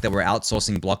don't like that we're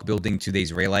outsourcing block building to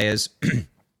these relayers.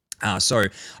 So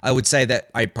I would say that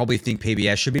I probably think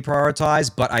PBS should be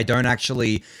prioritized, but I don't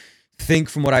actually think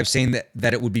from what I've seen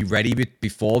that it would be ready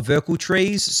before Verkle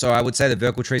trees. So I would say that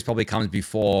Verkle trees probably comes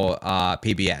before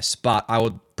PBS, but I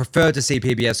would prefer to see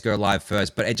PBS go live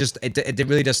first. But it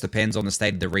really just depends on the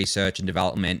state of the research and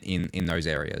development in those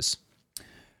areas.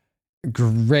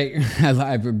 Great.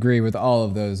 I agree with all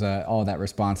of those, all of that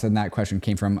response. And that question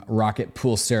came from Rocket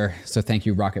Poolster. So thank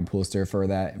you, Rocket Poolster, for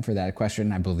that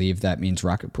question. I believe that means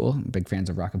Rocket Pool. Big fans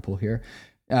of Rocket Pool here.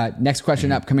 Next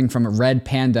question up coming from Red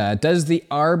Panda. Does the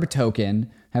ARB token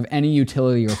have any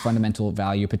utility or fundamental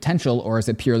value potential, or is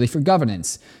it purely for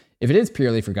governance? If it is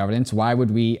purely for governance, why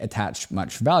would we attach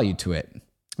much value to it?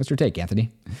 What's your take,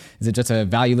 Anthony? Is it just a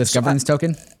valueless governance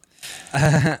token?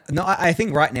 No, I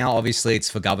think right now, obviously, it's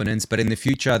for governance, but in the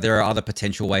future, there are other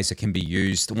potential ways it can be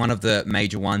used. One of the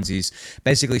major ones is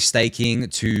basically staking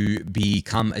to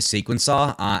become a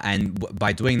sequencer, and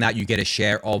by doing that, you get a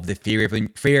share of the fee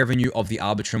revenue of the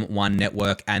Arbitrum 1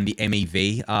 network and the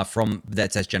MEV from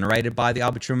that's generated by the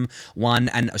Arbitrum 1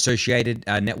 and associated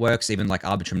networks, even like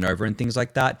Arbitrum Nova and things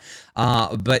like that.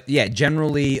 But yeah,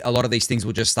 generally, a lot of these things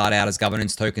will just start out as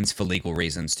governance tokens for legal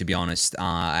reasons, to be honest.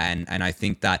 And I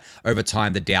think that over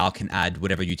time, the DAO can add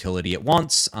whatever utility it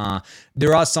wants.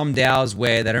 There are some DAOs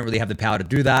where they don't really have the power to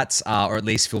do that, or at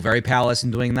least feel very powerless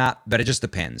in doing that, but it just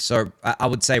depends. So I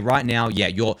would say right now, yeah,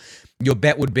 your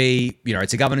bet would be,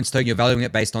 it's a governance token, you're valuing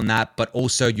it based on that, but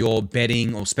also you're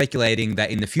betting or speculating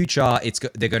that in the future,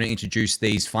 they're going to introduce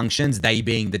these functions, they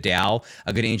being the DAO,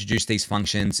 are going to introduce these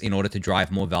functions in order to drive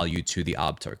more value to the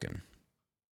ARB token.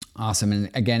 Awesome.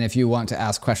 And again, if you want to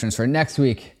ask questions for next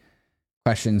week,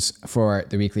 questions for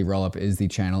the weekly roll-up is the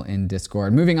channel in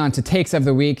Discord. Moving on to takes of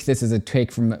the week. This is a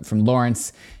take from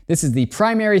Lawrence. This is the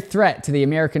primary threat to the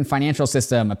American financial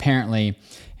system, apparently,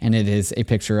 and it is a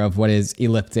picture of what is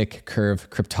elliptic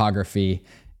curve cryptography.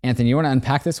 Anthony, you want to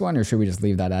unpack this one, or should we just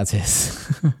leave that as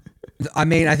is? I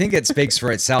mean, I think it speaks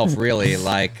for itself, really.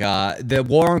 Like, the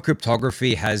war on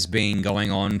cryptography has been going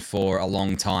on for a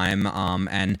long time.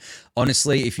 And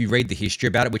honestly, if you read the history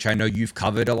about it, which I know you've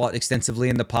covered a lot extensively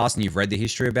in the past and you've read the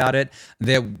history about it,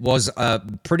 there was a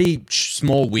pretty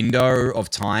small window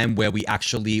of time where we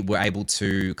actually were able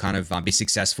to kind of be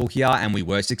successful here. And we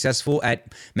were successful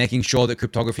at making sure that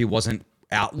cryptography wasn't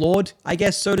outlawed, I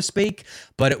guess, so to speak,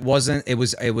 but it wasn't. It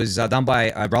was done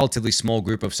by a relatively small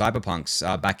group of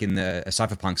cypherpunks back in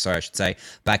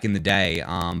the day.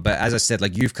 But as I said,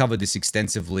 like, you've covered this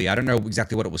extensively. I don't know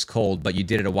exactly what it was called, but you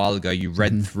did it a while ago. You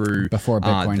read through before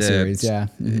Bitcoin series, yeah,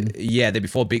 yeah, the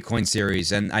before Bitcoin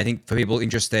series, and I think for people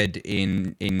interested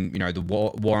in the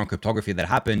war on cryptography that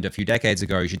happened a few decades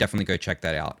ago, you should definitely go check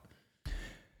that out.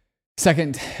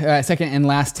 Second and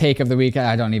last take of the week.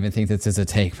 I don't even think this is a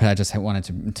take, but I just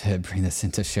wanted to bring this in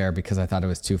to share because I thought it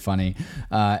was too funny.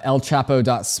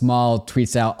 elchapo.small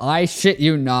tweets out, "I shit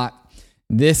you not,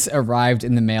 this arrived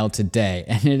in the mail today,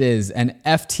 and it is an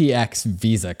FTX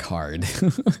Visa card."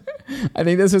 I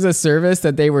think this was a service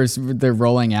that they're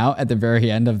rolling out at the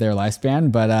very end of their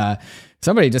lifespan, but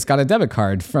Somebody just got a debit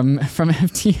card from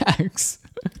FTX.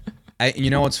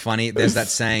 You know what's funny? There's that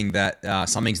saying that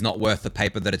something's not worth the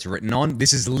paper that it's written on.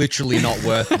 This is literally not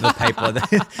worth the paper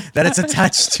that it's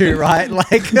attached to, right?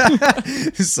 Like,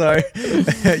 so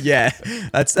yeah,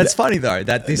 that's funny though.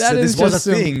 This was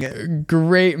a thing.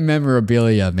 Great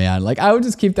memorabilia, man. Like, I would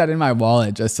just keep that in my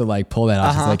wallet just to like pull that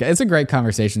off. It's like, it's a great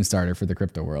conversation starter for the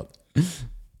crypto world.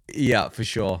 Yeah, for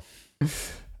sure.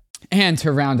 And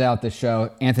to round out the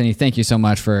show, Anthony, thank you so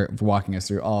much for walking us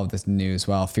through all of this news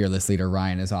while fearless leader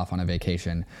Ryan is off on a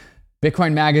vacation.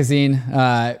 Bitcoin Magazine,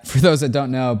 for those that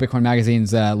don't know, Bitcoin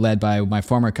Magazine's led by my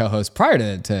former co-host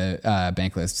prior to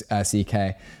Bankless,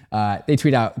 CK. They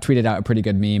tweeted out a pretty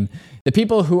good meme. The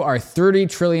people who are $30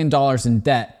 trillion in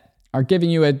debt are giving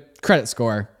you a credit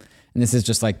score. And this is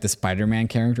just like the Spider-Man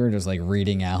character just like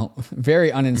reading out,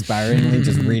 very uninspiringly,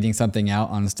 just reading something out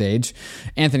on stage.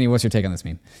 Anthony, what's your take on this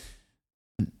meme?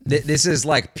 This is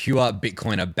like pure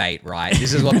Bitcoiner bait, right?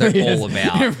 This is what they're all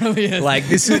about. It really is. Like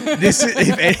this is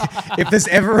if there's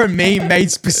ever a meme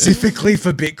made specifically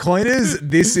for Bitcoiners,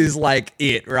 this is like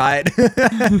it, right?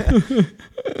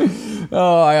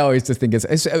 Oh, I always just think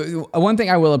it's one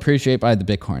thing I will appreciate by the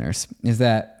Bitcoiners is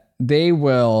that they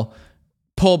will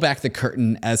pull back the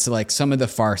curtain as to like some of the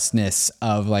farceness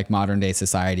of like modern day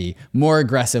society more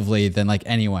aggressively than like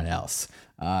anyone else.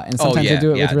 And sometimes they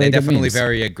do it with really they're definitely good memes.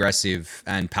 very aggressive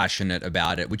and passionate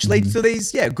about it, which leads to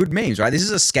these good memes, right? This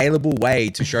is a scalable way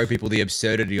to show people the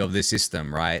absurdity of the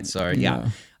system, right? So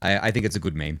I think it's a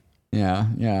good meme.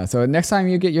 Yeah. So next time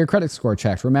you get your credit score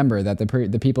checked, remember that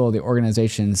the people, the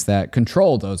organizations that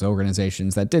control those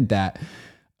organizations that did that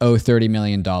owe $30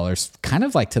 million, kind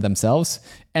of like to themselves.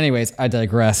 Anyways, I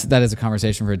digress. That is a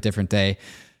conversation for a different day.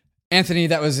 Anthony,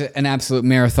 that was an absolute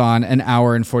marathon, an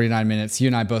hour and 49 minutes. You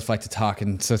and I both like to talk,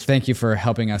 and so thank you for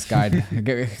helping us guide.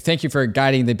 Thank you for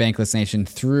guiding the Bankless Nation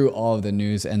through all of the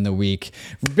news and the week.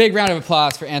 Big round of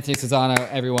applause for Anthony Sazzano,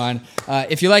 everyone.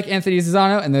 If you like Anthony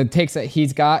Sazzano and the takes that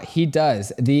he's got, he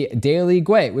does the Daily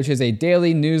Gwei, which is a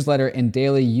daily newsletter and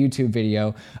daily YouTube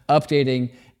video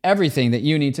updating everything that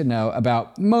you need to know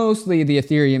about mostly the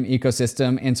Ethereum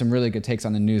ecosystem and some really good takes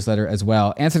on the newsletter as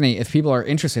well. Anthony, if people are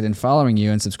interested in following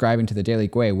you and subscribing to the Daily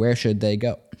Gwei, where should they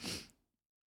go?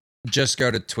 Just go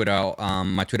to Twitter.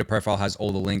 My Twitter profile has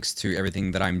all the links to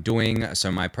everything that I'm doing.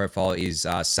 So my profile is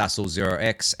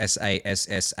Sassal0x,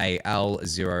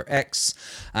 SASSAL0x,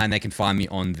 and they can find me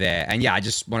on there. And yeah, I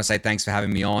just want to say thanks for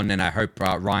having me on, and I hope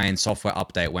Ryan's software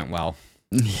update went well.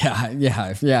 Yeah.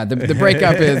 The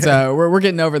breakup is we're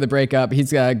getting over the breakup.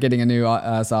 He's getting a new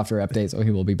software update, so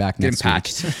he will be back next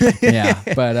week. Yeah,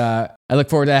 but I look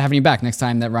forward to having you back next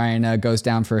time that Ryan goes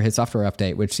down for his software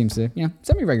update, which seems to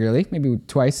semi-regularly, maybe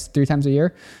twice, 3 times a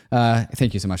year.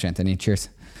 Thank you so much, Anthony. Cheers.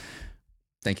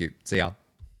 Thank you. See y'all.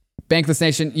 Bankless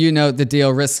Nation, you know the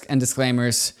deal. Risk and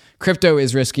disclaimers. Crypto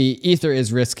is risky. Ether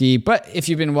is risky. But if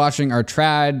you've been watching our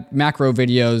trad macro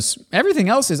videos, everything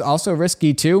else is also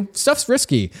risky too. Stuff's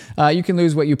risky. You can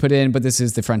lose what you put in, but this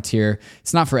is the frontier.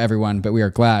 It's not for everyone, but we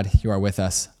are glad you are with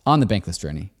us on the Bankless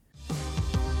journey.